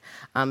hold.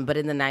 But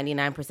in the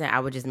 99%, I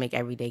would just make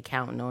every day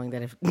count, knowing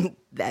that if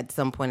at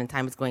some point in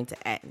time it's going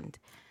to end.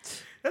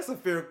 That's a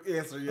fair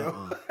answer,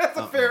 yo. That's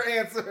a fair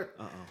answer.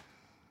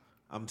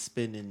 I'm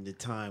spending the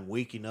time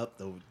waking up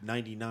the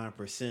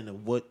 99%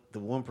 of what the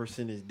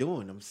 1% is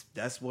doing.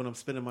 That's what I'm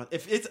spending my.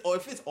 If it's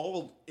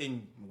all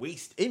in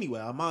waste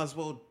anyway, I might as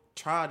well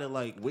try to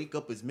like wake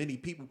up as many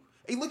people.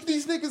 Hey, look at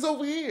these niggas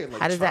over here.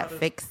 Like, how does that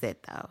fix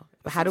it though?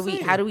 How do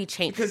we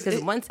change?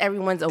 Because once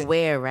everyone's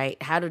aware,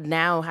 right? How do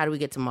we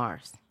get to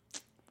Mars?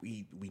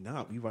 We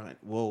ride.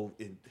 Well,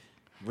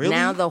 really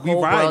now the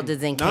whole world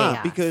is in chaos.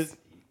 Because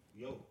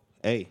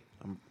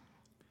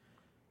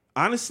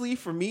honestly,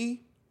 for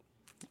me,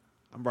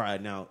 I'm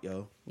riding out,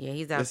 yo. Yeah,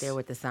 he's out there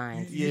with the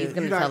signs. Yeah, he's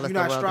gonna tell us you're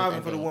not the world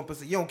striving for the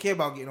 1%. You don't care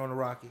about getting on a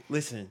rocket.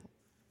 Listen,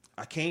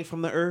 I came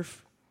from the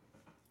earth.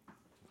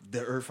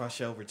 The earth I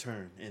shall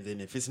return, and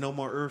then if it's no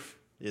more earth,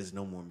 there's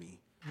no more me.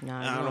 No,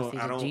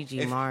 I don't see the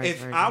GG if, Mars. If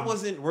version. I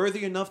wasn't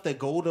worthy enough to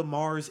go to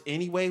Mars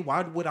anyway,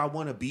 why would I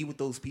want to be with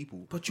those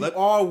people? But you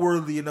are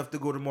worthy enough to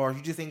go to Mars.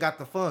 You just ain't got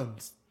the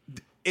funds.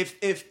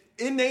 If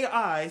in their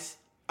eyes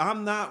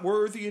I'm not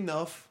worthy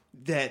enough,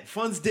 that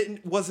funds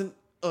wasn't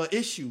an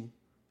issue.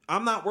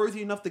 I'm not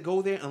worthy enough to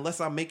go there unless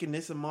I'm making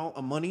this amount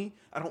of money.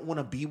 I don't want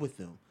to be with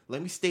them.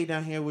 Let me stay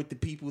down here with the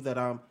people that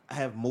I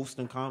have most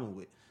in common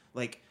with.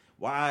 Like.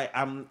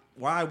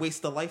 Why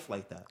waste a life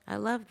like that? I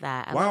love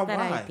that. I love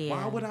that idea.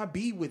 Why would I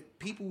be with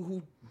people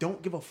who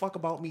don't give a fuck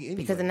about me anyway?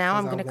 Because now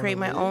I'm going to create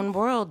my own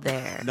world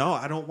there. No,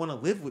 I don't want to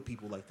live with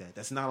people like that.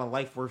 That's not a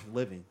life worth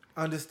living.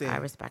 Understand. I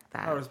respect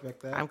that.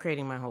 I'm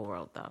creating my whole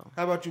world though.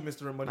 How about you,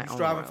 Mr. Money? You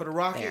striving for the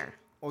rocket, there.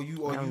 or you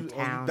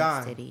town,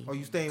 dying, city, or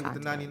you staying with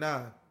the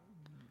 99?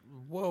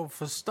 Well,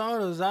 for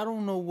starters, I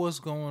don't know what's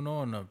going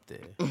on up there.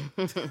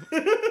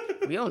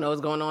 We don't know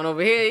what's going on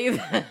over here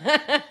either.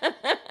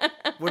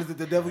 What is it?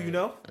 The devil you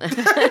know?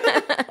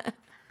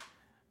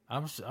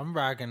 I'm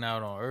rocking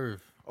out on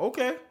Earth.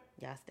 Okay.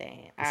 Y'all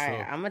staying. All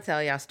right, I'm gonna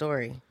tell y'all a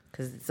story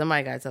because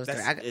somebody got to tell a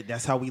story.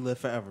 That's how we live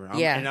forever. I'm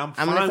gonna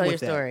tell your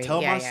story.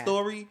 Tell my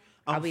story.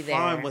 I'll be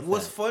fine there. With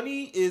What's that.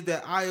 funny is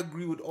that I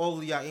agree with all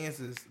of y'all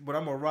answers, but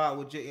I'm gonna ride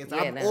with your answer.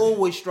 Yeah, I'm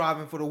always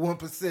striving for the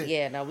 1%.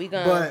 Yeah, no, we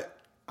gonna. But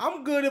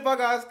I'm good if I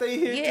gotta stay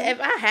here. Yeah, too.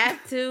 if I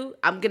have to,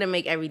 I'm gonna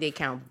make every day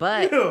count.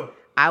 But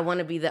I want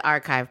to be the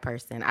archive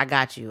person. I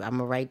got you. I'm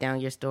gonna write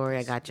down your story.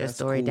 I got your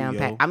story cool, down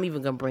pat. I'm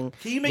even gonna bring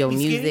your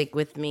music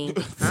with me.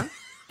 Huh?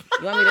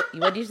 You want me to?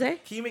 What did you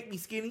say? Can you make me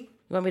skinny?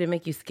 You want me to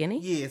make you skinny?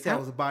 Yeah, say I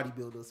was a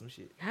bodybuilder or some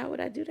shit. How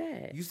would I do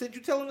that? You said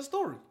you telling the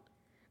story.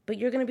 But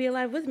you're gonna be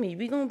alive with me.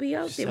 We gonna be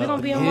out there. We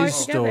gonna be on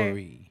Mars together.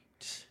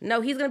 No,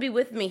 he's gonna be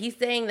with me. He's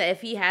saying that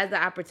if he has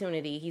the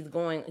opportunity, he's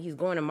going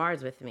to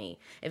Mars with me.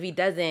 If he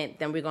doesn't,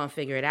 then we're gonna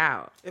figure it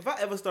out. If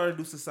I ever start a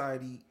new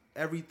society,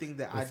 everything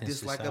that I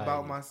dislike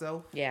about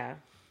myself,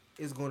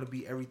 is going to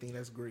be everything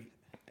that's great.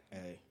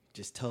 Hey,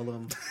 just tell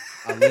them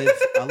I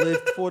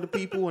lived for the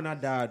people and I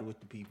died with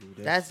the people.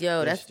 I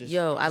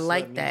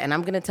like that, and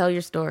I'm gonna tell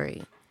your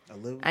story.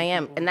 I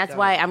am, and that's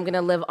why I'm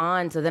gonna live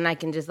on. So then I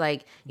can just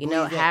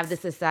have the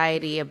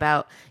society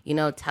about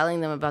telling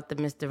them about the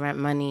Mr. Rent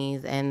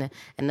Monies and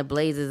the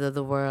Blazes of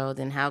the world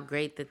and how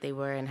great that they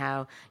were and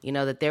how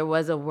that there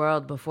was a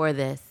world before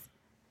this.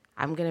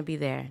 I'm gonna be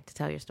there to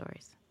tell your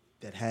stories.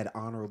 That had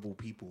honorable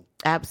people.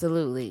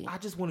 Absolutely. I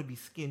just want to be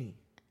skinny.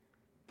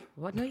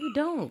 What? No, you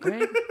don't,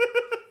 Greg.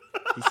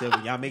 He said,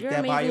 when y'all make You're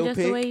that amazing biopic, just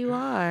the way you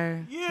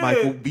are. Yeah.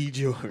 Michael B.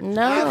 Jordan.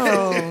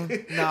 No.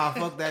 Nah,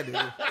 fuck that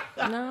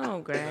dude.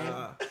 No, Greg.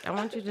 I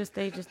want you to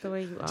stay just the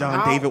way you are.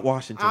 John David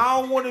Washington. I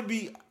don't want to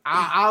be.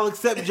 I'll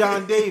accept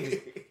John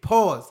David.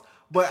 Pause.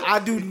 But I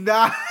do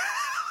not.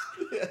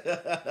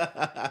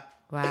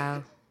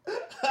 Wow.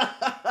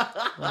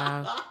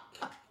 Wow.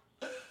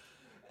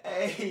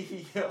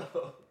 Hey,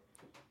 yo.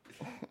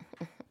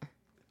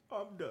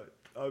 I'm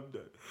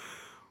done.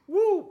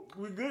 Woo.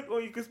 We good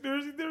on your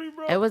conspiracy theory,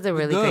 bro? It was a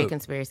really great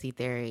conspiracy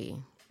theory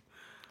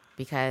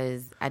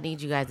because I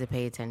need you guys to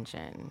pay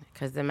attention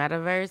because the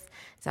metaverse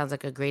sounds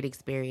like a great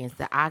experience.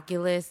 The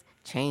Oculus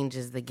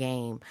changes the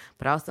game,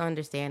 but also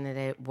understand that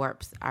it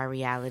warps our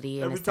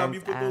reality. Every time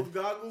you put those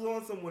goggles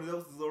on, someone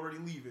else is already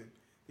leaving.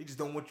 They just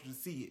don't want you to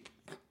see it.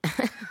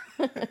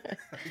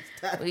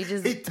 We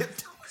just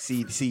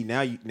see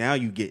now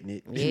you getting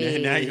it. Yeah,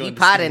 now you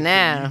potted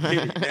now.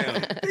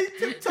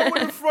 You toe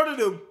in front of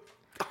them.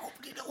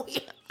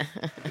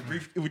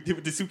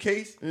 With the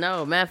suitcase?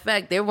 No, matter of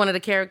fact, they're one of the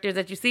characters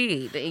that you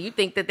see. You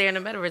think that they're in the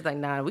metaverse. Like,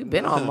 nah, we've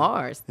been on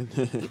Mars.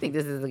 You think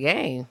this is a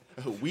game.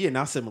 We in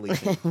our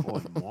simulation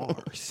on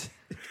Mars.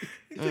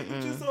 You take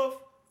pictures of,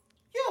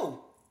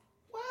 yo,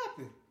 what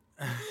happened?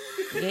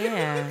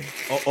 Yeah.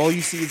 All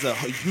you see is a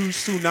huge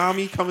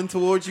tsunami coming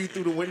towards you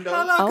through the window.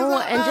 Oh,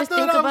 and just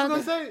think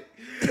about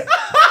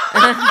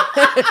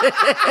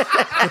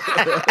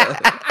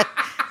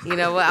You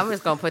know what? I'm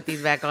just gonna put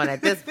these back on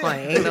at this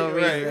point. Ain't no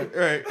reason.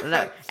 Right.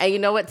 Like, and you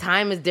know what?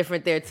 Time is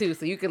different there too.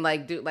 So you can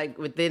do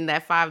within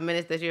that 5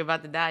 minutes that you're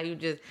about to die,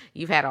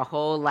 you've had a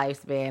whole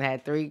lifespan,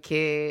 had 3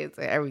 kids,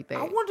 and everything.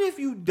 I wonder if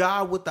you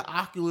die with the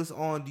Oculus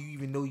on, do you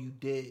even know you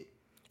dead?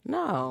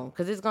 No,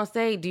 because it's gonna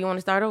say, "Do you want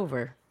to start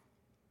over?"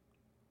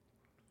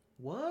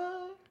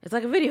 What? It's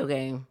like a video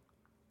game.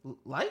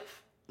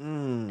 Life?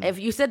 If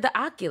you said the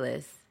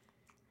Oculus,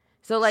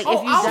 so if you I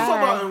was talking die,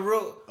 about in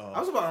real. I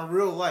was about in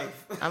real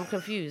life. I'm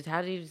confused.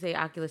 How do you say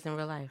Oculus in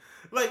real life?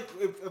 Like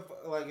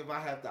if I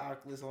have the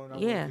Oculus on, I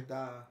wouldn't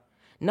die.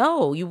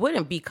 No, you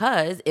wouldn't,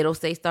 because it'll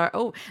say start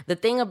over. The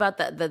thing about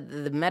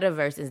the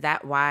metaverse is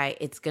that why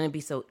it's going to be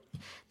so...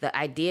 The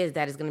idea is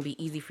that it's going to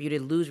be easy for you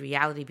to lose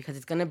reality because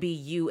it's going to be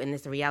you in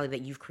this reality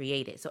that you've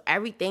created. So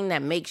everything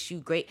that makes you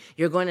great,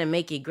 you're going to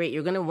make it great.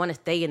 You're going to want to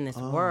stay in this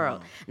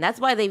world. And that's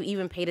why they've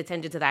even paid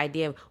attention to the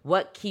idea of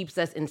what keeps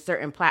us in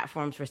certain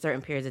platforms for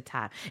certain periods of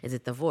time. Is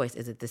it the voice?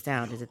 Is it the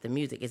sound? Is it the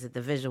music? Is it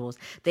the visuals?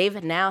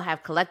 They've now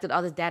have collected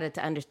all this data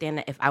to understand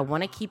that if I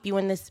want to keep you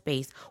in this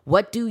space,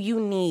 what do you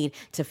need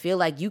to feel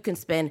like you can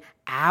spend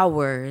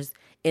hours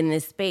in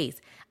this space?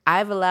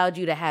 I've allowed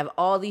you to have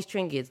all these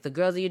trinkets, the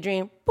girls of your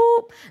dream,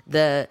 boop,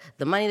 the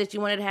money that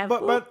you wanted to have,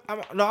 But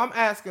I'm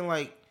asking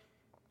like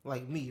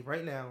me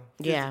right now.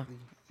 Yeah.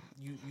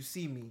 You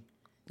see me.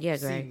 Yeah, You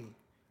see Greg. me.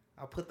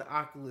 I put the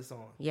Oculus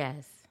on,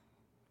 Yes.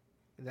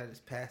 and I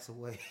just pass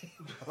away.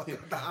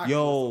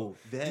 Yo,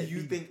 do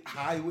you think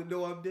I would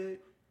know I'm dead?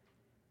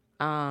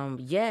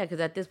 Yeah, because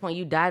at this point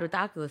you died with the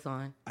Oculus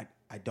on.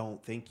 I don't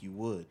think you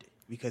would,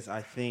 because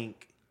I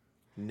think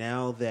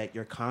now that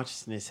your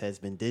consciousness has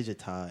been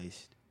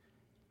digitized,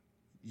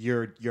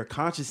 your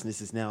consciousness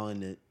is now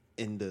in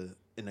the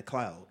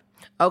cloud.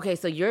 Okay,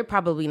 so you're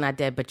probably not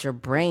dead, but your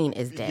brain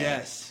is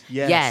dead.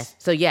 Yes.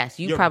 So yes,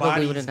 you your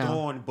probably would body's have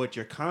known. gone, but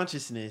your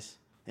consciousness,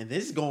 and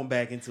this is going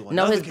back into another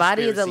No, his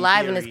body is conspiracy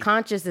alive and his theory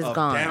conscious is of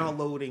gone.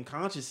 Downloading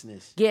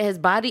consciousness. Yeah, his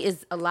body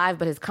is alive,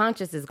 but his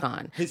conscious is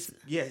gone. His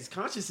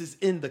conscious is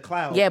in the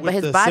cloud. Yeah, but with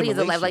his the body is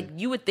alive. simulation. Like,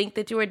 you would think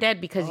that you were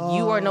dead because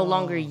you are no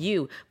longer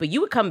you, but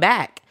you would come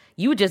back.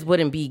 You just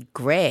wouldn't be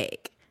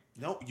Greg.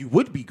 No, you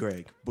would be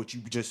Greg, but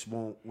you just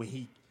won't. When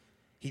he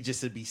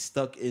just would be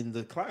stuck in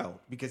the cloud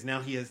because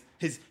now he has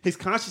his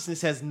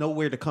consciousness has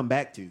nowhere to come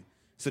back to.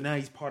 So now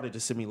he's part of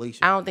the simulation.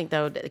 I don't think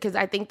that would, because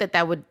I think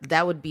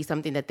that would be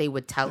something that they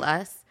would tell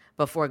us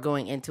before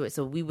going into it,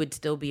 so we would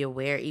still be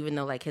aware, even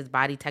though his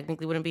body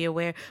technically wouldn't be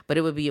aware, but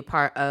it would be a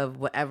part of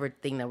whatever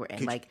thing that we're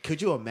in.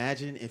 Could you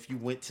imagine if you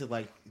went to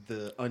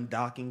the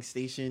undocking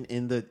station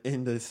in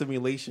the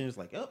simulation? It's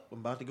like, oh, I'm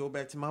about to go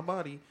back to my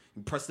body.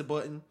 You press the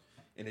button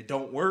and it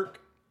don't work.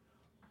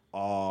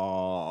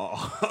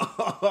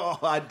 Oh,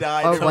 I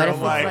died. Or in what real if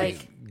it's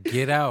life.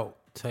 Get out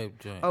type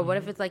joint. Or what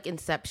if it's like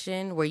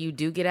Inception, where you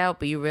do get out,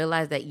 but you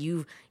realize that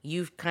you've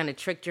kind of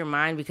tricked your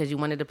mind because you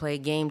wanted to play a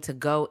game to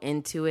go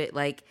into it.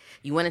 Like,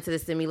 you went into the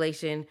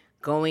simulation,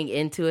 going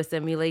into a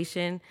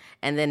simulation,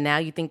 and then now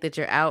you think that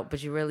you're out,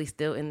 but you're really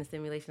still in the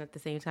simulation at the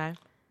same time?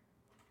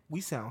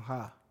 We sound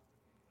high.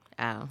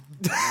 Ow.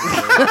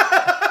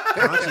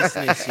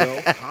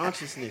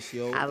 Consciousness,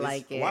 yo. I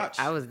like it. Watch.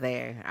 I was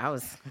there.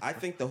 I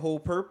think the whole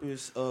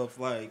purpose of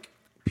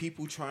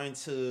people trying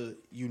to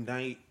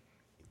unite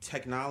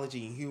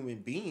technology and human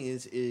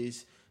beings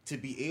is to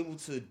be able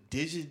to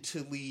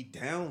digitally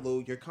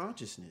download your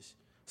consciousness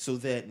so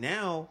that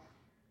now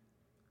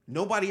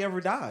nobody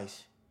ever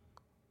dies.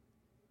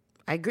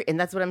 I agree. And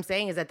that's what I'm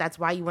saying, is that's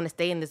why you want to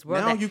stay in this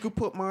world. Now you could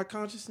put my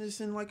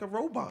consciousness in like a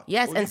robot.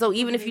 Yes, Or and you so could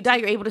even put if it you die,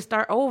 you're able to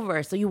start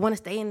over. So you want to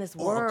stay in this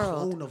or a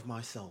world. clone of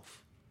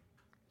myself.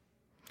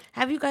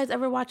 Have you guys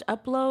ever watched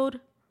Upload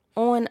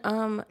on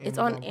it's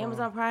on Prime.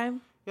 Amazon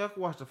Prime? Yeah, I've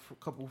watched a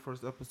couple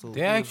first episodes.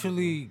 They're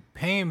actually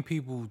paying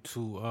people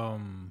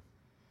to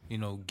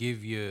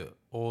give you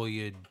all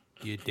your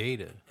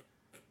data.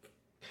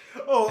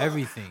 Oh,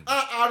 Everything.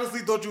 I honestly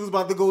thought you was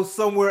about to go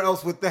somewhere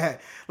else with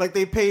that. Like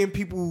they paying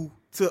people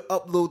to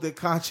upload their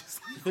consciousness.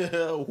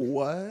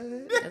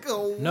 What?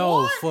 Nigga,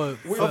 No, what? for I'm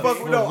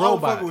fucking with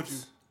robots. you.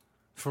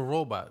 For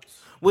robots.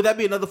 Would that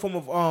be another form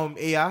of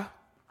AI?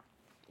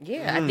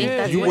 Yeah, I think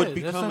that's You what would it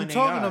is. become that's what I'm an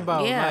talking AI.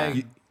 about. Yeah.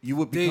 Like, You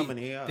would become an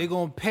AI. They're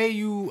gonna pay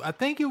you. I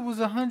think it was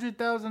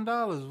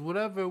 $100,000,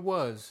 whatever it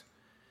was,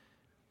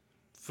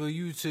 for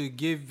you to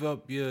give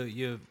up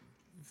your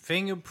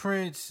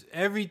fingerprints,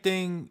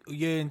 everything,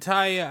 your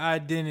entire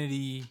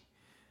identity,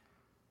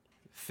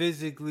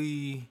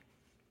 physically,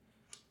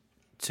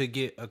 to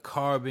get a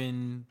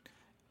carbon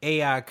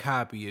AI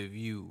copy of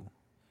you.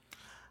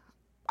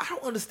 I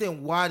don't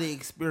understand why they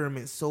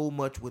experiment so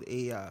much with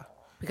AI.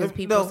 Because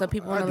some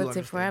people want to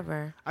live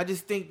forever. I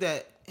just think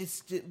that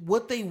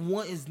what they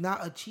want is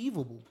not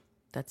achievable.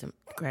 That's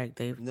Greg.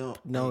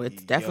 No,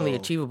 it's definitely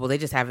achievable. They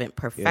just haven't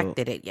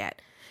perfected it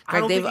yet. Greg, I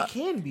don't think it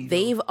can be.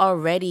 They've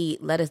already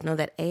let us know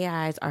that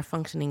AIs are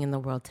functioning in the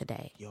world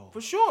today.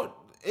 For sure,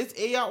 it's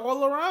AI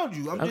all around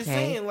you. I'm just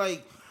saying,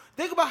 like,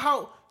 think about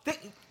how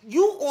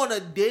you on a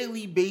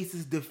daily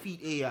basis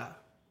defeat AI.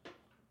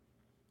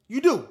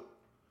 You do.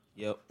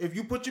 Yep. If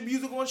you put your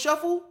music on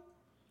shuffle,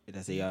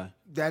 that's AI.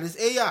 that is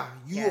AI.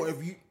 You I heard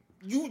what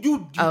you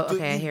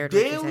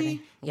daily said.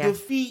 Yes.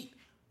 defeat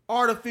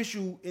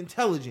artificial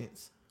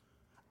intelligence.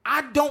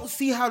 I don't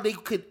see how they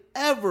could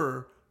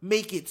ever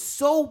make it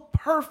so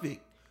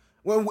perfect.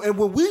 When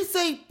we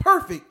say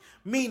perfect,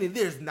 meaning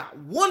there's not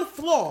one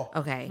flaw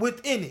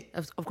within it.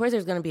 Of course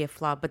there's going to be a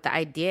flaw, but the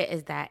idea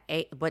is that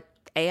what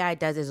AI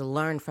does is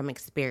learn from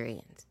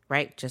experience,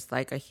 right? Just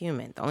like a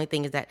human. The only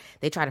thing is that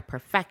they try to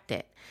perfect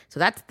it. So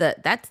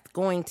that's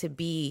going to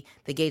be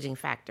the gauging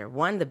factor.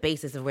 One, the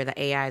basis of where the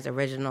AI's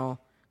original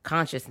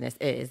consciousness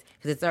is,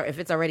 because if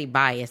it's already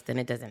biased, then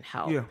it doesn't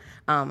help. Yeah.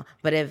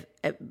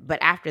 But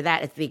after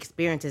that, it's the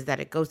experiences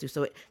that it goes through.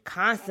 So it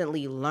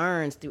constantly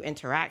learns through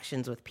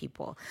interactions with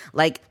people.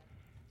 Like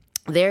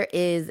there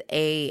is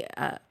a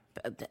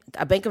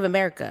Bank of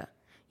America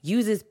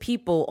uses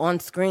people on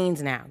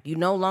screens now. You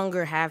no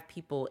longer have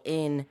people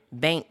in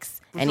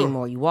banks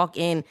anymore. You walk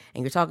in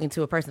and you're talking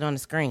to a person on the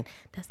screen.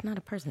 That's not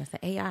a person. That's an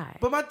AI.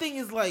 But my thing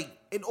is, like,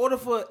 in order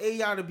for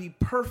AI to be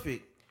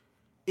perfect,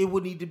 it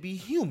would need to be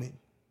human.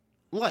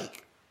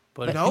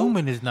 But a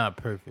human is not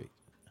perfect.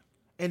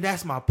 And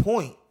that's my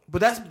point.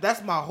 But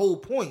that's my whole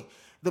point.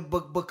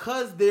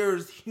 Because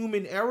there's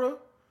human error,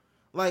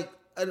 like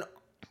an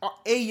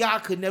AI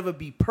could never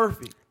be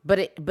perfect.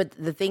 But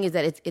the thing is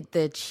that the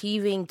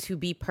achieving to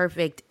be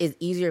perfect is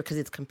easier because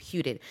it's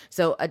computed.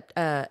 So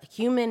a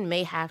human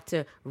may have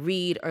to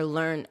read or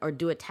learn or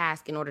do a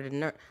task in order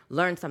to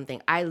learn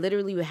something. I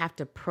literally would have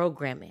to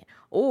program it.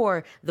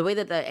 Or the way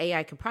that the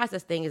AI can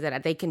process things is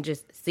that they can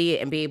just see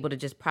it and be able to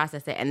just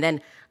process it and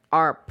then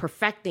are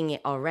perfecting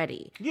it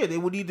already. Yeah, they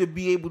would need to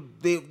be able,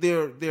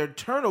 their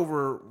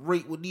turnover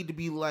rate would need to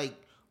be like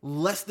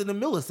less than a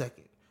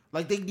millisecond.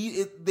 Like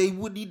they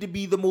would need to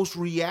be the most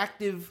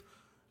reactive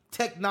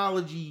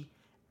technology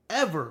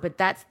ever. But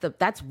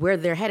that's where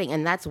they're heading,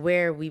 and that's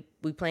where we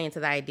play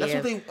into the idea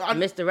of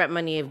misdirect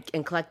money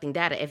and collecting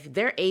data. If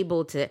they're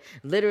able to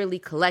literally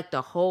collect a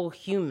whole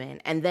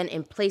human and then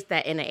place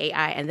that in an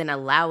AI and then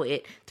allow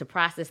it to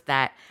process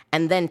that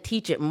and then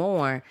teach it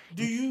more.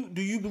 Do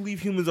you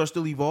believe humans are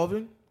still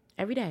evolving?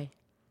 Every day.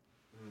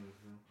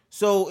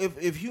 So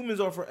if humans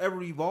are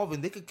forever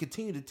evolving, they could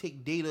continue to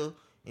take data,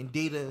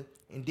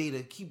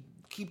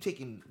 keep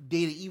taking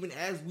data even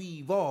as we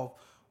evolve.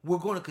 We're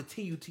going to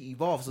continue to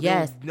evolve. So there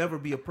will never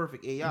be a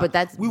perfect AI.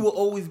 But we will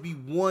always be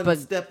one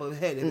step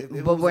ahead.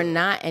 But we're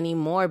not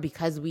anymore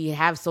because we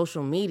have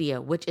social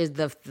media, which is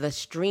the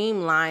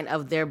streamline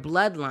of their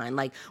bloodline.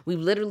 Like, we've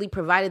literally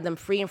provided them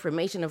free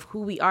information of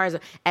who we are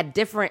at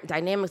different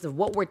dynamics of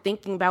what we're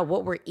thinking about,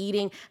 what we're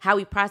eating, how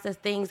we process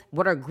things,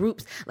 what are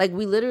groups. Like,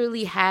 we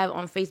literally have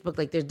on Facebook,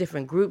 like, there's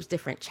different groups,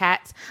 different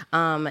chats.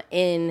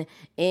 In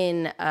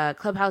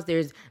Clubhouse,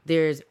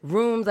 there's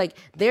rooms. Like,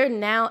 they're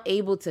now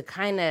able to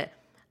kind of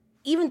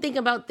even think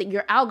about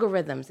your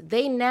algorithms.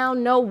 They now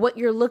know what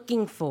you're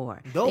looking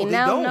for. No, they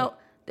don't.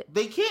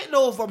 They can't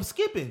know if I'm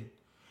skipping.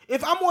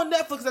 If I'm on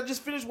Netflix, I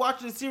just finished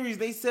watching a series,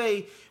 they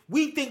say,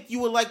 we think you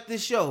would like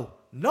this show.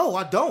 No,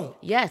 I don't.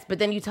 Yes, but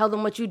then you tell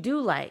them what you do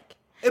like.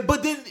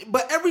 But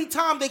every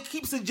time they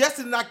keep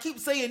suggesting and I keep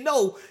saying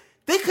no,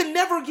 they could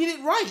never get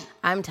it right.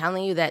 I'm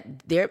telling you that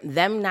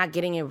them not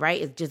getting it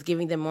right is just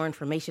giving them more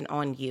information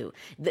on you.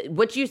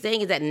 What you're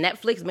saying is that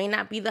Netflix may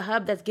not be the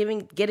hub that's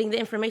getting the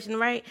information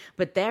right,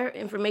 but their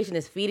information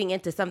is feeding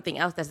into something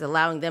else that's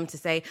allowing them to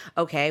say,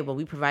 okay, well,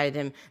 we provided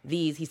him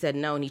these. He said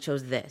no, and he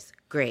chose this.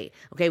 Great.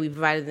 Okay, we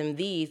provided them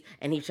these,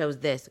 and he chose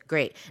this.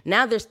 Great.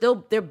 Now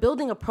they're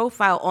building a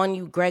profile on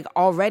you, Greg,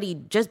 already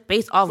just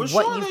based off what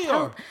you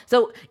tell.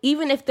 So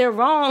even if they're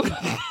wrong,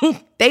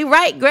 they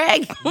right,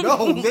 Greg.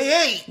 No,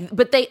 they ain't.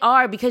 But they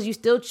are, because you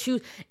still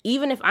choose.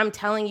 Even if I'm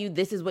telling you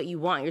this is what you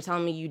want, you're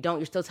telling me you don't.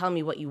 You're still telling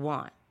me what you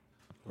want.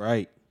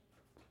 Right.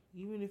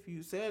 Even if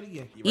you say it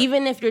again.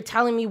 Even if you're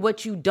telling me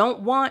what you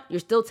don't want,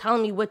 you're still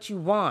telling me what you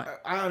want.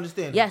 I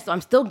understand. Yes, so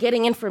I'm still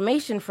getting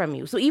information from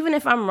you. So even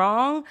if I'm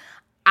wrong,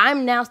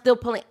 I'm now still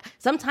pulling.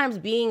 Sometimes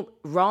being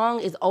wrong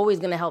is always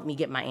going to help me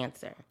get my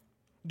answer.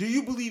 Do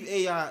you believe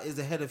AI is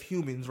ahead of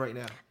humans right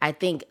now? I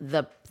think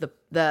the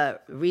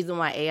reason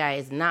why AI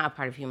is not a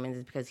part of humans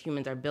is because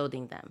humans are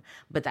building them.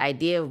 But the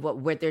idea of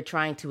what they're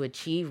trying to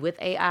achieve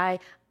with AI,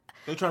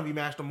 they're trying to be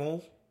Master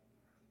Mole.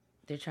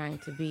 They're trying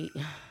to be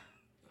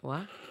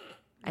what?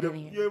 I didn't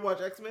hear. You ever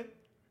watch X-Men?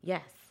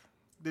 Yes.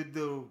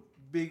 The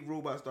big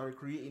robot started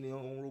creating their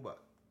own robot.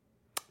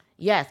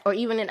 Yes, or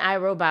even in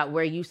iRobot,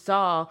 where you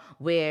saw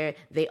where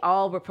they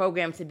all were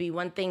programmed to be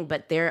one thing,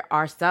 but there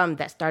are some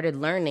that started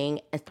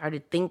learning and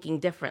started thinking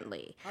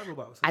differently.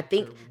 I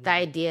think the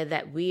idea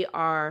that we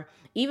are,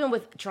 even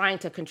with trying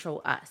to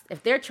control us,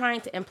 if they're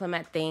trying to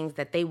implement things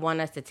that they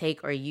want us to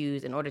take or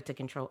use in order to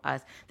control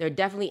us, they're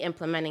definitely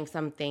implementing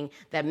something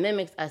that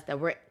mimics us, that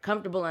we're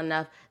comfortable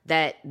enough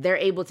that they're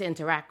able to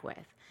interact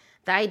with.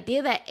 The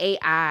idea that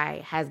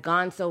AI has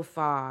gone so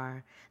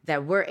far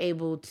that we're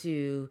able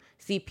to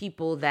see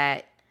people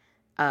that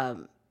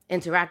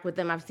interact with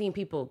them. I've seen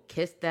people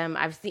kiss them.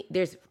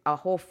 There's a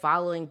whole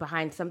following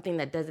behind something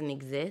that doesn't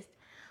exist.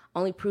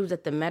 Only proves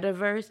that the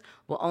metaverse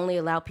will only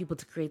allow people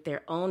to create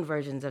their own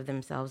versions of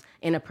themselves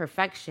in a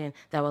perfection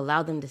that will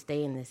allow them to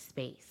stay in this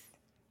space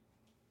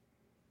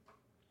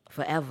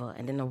forever.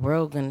 And then the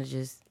world gonna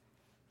just...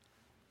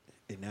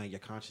 And now your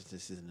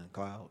consciousness is in the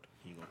cloud.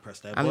 You gonna press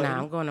that I'm button?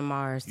 I'm going to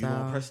Mars, You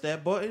gonna press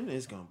that button?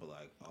 It's gonna be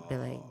like, oh. be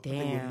like, I think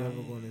we're damn.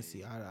 never going to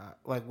see eye to eye.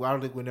 Like, I don't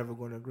think we're never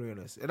going to agree on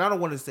this. And I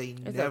don't want to say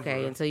It's never.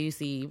 okay until you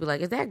see, you be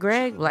like, is that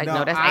Greg? Like,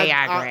 no, that's I-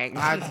 AI, I- Greg.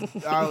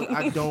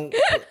 I don't,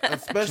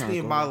 especially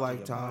in Trying to my go into your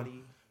lifetime,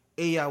 body.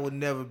 AI would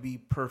never be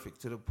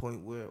perfect to the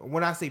point where,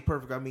 when I say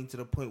perfect, I mean to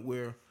the point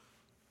where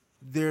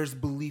there's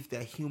belief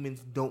that humans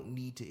don't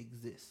need to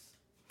exist.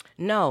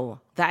 No,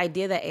 the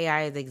idea that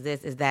AI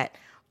exists is that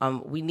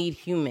we need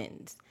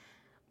humans.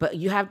 But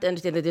you have to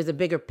understand that there's a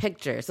bigger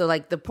picture. So,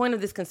 like, the point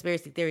of this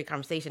conspiracy theory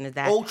conversation is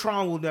that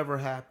Ultron will never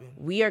happen.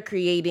 we are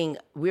creating,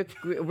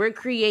 we're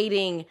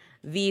creating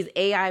these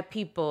AI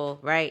people,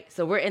 right?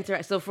 So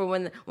so for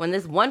when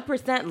this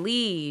 1%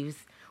 leaves,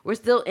 we're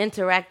still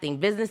interacting.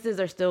 Businesses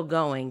are still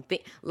going.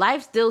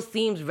 Life still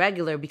seems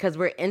regular because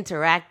we're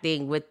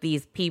interacting with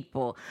these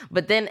people.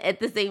 But then at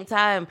the same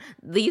time,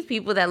 these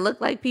people that look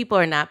like people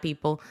are not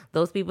people.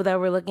 Those people that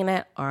we're looking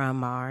at are on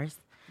Mars.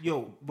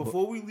 Yo,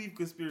 before we leave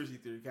conspiracy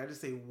theory, can I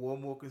just say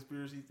one more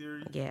conspiracy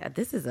theory? Yeah,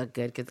 this is a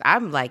good, because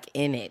I'm like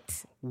in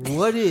it.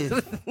 What if?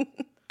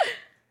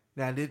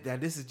 Now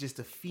this is just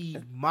to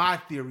feed my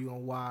theory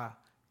on why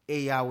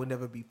AI will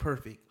never be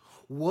perfect.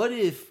 What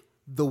if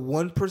the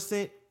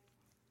 1%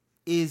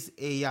 is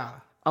AI?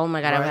 Oh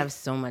my God, I Right? would have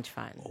so much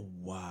fun.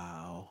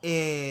 Wow.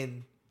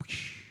 And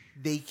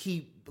they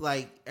keep,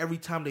 like, every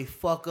time they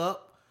fuck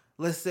up,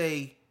 let's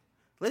say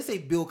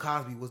Bill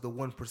Cosby was the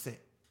 1%,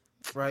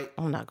 right?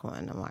 I'm not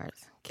going to Mars.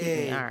 Keep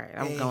me. All right,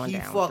 I'm and going he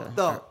down. fucked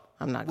up.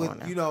 I'm not with, going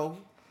there. You know,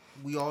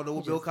 we all know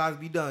what Bill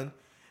Cosby done.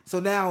 So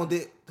now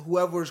that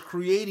whoever's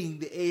creating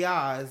the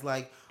AI is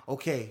like,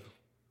 okay,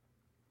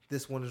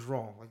 this one is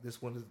wrong. Like,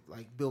 this one is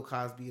like Bill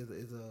Cosby is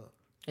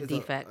A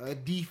defect. A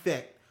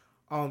defect.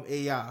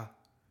 AI.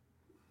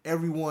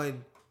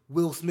 Everyone,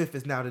 Will Smith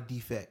is now the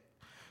defect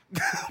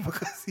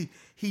because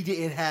he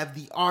didn't have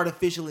the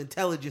artificial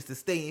intelligence to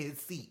stay in his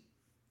seat.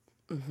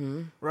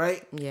 Mm-hmm.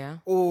 Right? Yeah.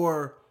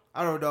 Or,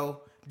 I don't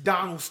know,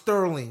 Donald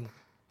Sterling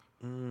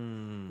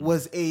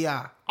was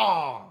AI.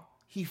 Oh,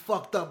 he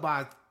fucked up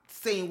by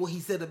saying what he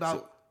said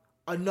about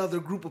another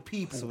group of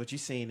people. So what you're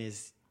saying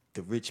is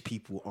the rich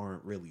people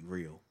aren't really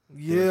real.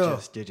 Yeah.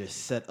 They're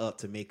just set up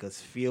to make us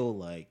feel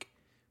like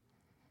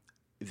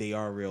they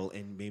are real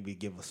and maybe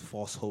give us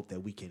false hope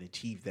that we can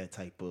achieve that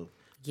type of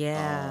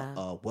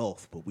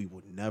wealth, but we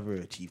would never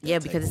achieve that. Yeah,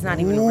 type because of it's not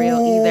even real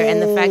either.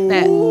 And the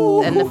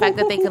fact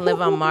that they can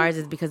live on Mars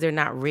is because they're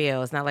not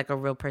real. It's not like a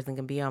real person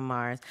can be on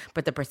Mars.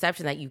 But the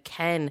perception that you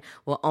can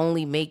will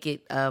only make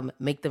it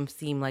make them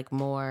seem like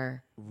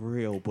more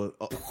real. But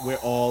we're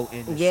all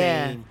in the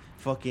same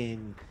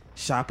fucking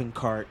shopping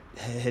cart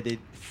headed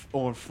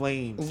on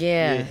flames.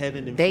 Yeah, we're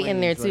headed in they flames,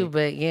 in there too. like,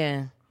 But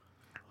yeah,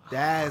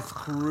 That's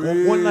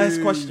crazy. one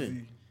last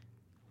question: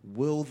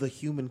 will the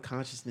human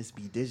consciousness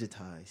be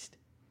digitized?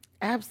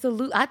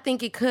 absolutely. I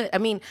think it could. I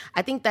mean,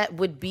 I think that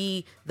would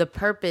be the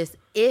purpose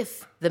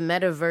if the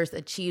metaverse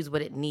achieves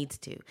what it needs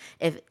to.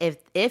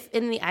 If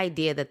in the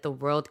idea that the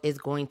world is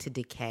going to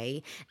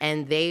decay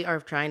and they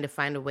are trying to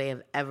find a way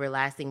of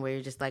everlasting where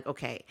you're just like,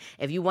 okay,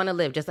 if you want to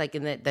live, just like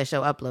in the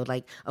show Upload,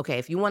 like, okay,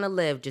 if you want to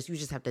live, you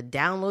just have to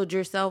download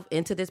yourself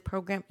into this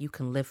program. You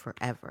can live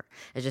forever.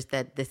 It's just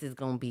that this is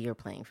going to be your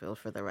playing field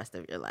for the rest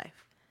of your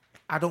life.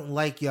 I don't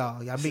like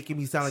y'all. Y'all making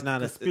me sound like a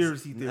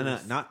conspiracy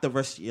theorist. Not the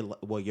rest of your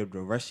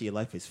the rest of your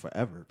life is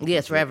forever.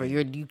 Yes, forever.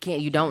 You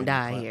don't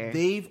die here.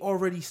 They've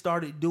already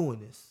started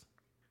doing this.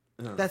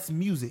 That's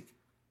music.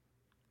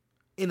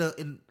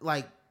 In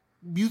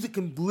music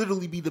can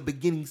literally be the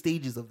beginning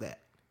stages of that.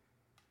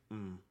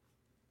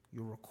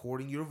 You're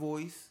recording your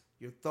voice,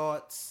 your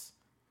thoughts.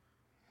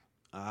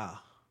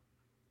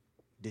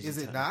 Is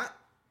it not?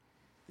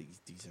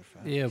 These are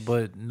facts. Yeah,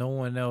 but no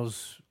one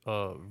else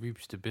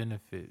reaps the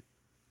benefit.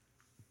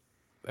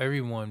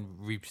 Everyone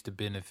reaps the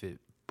benefit,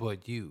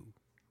 but you.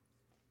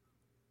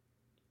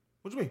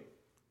 What do you mean?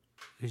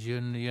 Because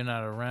you're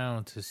not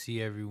around to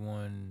see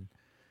everyone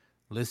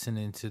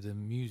listening to the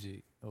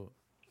music. Oh.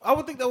 I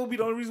would think that would be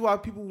the only reason why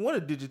people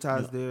want to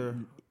digitize their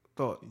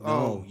thought.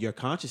 No, your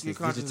consciousness.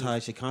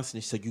 Digitize your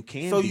consciousness so you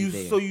can So be you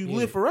there. so you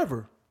live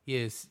forever.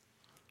 Yes.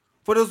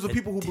 For those are the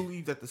people who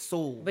believe that the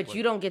soul. But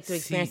you don't get to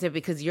experience it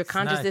because your it's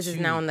not consciousness is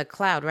now you. in the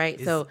cloud, right?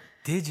 It's So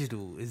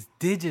digital. It's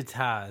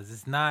digitized.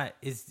 It's not.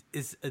 It's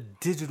a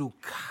digital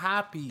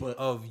copy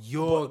of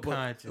your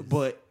consciousness.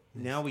 But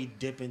now we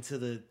dip into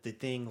the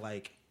thing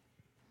like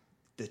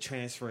the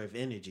transfer of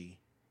energy,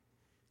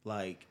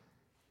 like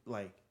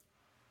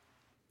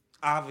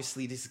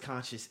obviously this is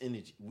conscious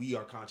energy. We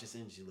are conscious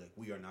energy. Like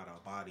we are not our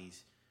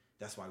bodies.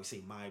 That's why we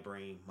say my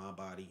brain, my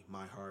body,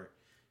 my heart.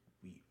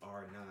 We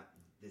are not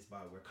this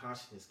body. We're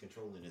consciousness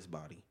controlling this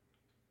body,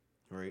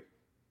 right?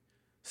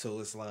 So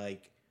it's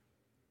like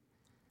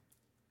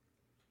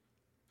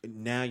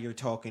now you're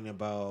talking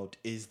about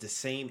is the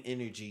same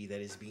energy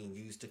that is being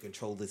used to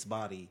control this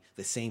body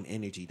the same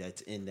energy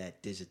that's in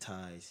that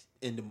digitized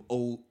in the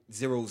old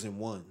zeros and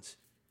ones.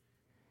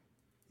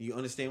 You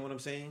understand what I'm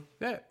saying?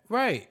 That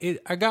right.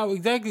 I got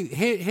exactly.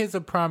 Here's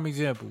a prime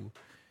example.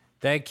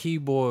 That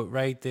keyboard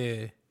right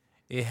there.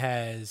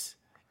 It's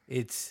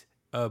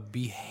a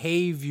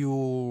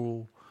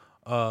behavioral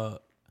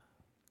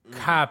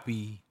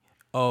copy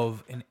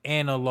of an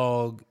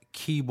analog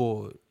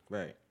keyboard.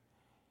 Right.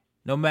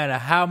 No matter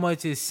how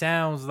much it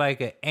sounds like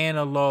an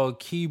analog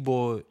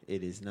keyboard,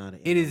 It is not.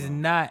 it is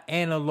not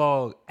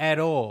analog at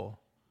all.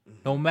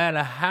 No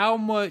matter how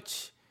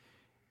much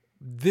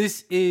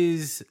this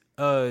is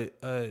a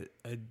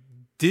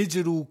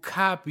digital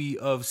copy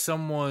of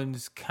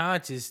someone's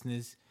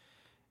consciousness,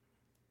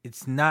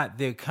 it's not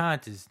their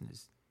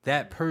consciousness.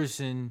 That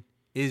person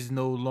is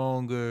no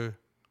longer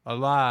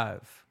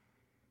alive.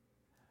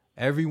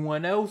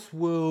 Everyone else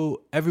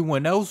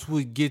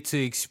would get to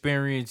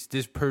experience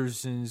this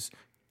person's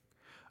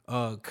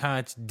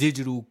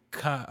digital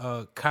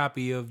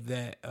copy of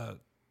that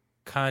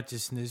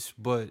consciousness,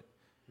 but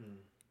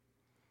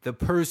the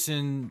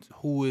person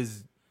who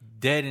is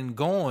dead and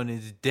gone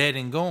is dead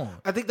and gone.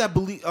 I think that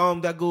belief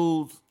that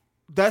goes.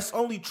 That's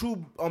only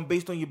true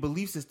based on your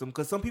belief system,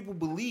 because some people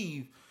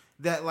believe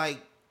that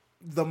like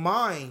the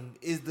mind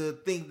is the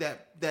thing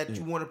that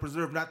you want to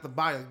preserve, not the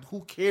body. Like,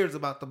 who cares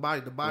about the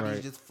body? The body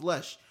is just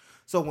flesh.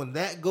 So when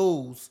that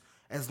goes,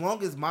 as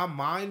long as my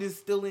mind is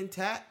still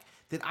intact,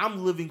 then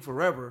I'm living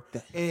forever.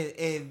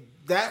 And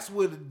that's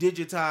where the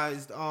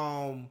digitized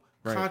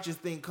conscious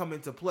thing come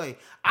into play.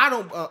 I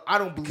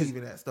don't believe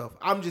in that stuff.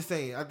 I'm just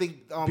saying. I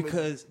think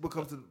because it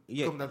comes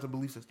down to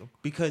belief system.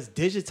 Because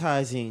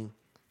digitizing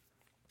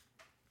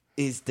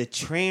is the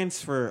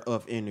transfer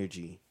of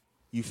energy.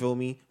 You feel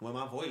me? When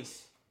my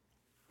voice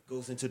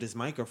goes into this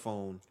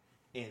microphone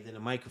and then the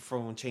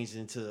microphone changes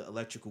into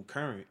electrical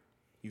current,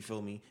 you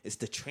feel me? It's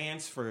the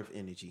transfer of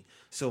energy.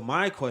 So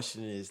my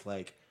question is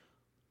like,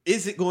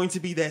 is it going to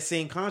be that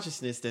same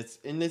consciousness that's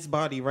in this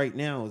body right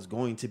now is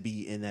going to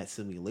be in that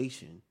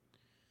simulation?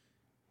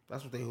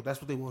 That's what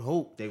they would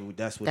hope.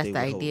 That's the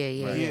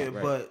idea, hope.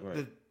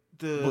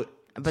 yeah.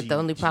 But the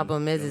only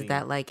problem is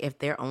that like if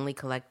they're only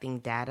collecting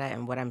data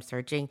and what I'm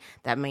searching,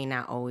 that may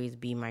not always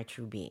be my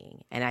true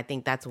being. And I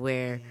think that's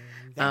where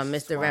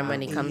Mr. Red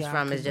Money comes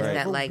from, is just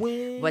that like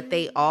what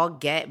they all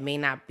get may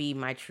not be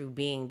my true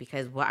being,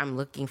 because what I'm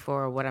looking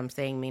for or what I'm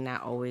saying may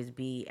not always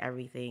be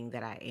everything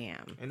that I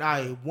am. And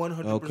I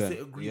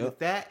 100% agree with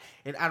that.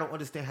 And I don't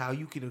understand how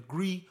you can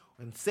agree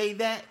and say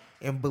that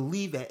and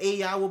believe that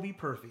AI will be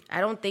perfect. I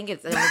don't think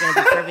it's ever going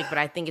to be perfect, but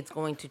I think it's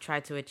going to try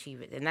to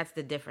achieve it. And that's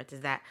the difference,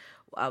 is that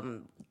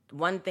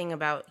one thing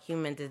about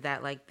humans is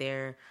that like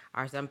there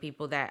are some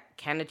people that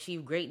can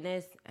achieve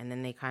greatness and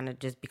then they kind of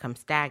just become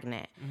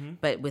stagnant. Mm-hmm.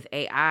 But with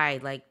AI,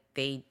 like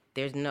they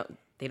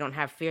don't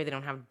have fear, they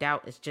don't have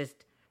doubt. It's just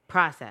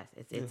process.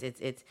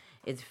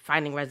 It's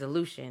finding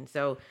resolution.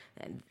 So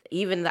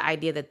even the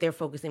idea that they're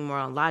focusing more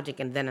on logic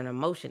and then on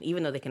emotion,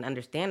 even though they can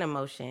understand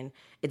emotion,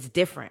 it's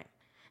different.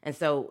 And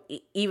so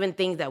even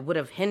things that would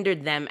have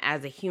hindered them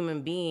as a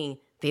human being,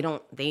 they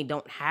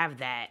don't have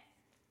that.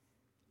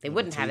 They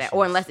wouldn't have that,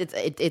 or unless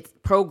it's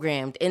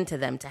programmed into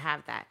them to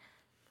have that.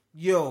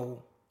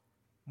 Yo,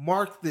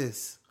 mark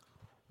this.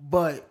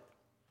 But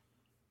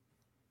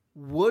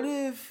what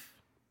if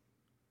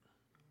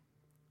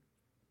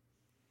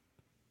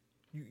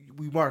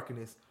we marking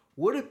this?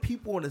 What if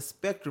people on the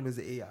spectrum is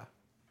AI?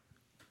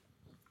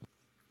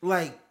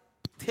 Like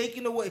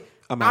taking away.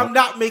 I'm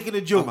not making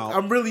a joke.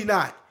 I'm really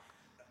not.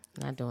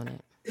 Not doing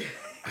it.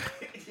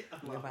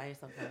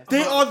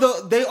 They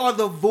are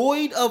the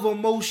void of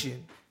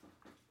emotion.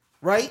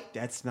 Right?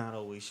 That's not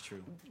always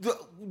true.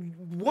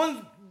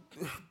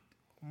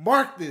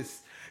 Mark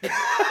this.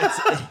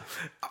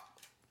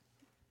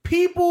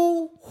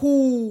 People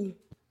who,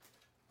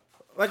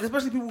 like,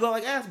 especially people who got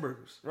like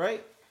Asperger's,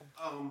 right?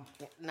 I'm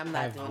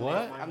not doing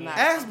what? that. I'm not.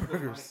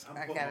 Asperger's.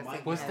 I gotta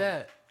think. What's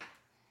that?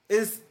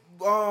 It's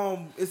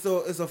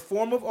a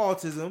form of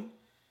autism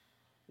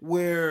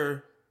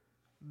where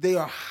they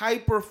are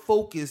hyper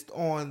focused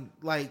on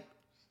like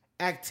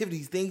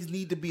activities. Things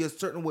need to be a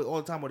certain way all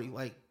the time, or they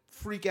like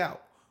freak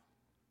out.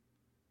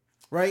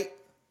 Right?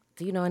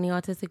 Do you know any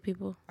autistic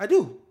people? I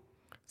do.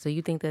 So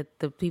you think that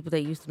the people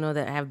that used to know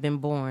that have been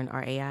born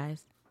are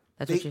AIs?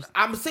 That's what you're saying?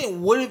 I'm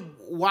saying,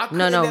 why couldn't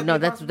No, that be a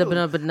that's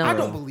possibility? but no. I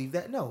don't believe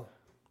that. No.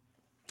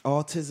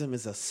 Autism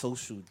is a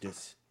social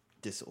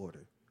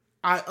disorder.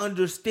 I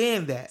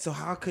understand that. So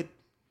how could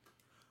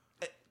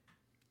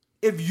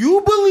If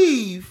you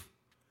believe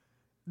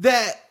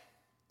that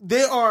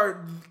they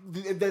are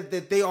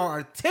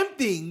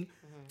attempting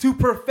to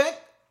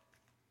perfect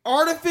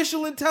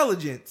artificial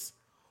intelligence,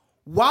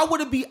 why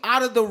would it be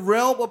out of the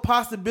realm of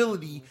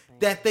possibility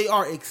that they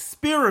are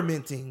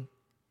experimenting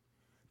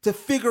to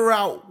figure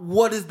out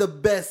what is the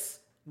best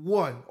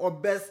one or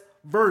best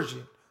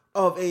version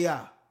of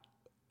AI?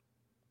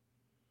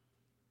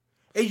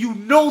 And you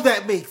know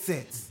that makes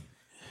sense.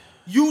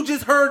 You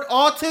just heard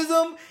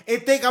autism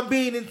and think I'm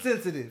being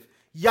insensitive.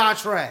 Y'all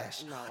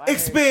trash. No,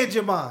 Expand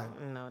your mind.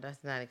 No,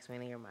 that's not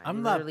explaining your mind. I'm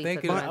You not literally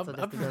thinking. took a I'm mental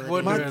just disability.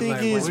 wondering, my thing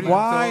like, is what are you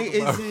why talking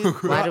is about?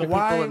 it Why do people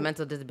why with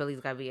mental disabilities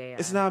gotta be AI?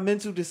 it's not a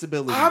mental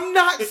disability. I'm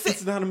not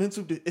It's not a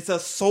mental. It's a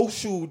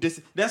social.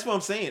 That's what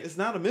I'm saying. It's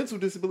not a mental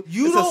disability.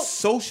 You it's don't- a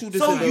social So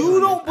disability. you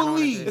don't I don't wanna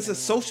believe. do It's a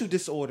social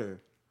disorder.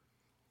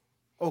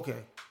 Okay.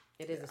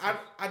 It is.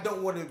 I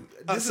don't want to.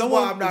 This is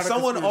Someone, why I'm not a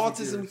someone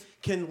conspiracy autism theorist.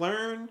 can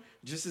learn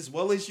just as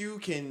well as you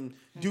can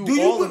do Do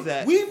you all be- of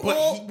that. we've but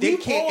all- they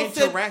we've can't all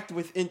said- interact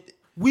with.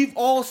 We've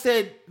all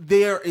said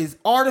there is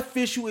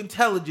artificial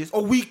intelligence,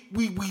 or we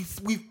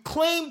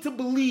claim to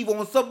believe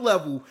on some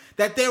level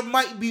that there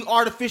might be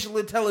artificial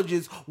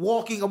intelligence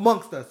walking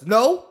amongst us.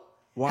 No?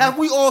 Why- Have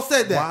we all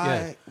said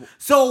that? Why?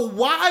 So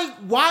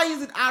why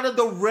is it out of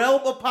the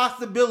realm of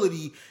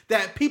possibility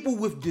that people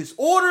with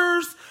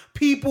disorders,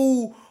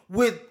 people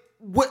with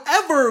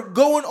whatever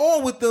going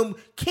on with them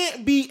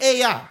can't be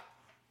AI?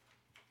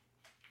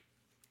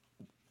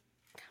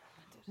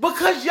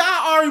 Because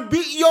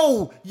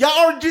y'all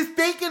are just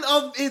thinking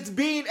of it's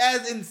being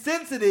as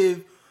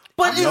insensitive,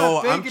 but No,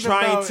 it's, I'm thinking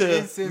trying about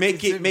to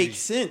make it make insensitivity.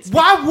 sense.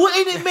 why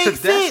wouldn't it make That's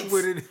sense?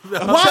 what it is.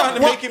 I'm trying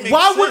to make it make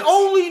why would sense.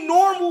 only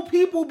normal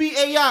people be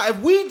AI? If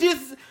we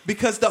just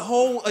Because the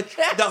whole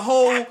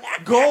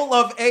goal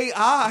of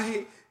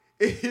AI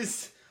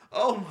is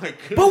oh my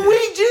goodness. But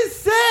we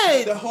just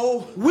said the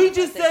whole we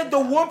just said the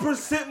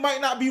 1%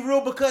 might not be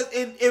real because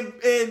in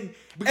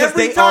because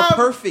every they time, are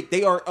perfect.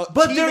 They are but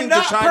they're achieving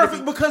not to try perfect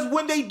to be, because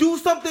when they do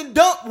something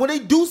dumb, when they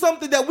do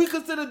something that we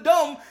consider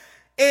dumb,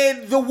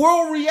 and the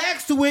world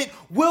reacts to it,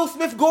 Will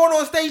Smith going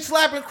on stage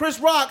slapping Chris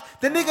Rock,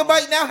 the nigga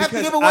might now have to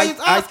because give away his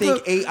Oscar. I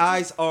think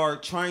AIs are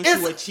trying to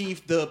It's-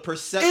 achieve the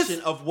perception it's-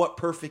 of what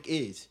perfect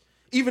is.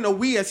 Even though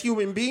we as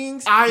human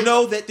beings I-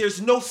 know that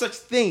there's no such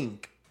thing.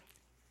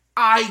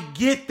 I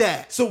get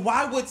that. So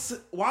why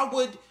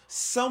would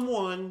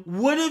someone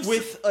What if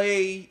with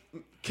a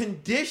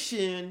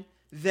condition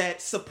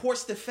that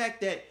supports the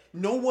fact that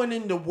no one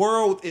in the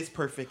world is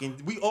perfect and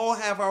we all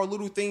have our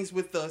little things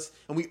with us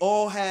and we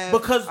all have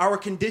Because- our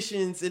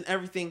conditions and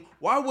everything,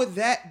 why would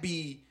that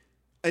be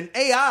an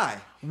AI?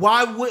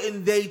 why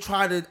wouldn't they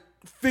try to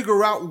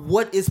figure out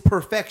what is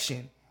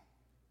perfection?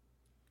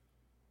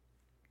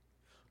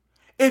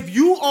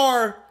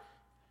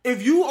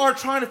 If you are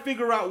trying to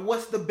figure out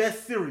what's the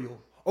best cereal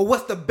or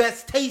what's the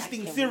best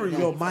tasting cereal,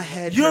 Yo, my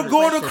head you're hurts.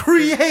 going to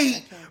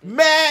create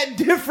mad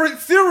different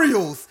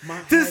cereals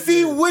to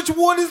see which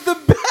one is the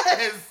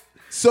best.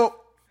 So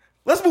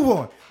Let's move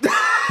on.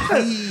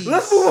 please,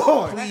 Let's move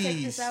on. Can I take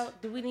please. this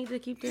out? Do we need to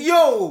keep this?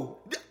 Yo,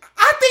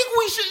 I think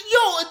we should.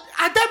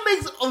 That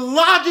makes a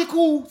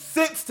logical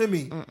sense to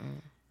me.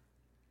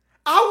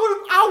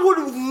 I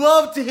would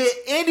love to hear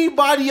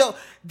anybody else.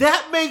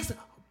 That makes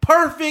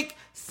perfect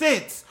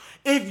sense.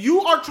 If you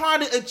are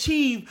trying to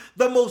achieve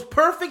the most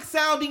perfect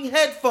sounding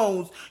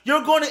headphones,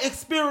 you're going to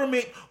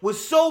experiment with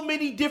so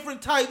many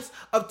different types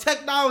of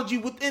technology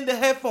within the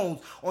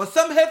headphones. On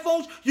some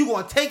headphones, you're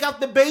going to take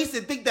out the bass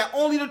and think that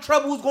only the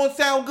treble is going to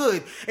sound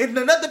good. In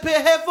another pair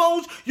of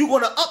headphones, you're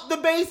going to up the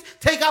bass,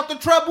 take out the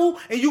treble,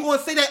 and you're going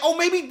to say that, oh,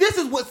 maybe this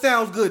is what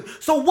sounds good.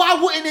 So why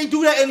wouldn't they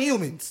do that in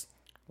humans?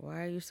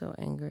 Why are you so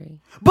angry?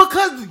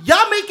 Because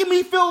y'all making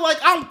me feel like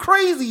I'm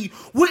crazy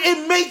when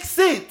it makes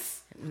sense.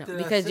 No, did I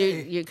because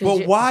say? you're.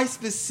 But why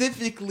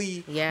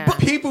specifically Yeah.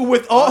 people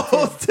with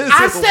autism?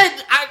 I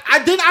said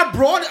I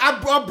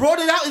brought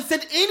it out and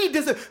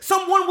said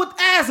someone with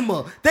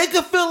asthma, they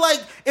could feel like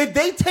if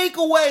they take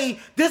away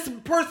this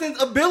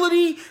person's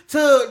ability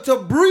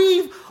to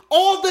breathe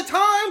all the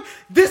time,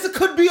 this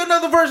could be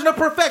another version of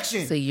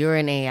perfection. So you're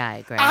an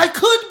AI, Greg. I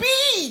could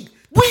be.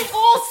 We've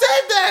all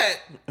said that.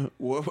 I don't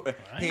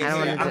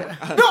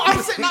want to. No,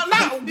 I'm saying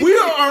not we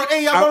are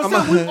AI. But I'm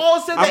saying we've all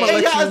said that I'ma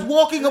let AI you- is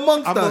walking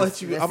amongst I'm gonna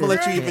us. let you. I'm gonna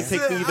let you even This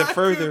take is- me even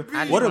further.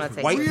 I What just if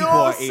wanna white take- people We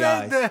all are said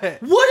AIs?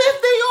 that. What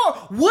if they are?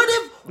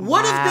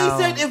 What if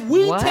they said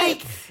What?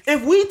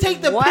 if we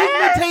take the What?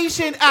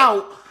 pigmentation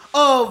out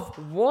of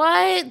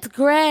What,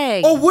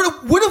 Greg? or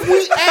what if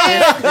we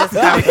add This conversation has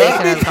gone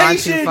too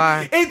pigmentation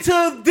far.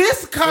 into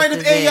this kind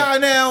This of is it. AI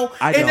now,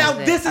 I and know.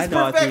 now this I is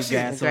know I threw perfection?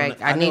 gas on Greg, it.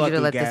 I need know you to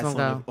threw let this gas one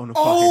go. on the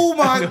Oh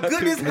fire. my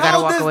goodness! We gotta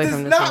How walk does away this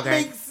from this not one,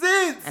 Greg. make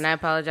sense? And I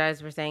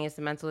apologize for saying it's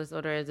a mental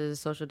disorder. It is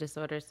a social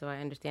disorder, so I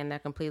understand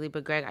that completely.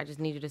 But Greg, I just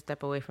need you to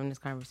step away from this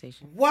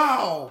conversation.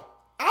 Wow,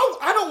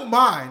 I don't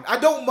mind. I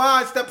don't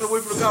mind stepping away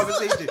from the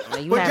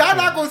conversation. You But have y'all to.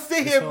 not gonna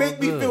sit here and all make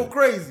me good. feel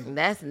crazy.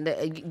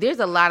 There's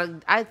a lot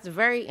of. It's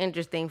very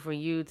interesting for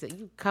you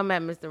come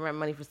at Mr. Rent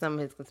Money for some of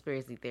his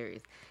conspiracy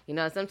theories. You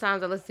know,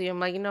 sometimes I listen to you, I'm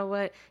like, you know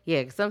what?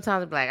 Yeah.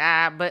 Sometimes I'm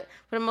like, but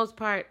for the most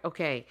part,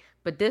 okay.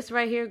 But this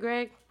right here,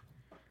 Greg,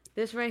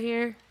 this right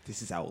here,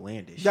 This is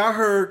outlandish. Y'all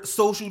heard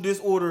social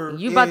disorder.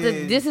 you about to.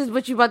 and- This is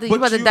what you about to. You But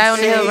about to you die on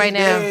the hill and- right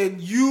now. And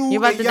you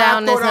about to and die y'all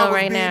on this thought I hill was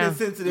right being now.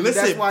 insensitive.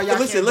 Listen, That's why y'all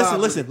listen, can't listen,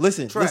 vibe with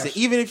it. Trash. listen.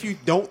 Even if you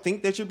don't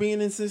think that you're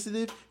being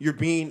insensitive, you're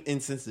being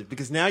insensitive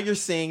because now you're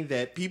saying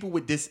that people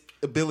with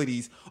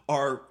disabilities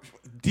are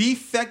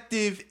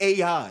defective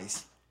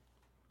AIs.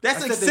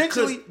 That's I said they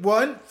essentially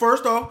could-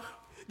 first off,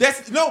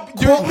 that's no.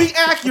 quote me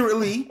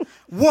accurately.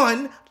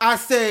 One, I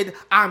said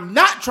I'm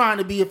not trying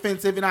to be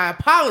offensive, and I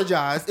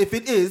apologize if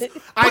it is.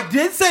 I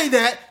did say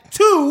that.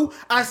 Two,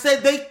 I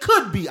said they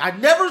could be. I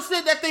never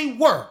said that they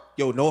were.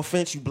 Yo, no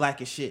offense, you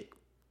black as shit.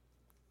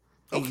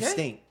 And you Okay.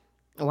 stink.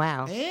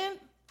 Wow. And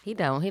He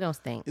don't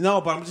stink.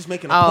 No, but I'm just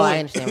making a Oh, point. I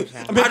understand what you're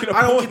saying. I'm making a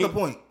I don't point. get the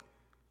point.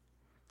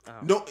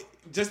 No,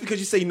 just because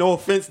you say no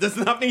offense does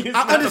not mean it's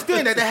I not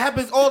understand that offensive.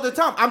 happens all the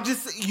time. I'm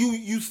just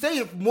you say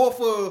it more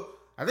for.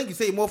 I think you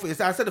say it more for.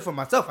 I said it for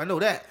myself. I know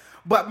that.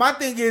 But my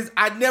thing is,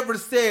 I never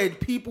said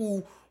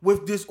people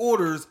with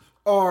disorders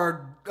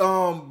are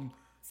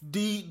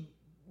the.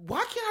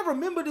 Why can't I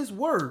remember this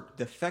word?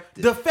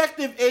 Defective.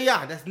 Defective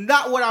AI. That's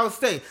not what I was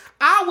saying.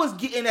 I was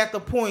getting at the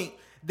point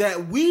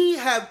that we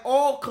have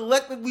all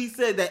collectively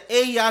said that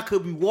AI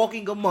could be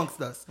walking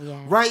amongst us.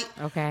 Yes. Right?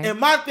 Okay. And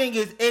my thing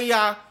is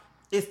AI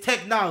is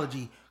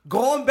technology.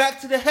 Going back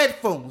to the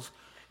headphones,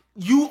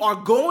 you are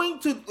going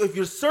to, if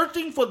you're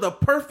searching for the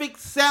perfect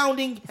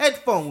sounding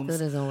headphones,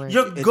 Still doesn't work.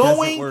 you're It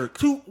going doesn't work.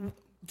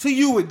 to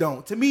you it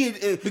don't. To me,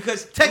 it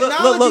Because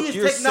technology look, is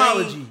you're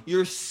technology. Saying,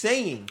 you're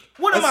saying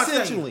What am I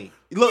saying? essentially.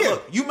 Look, Yeah,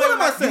 look. You what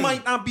am I you saying?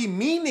 might not be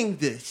meaning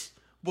this,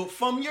 but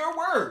from your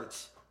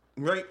words,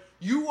 right?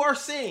 You are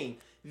saying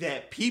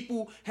that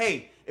people,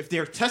 hey, if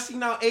they're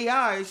testing out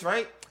AIs,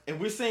 right, and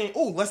we're saying,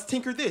 oh, let's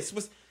tinker this.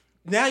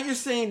 Now you're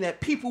saying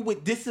that people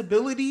with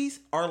disabilities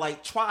are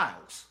like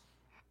trials,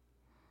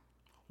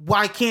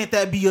 Why can't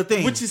that be a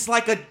thing? which is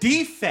like a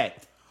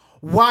defect.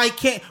 Why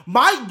can't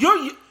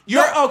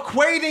You're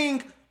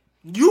equating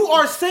you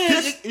are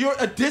saying your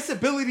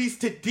disabilities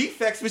to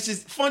defects, which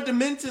is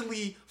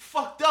fundamentally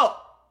fucked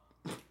up.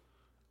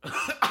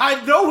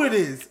 I know it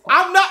is.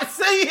 I'm not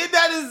saying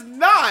that is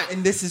not.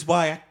 And this is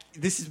why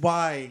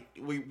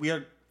we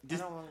are.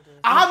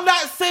 I'm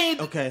not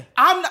saying Okay.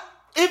 I'm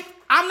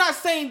not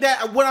saying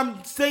that what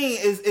I'm saying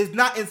is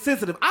not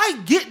insensitive. I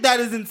get that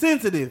is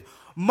insensitive.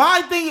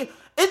 My thing,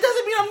 it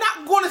doesn't mean I'm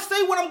not going to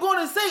say what I'm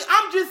going to say.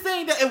 I'm just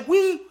saying that if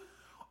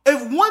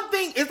one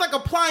thing is like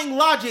applying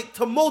logic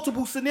to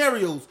multiple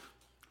scenarios.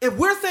 If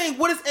we're saying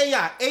what is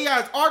AI? AI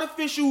is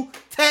artificial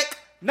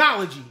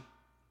technology.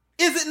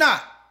 Is it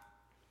not?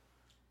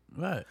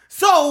 Right.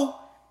 So,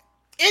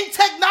 in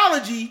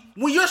technology,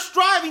 when you're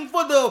striving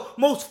for the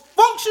most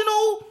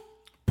functional,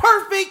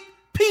 perfect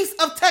piece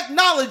of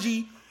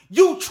technology,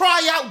 you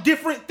try out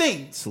different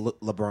things. So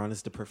LeBron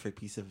is the perfect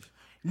piece of.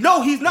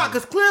 No, he's not,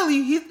 because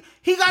clearly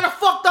he got a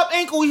fucked up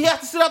ankle. He has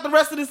to sit out the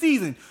rest of the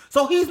season.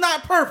 So he's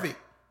not perfect.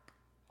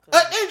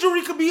 An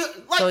injury could be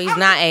like. So he's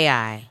not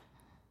AI.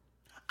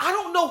 I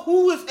don't know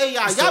who is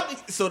AI.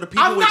 So the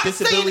people I'm with not saying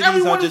disabilities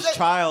everyone are is just A-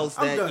 trials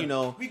I'm that done. you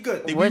know. We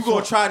good. We Which gonna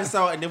one? try this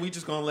out and then we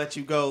just gonna let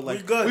you go. Like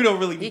We good. we don't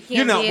really. He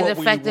You're can't not be an what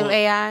we effective want.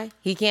 AI.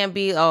 He can't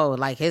be. Oh,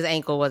 like his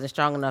ankle wasn't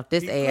strong enough.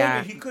 This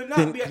AI. He could not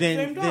Then, be at the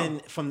same time. then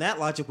from that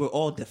logic, we're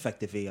all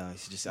defective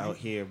AIs just out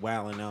here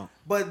wilding out.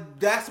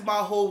 But that's my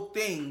whole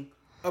thing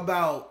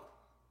about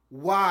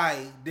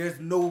why there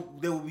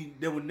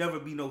will never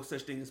be no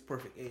such thing as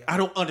perfect AI. I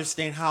don't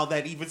understand how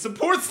that even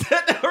supports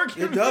that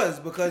argument. It does,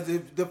 because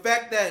if the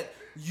fact that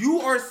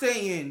you are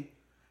saying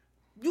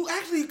you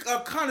actually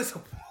are kind of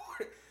support.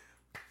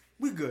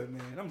 We good,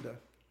 man. I'm done.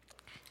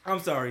 I'm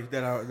sorry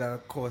that I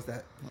caused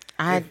that.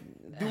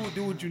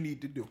 Do what you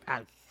need to do.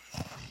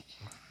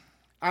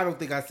 I don't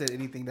think I said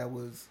anything that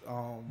was.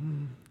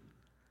 I'm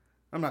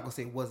not gonna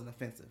say it wasn't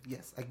offensive.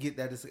 Yes, I get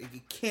that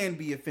it can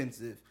be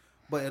offensive,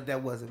 but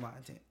that wasn't my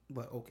intent.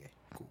 But okay,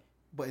 cool.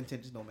 But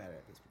intentions don't matter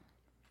at this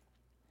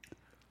point.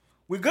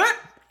 We good?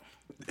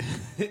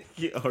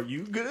 Yeah, are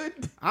you good?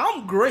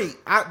 I'm great.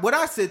 What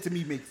I said to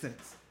me makes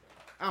sense.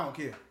 I don't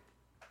care.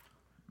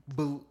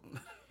 But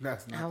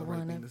that's not I the right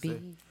wanna thing to be. say.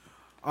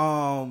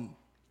 All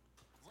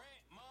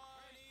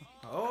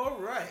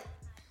right.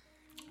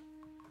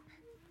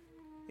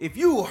 If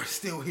you are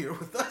still here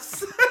with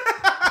us,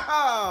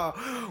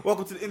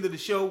 welcome to the end of the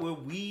show where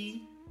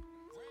we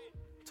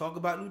talk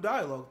about new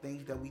dialogue,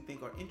 things that we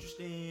think are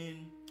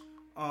interesting,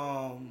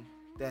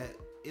 that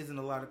isn't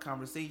a lot of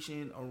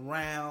conversation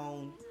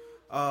around.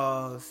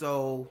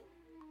 So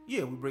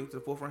yeah, we bring it to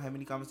the forefront. Have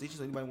any conversations?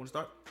 Anybody want to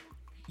start?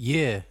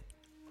 Yeah.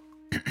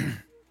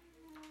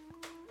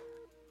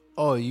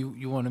 Oh,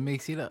 you want to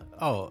mix it up?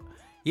 Oh,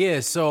 yeah.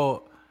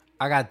 So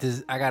I got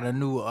a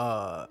new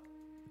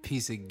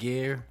piece of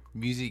gear,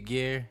 music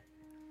gear.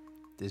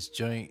 This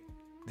joint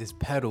this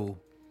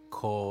pedal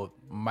called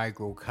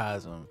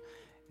Microcosm.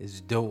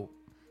 It's dope.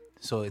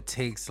 So it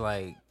takes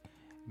like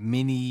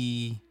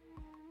mini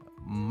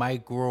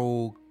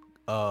micro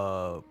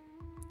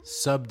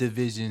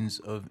subdivisions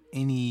of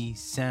any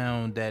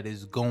sound that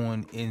is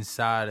going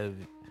inside of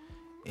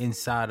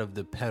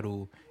the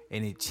pedal,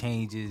 and it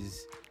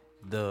changes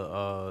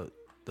the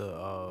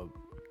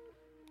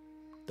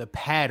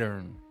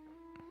pattern.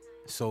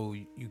 So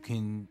if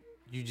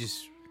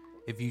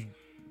you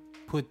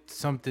put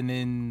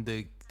something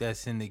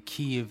that's in the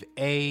key of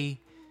A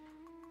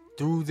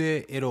through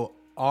there, it'll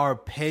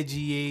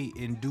arpeggiate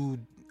and do.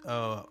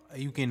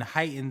 You can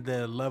heighten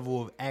the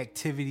level of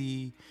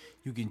activity.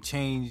 You can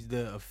change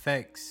the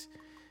effects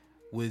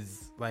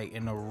with like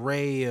an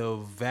array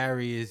of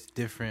various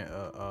different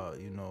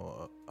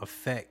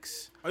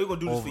effects. Are you gonna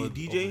do this for your over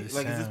DJ? the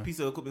Like, is this sound. piece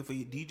of equipment for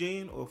your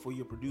DJing or for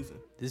your producing?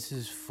 This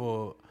is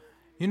for,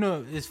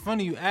 it's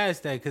funny you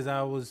asked that, because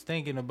I was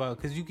thinking about,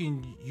 because you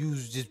can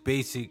use just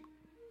basic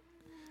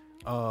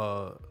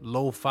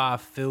lo-fi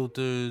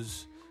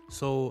filters,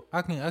 so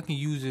I can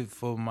use it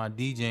for my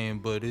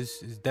DJing, but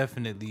it's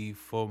definitely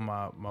for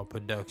my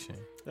production.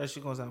 That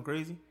shit gonna sound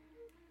crazy.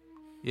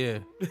 Yeah.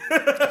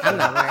 I'm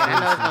not worried. I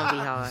know it's gonna be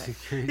hard.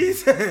 He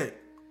said,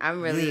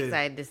 I'm really Yeah.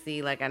 excited to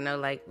see. Like, I know,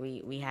 like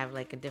we have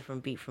like a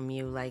different beat from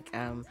you, like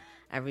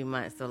every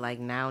month. So like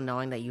now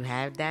knowing that you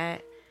have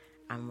that,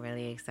 I'm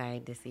really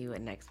excited to see what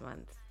next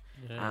month's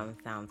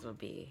sounds will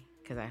be.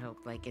 Because I hope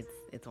like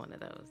it's one of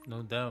those.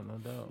 No doubt.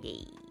 Yeah.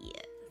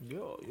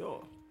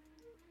 yo.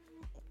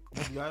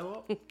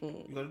 Dialogue?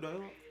 You got a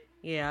dialogue?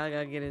 Yeah, I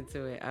gotta get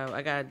into it.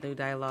 I got a new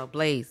dialogue.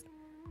 Blaze.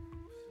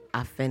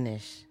 I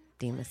finished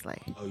Demon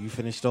Slayer. Oh, you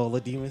finished all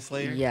of Demon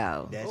Slayer?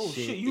 Yo. That Oh,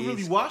 shit, you is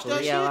really watched that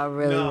crazy. Yo, I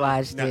really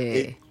watched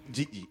it.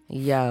 Gigi,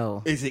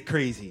 Yo. is it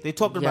crazy? They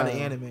talking about the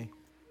Yo. anime.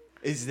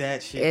 Is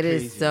that shit It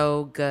crazy? is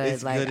so good.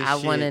 It's Like, good as I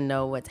want to shit.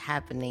 know what's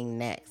happening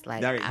next.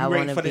 Like, All right, I you want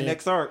ready to for be the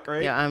next arc,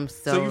 right? Yeah, I'm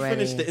So so you ready.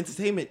 finished the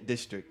entertainment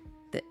district.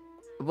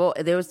 Well,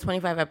 there was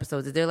 25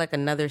 episodes. Is there like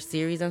another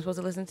series I'm supposed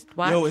to listen to?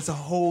 Watch? Yo, it's a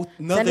whole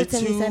another it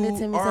to me, two send it to me,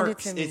 send it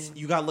arcs. to me. It's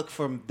you gotta look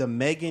for the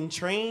Megan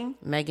Train.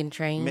 Megan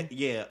Train.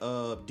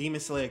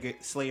 Demon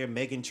Slayer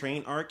Megan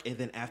Train arc, and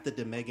then after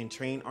the Megan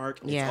Train arc,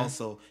 it's Yeah.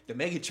 also the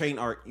Megan Train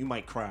arc. You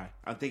might cry.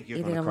 I think you're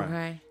You gonna think I'm cry.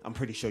 gonna cry? I'm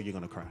pretty sure you're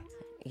gonna cry.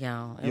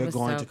 Yo, it You're was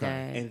going so to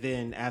cry. good. And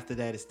then after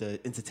that, it's the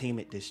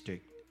entertainment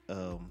district.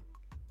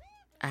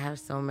 I have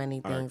so many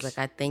things. Arcs. Like,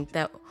 I think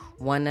that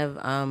one of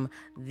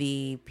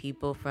the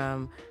people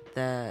from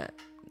the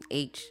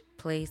H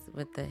place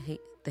with the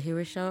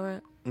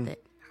Hiroshima, the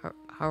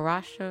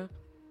Harasha,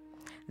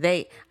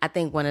 I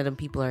think one of them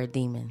people are a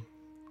demon.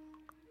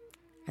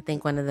 I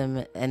think one of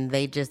them, and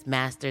they just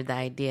mastered the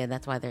idea.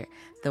 That's why they're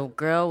the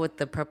girl with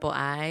the purple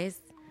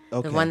eyes,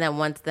 Okay. the one that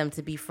wants them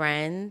to be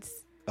friends.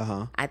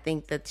 Uh-huh. I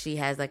think that she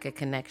has like a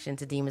connection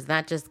to demons.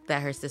 Not just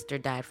that her sister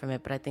died from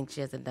it, but I think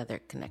she has another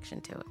connection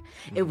to it.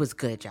 It was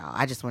good, y'all.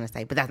 I just want to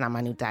say, but that's not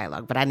my new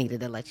dialogue. But I needed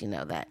to let you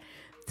know that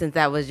since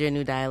that was your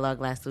new dialogue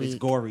last week. It's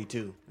gory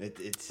too.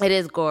 It's It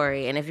is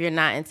gory, and if you're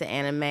not into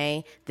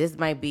anime, this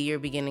might be your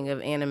beginning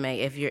of anime.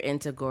 If you're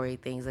into gory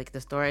things, like the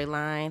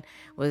storyline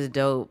was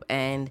dope,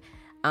 and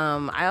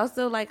I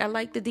also I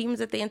like the demons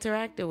that they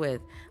interacted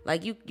with.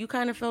 Like you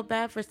kind of felt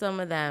bad for some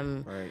of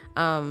them.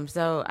 Right.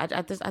 So I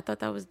thought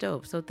that was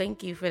dope. So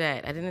thank you for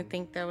that. I didn't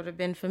think that would have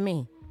been for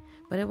me,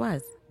 but it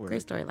was.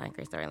 Great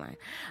storyline.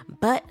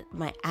 But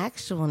my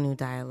actual new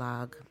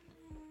dialogue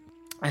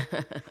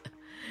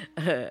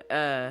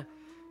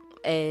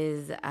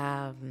is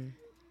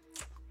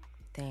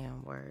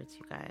damn words,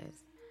 you guys.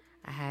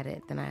 I had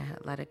it, then I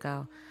let it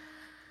go.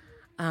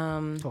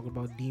 Talking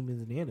about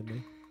demons in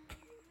anime.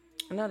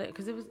 No,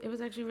 because it was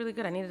actually really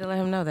good. I needed to let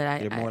him know that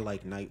they're more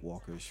like night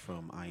walkers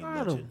from I Am I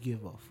Legend. don't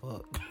give a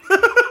fuck.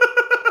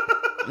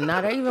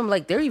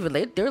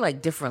 they're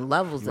like different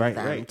levels of Right,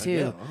 them right. too.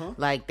 Yeah, uh-huh.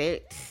 Like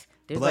there's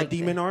Blood like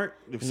demon art.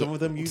 If some of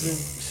them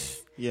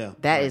using, yeah,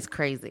 that is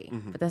crazy.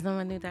 But that's not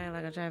my new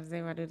dialogue. I'm trying to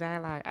say my new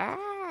dialogue.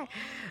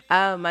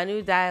 My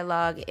new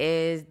dialogue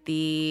is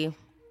the.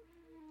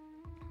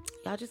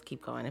 Y'all just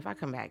keep going. If I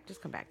come back,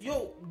 just come back. to me.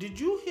 Yo, did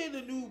you hear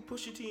the new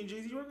Pusha T and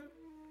Jay-Z record?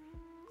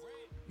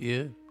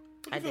 Yeah.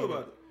 How you feel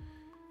about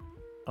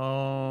it?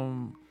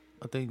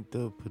 I think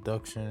the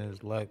production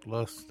is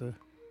lackluster.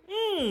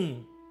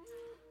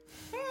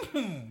 Okay.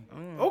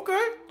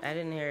 I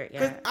didn't hear it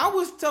Because yet. I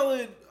was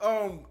talking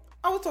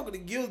to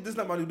Gills. This is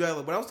not my new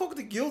dialogue, but I was talking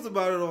to Gills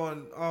about it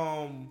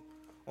on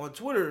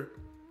Twitter.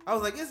 I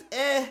was like, it's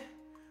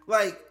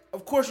like,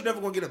 of course you're never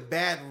gonna get a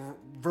bad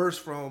verse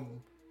from.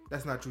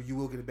 That's not true. You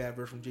will get a bad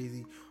verse from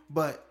Jay-Z,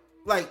 but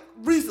like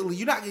recently,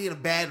 you're not gonna get a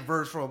bad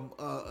verse from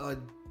a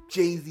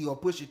Jay-Z or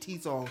Pusha T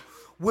song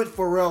with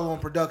Pharrell on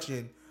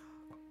production.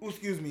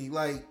 Excuse me,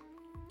 like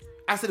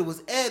I said, it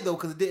was Ed though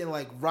because it didn't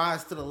like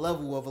rise to the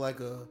level of like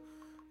a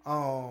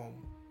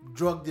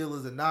Drug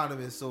Dealers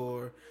Anonymous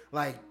or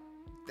like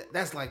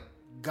that's like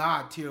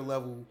God tier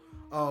level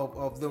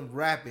of them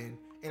rapping.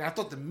 And I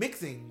thought the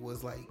mixing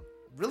was like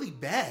really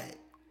bad.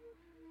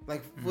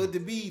 Like for it to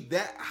be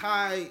that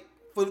high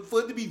For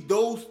it to be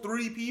those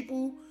three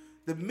people,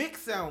 the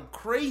mix sound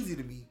crazy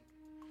to me.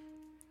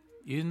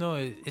 You know,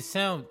 it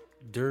sounds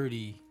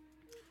dirty,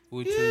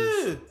 which Yeah.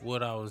 is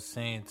what I was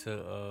saying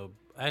to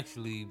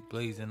actually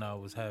Blaze and I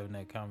was having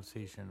that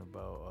conversation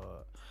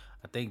about.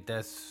 I think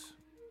that's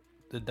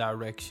the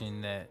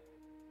direction that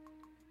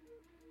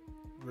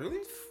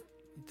Really?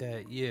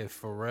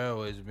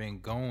 Pharrell has been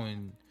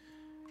going.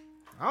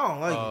 I don't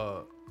like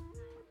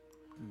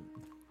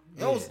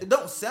it. It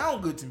don't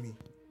sound good to me.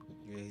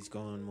 Yeah, he's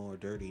going more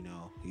dirty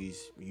now.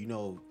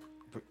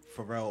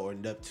 Pharrell or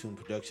Neptune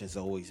Productions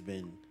always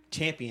been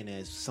champion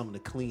as some of the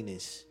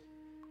cleanest.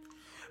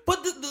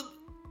 But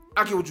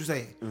I get what you're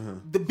saying.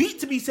 The beat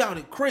to me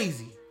sounded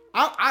crazy.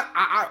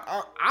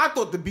 I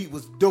thought the beat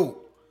was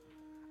dope.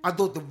 I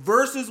thought the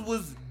verses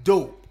was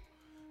dope.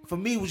 For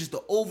me, it was just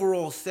the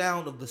overall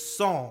sound of the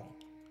song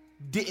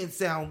didn't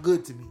sound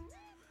good to me.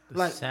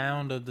 The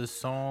sound of the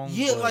song,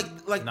 yeah,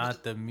 but like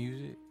not the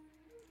music.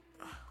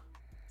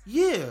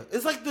 Yeah,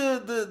 it's like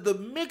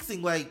the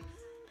mixing, like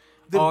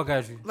I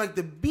got you. Like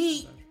the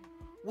beat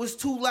was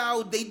too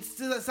loud.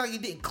 It's like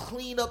it didn't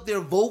clean up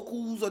their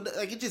vocals, or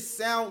like it just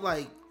sound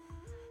like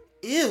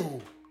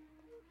ew.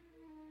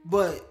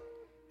 But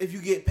if you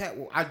get past,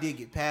 I did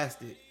get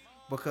past it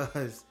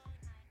because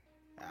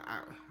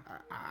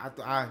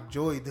I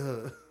enjoyed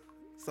a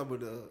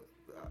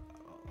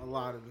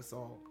lot of the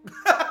song.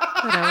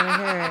 I want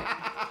to hear it.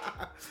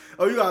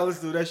 Oh, you gotta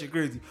listen to that shit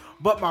crazy.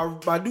 But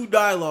my new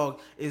dialogue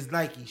is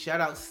Nike.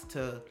 Shout outs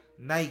to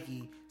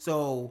Nike.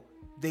 So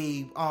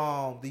they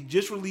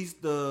just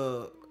released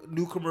the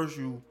new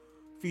commercial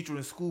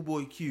featuring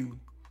Schoolboy Q.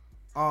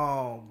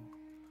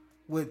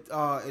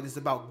 It is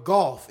about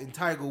golf and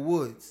Tiger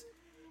Woods.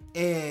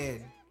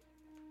 And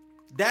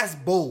that's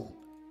bold.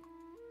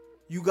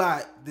 You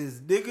got this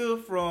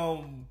nigga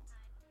from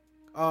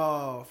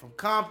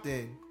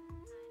Compton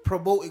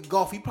promoting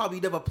golf. He probably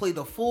never played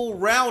a full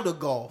round of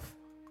golf.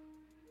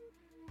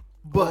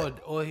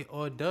 But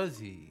or does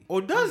he?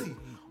 Or does he?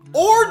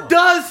 Or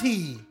does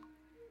he?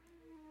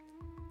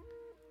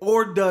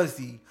 Or does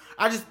he?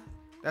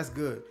 That's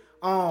good.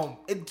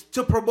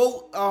 To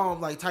promote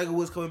like Tiger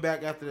Woods coming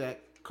back after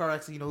that car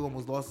accident, he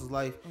almost lost his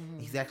life.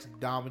 He's actually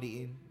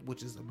dominating,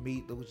 which is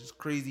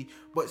crazy.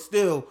 But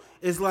still,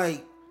 it's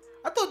like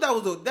I thought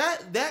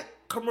that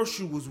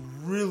commercial was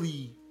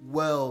really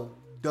well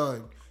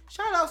done.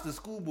 Shout outs to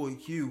Schoolboy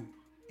Q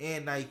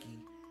and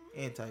Nike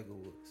and Tiger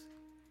Woods.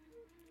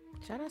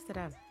 Shout outs to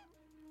them.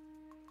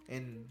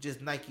 And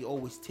just Nike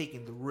always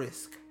taking the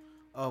risk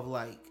of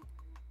like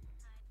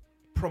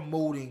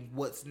promoting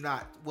what's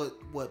not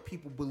what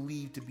people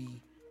believe to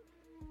be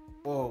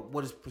or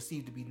what is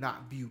perceived to be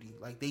not beauty.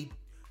 Like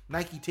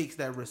Nike takes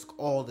that risk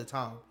all the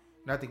time.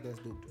 And I think that's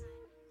dope too.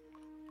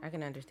 I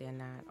can understand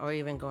that. Or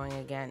even going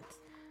against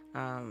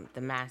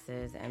the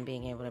masses and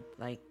being able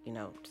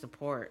to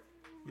support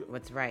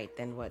what's right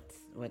than what's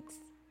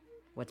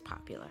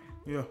popular.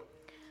 Yeah.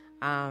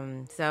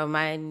 So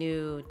my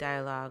new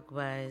dialogue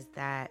was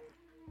that,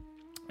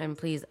 and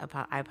please,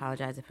 I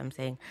apologize if I'm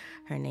saying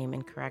her name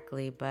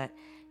incorrectly, but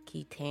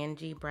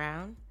Ketanji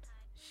Brown,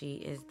 she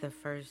is the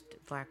first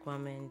Black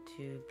woman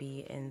to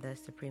be in the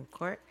Supreme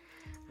Court.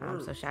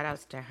 So shout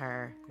outs to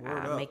her,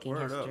 making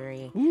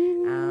history,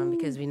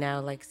 because we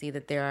now see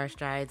that there are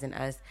strides in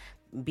us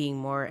being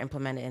more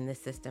implemented in this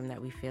system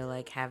that we feel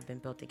like have been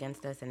built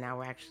against us, and now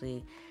we're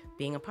actually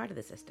being a part of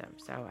the system.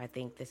 So I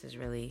think this is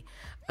really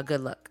a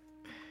good look.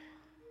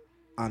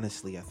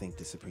 Honestly, I think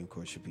the Supreme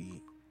Court should be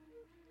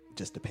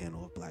just a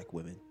panel of Black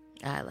women.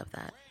 I love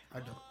that. I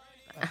don't.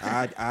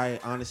 I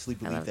honestly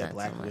believe that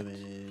Black so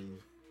women,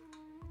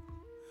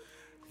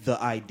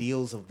 the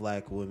ideals of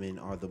Black women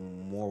are the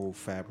moral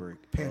fabric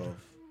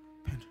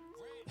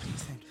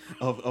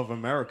of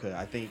America.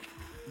 I think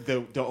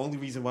the only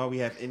reason why we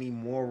have any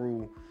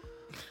moral,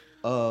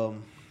 go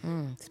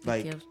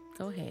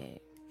ahead.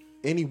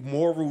 Any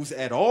morals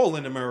at all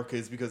in America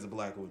is because of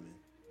Black women.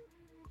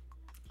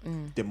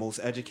 They're most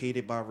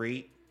educated by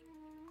rate.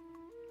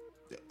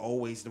 They're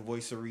always the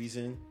voice of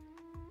reason.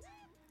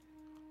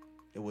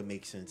 It would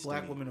make sense.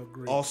 Black women are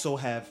great. Also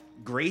have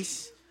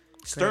grace,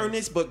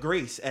 sternness, but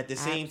grace at the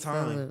same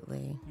time.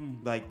 Absolutely.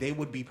 Like they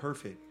would be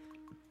perfect.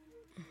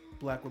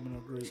 Black women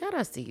are great. Shout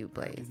outs to you, I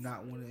Blaze. did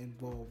not want to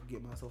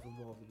get myself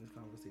involved in this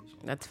conversation.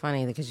 That's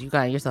funny because you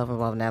got yourself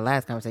involved in that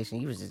last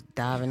conversation. You was just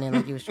diving in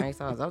like you was trying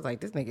songs. I was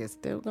like, this nigga is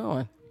still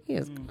going. He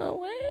is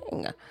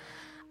going.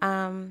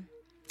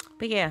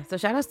 But yeah, so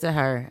shout outs to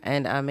her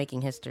and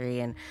making history.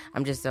 And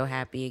I'm just so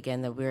happy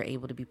again that we're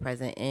able to be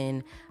present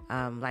in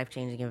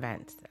life-changing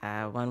events.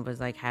 One was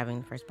having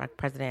the first Black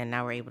president, and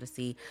now we're able to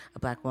see a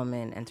Black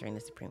woman entering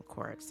the Supreme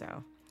Court.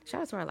 So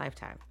shout out to our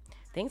lifetime.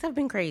 Things have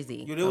been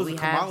crazy, Yo, there but was we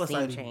a have Kamala seen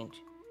sighting.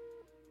 change.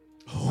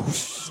 Oh,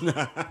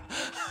 snap.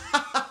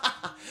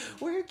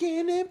 We're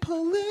getting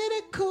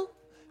political.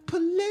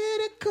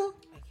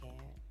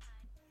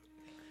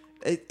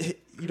 I can't.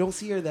 You don't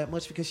see her that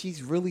much because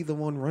she's really the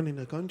one running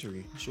the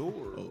country. Sure.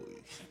 Oh,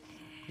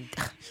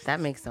 That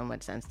makes so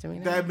much sense to me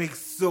now. That makes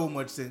so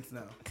much sense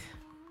now.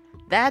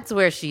 That's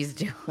where she's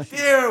doing.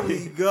 There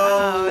we go.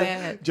 Oh,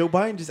 yeah. Joe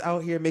Biden just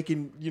out here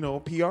making,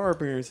 PR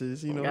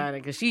appearances, Got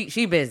it, because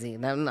she busy.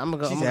 I'm gonna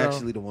go. She's I'm gonna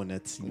actually the one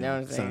that's, know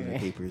what I'm saying? signing the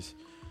papers.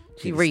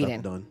 She getting reading.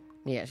 stuff done.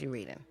 Yeah, she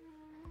reading.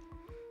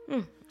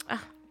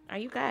 Are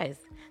you guys?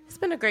 It's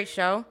been a great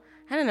show.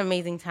 Had an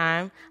amazing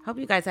time. Hope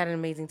you guys had an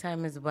amazing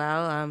time as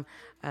well.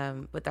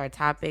 With our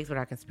topics, with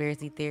our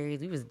conspiracy theories,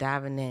 we was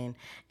diving in,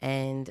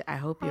 and I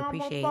hope you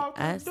appreciate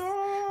us,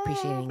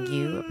 appreciating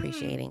you,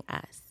 appreciating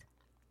us.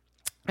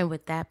 And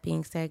with that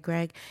being said,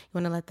 Greg, you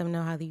want to let them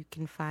know how you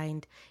can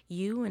find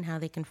you and how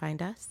they can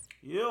find us?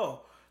 Yeah.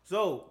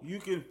 So you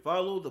can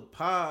follow the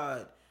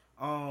pod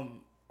on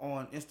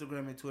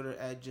Instagram and Twitter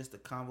at just the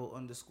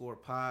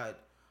convo_pod.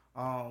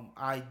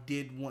 I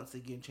did once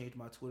again change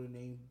my Twitter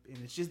name,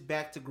 and it's just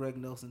back to Greg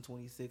Nelson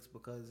 26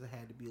 because it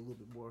had to be a little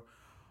bit more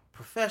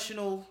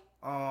professional.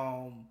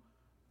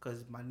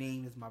 Because my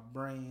name is my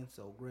brand,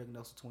 so Greg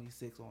Nelson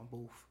 26 on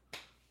both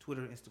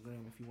Twitter and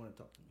Instagram if you want to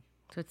talk to me.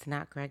 So it's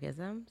not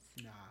Gregisms?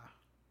 Nah.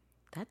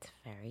 That's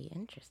very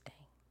interesting.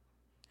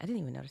 I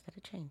didn't even notice that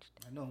it changed.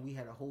 I know, we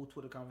had a whole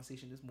Twitter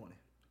conversation this morning.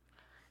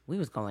 We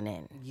was going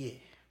in. Yeah.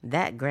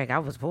 That Greg, I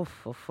was I'm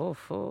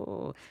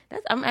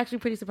actually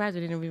pretty surprised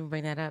we didn't even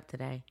bring that up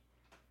today.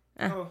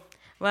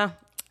 Well,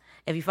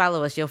 if you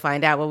follow us, you'll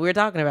find out what we were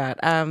talking about,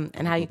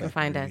 and how you can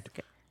find us.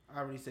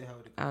 I already said how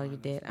to go. Oh, you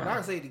did. But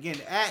I'll say it again,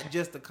 at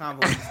just the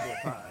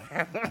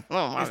convo_pod.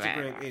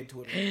 Instagram and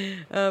Twitter.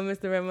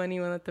 Mr. Red Money,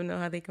 you want to let them know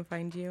how they can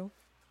find you?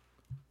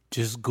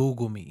 Just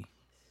Google me.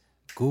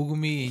 Google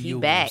me and He you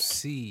back. will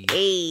see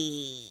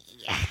Hey.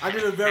 I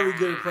did a very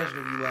good impression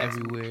of you last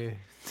week.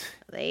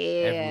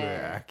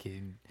 everywhere. Yeah.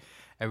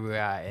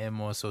 Everywhere I am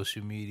on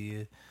social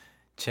media.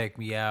 Check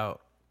me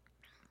out.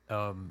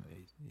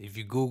 If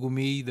you Google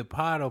me, the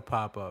pod will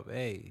pop up.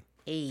 Hey.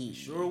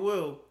 Sure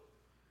will.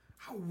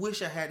 I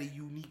wish I had a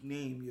unique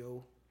name,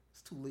 yo.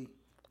 It's too late.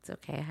 It's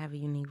okay. I have a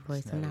unique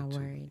voice. I'm not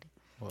worried.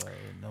 Well,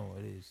 no,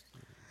 it is.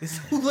 It's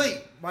too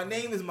late. My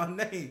name is my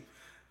name.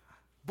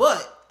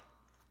 But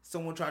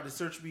someone tried to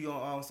search me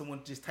on,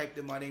 someone just typed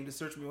in my name to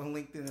search me on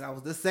LinkedIn, and I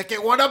was the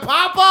second one to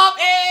pop up.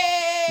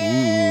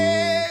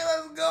 Hey,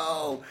 let's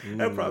go.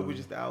 That probably was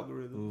just the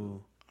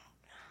algorithm.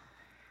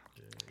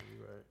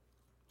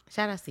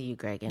 Shout out to you,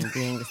 Greg, and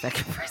being the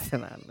second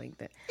person on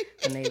LinkedIn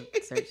when they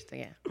searched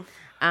again.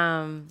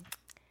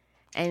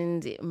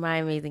 And my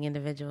amazing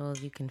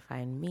individuals, you can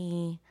find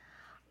me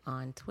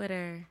on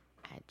Twitter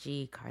at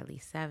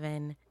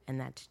gcarly7, and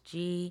that's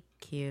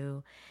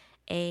GQARLY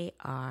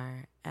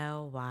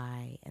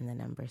and the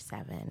number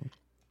 7.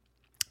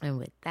 And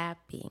with that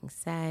being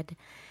said,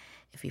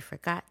 if you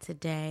forgot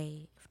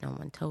today, if no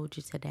one told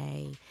you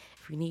today,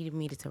 if you needed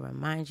me to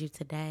remind you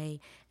today,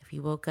 if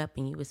you woke up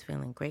and you was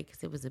feeling great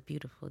because it was a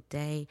beautiful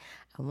day,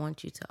 I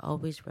want you to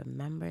always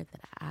remember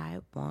that I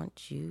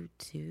want you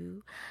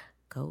to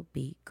go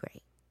be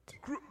great.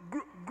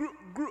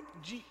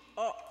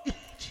 G-R-E.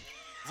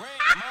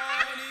 Rent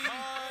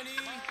money.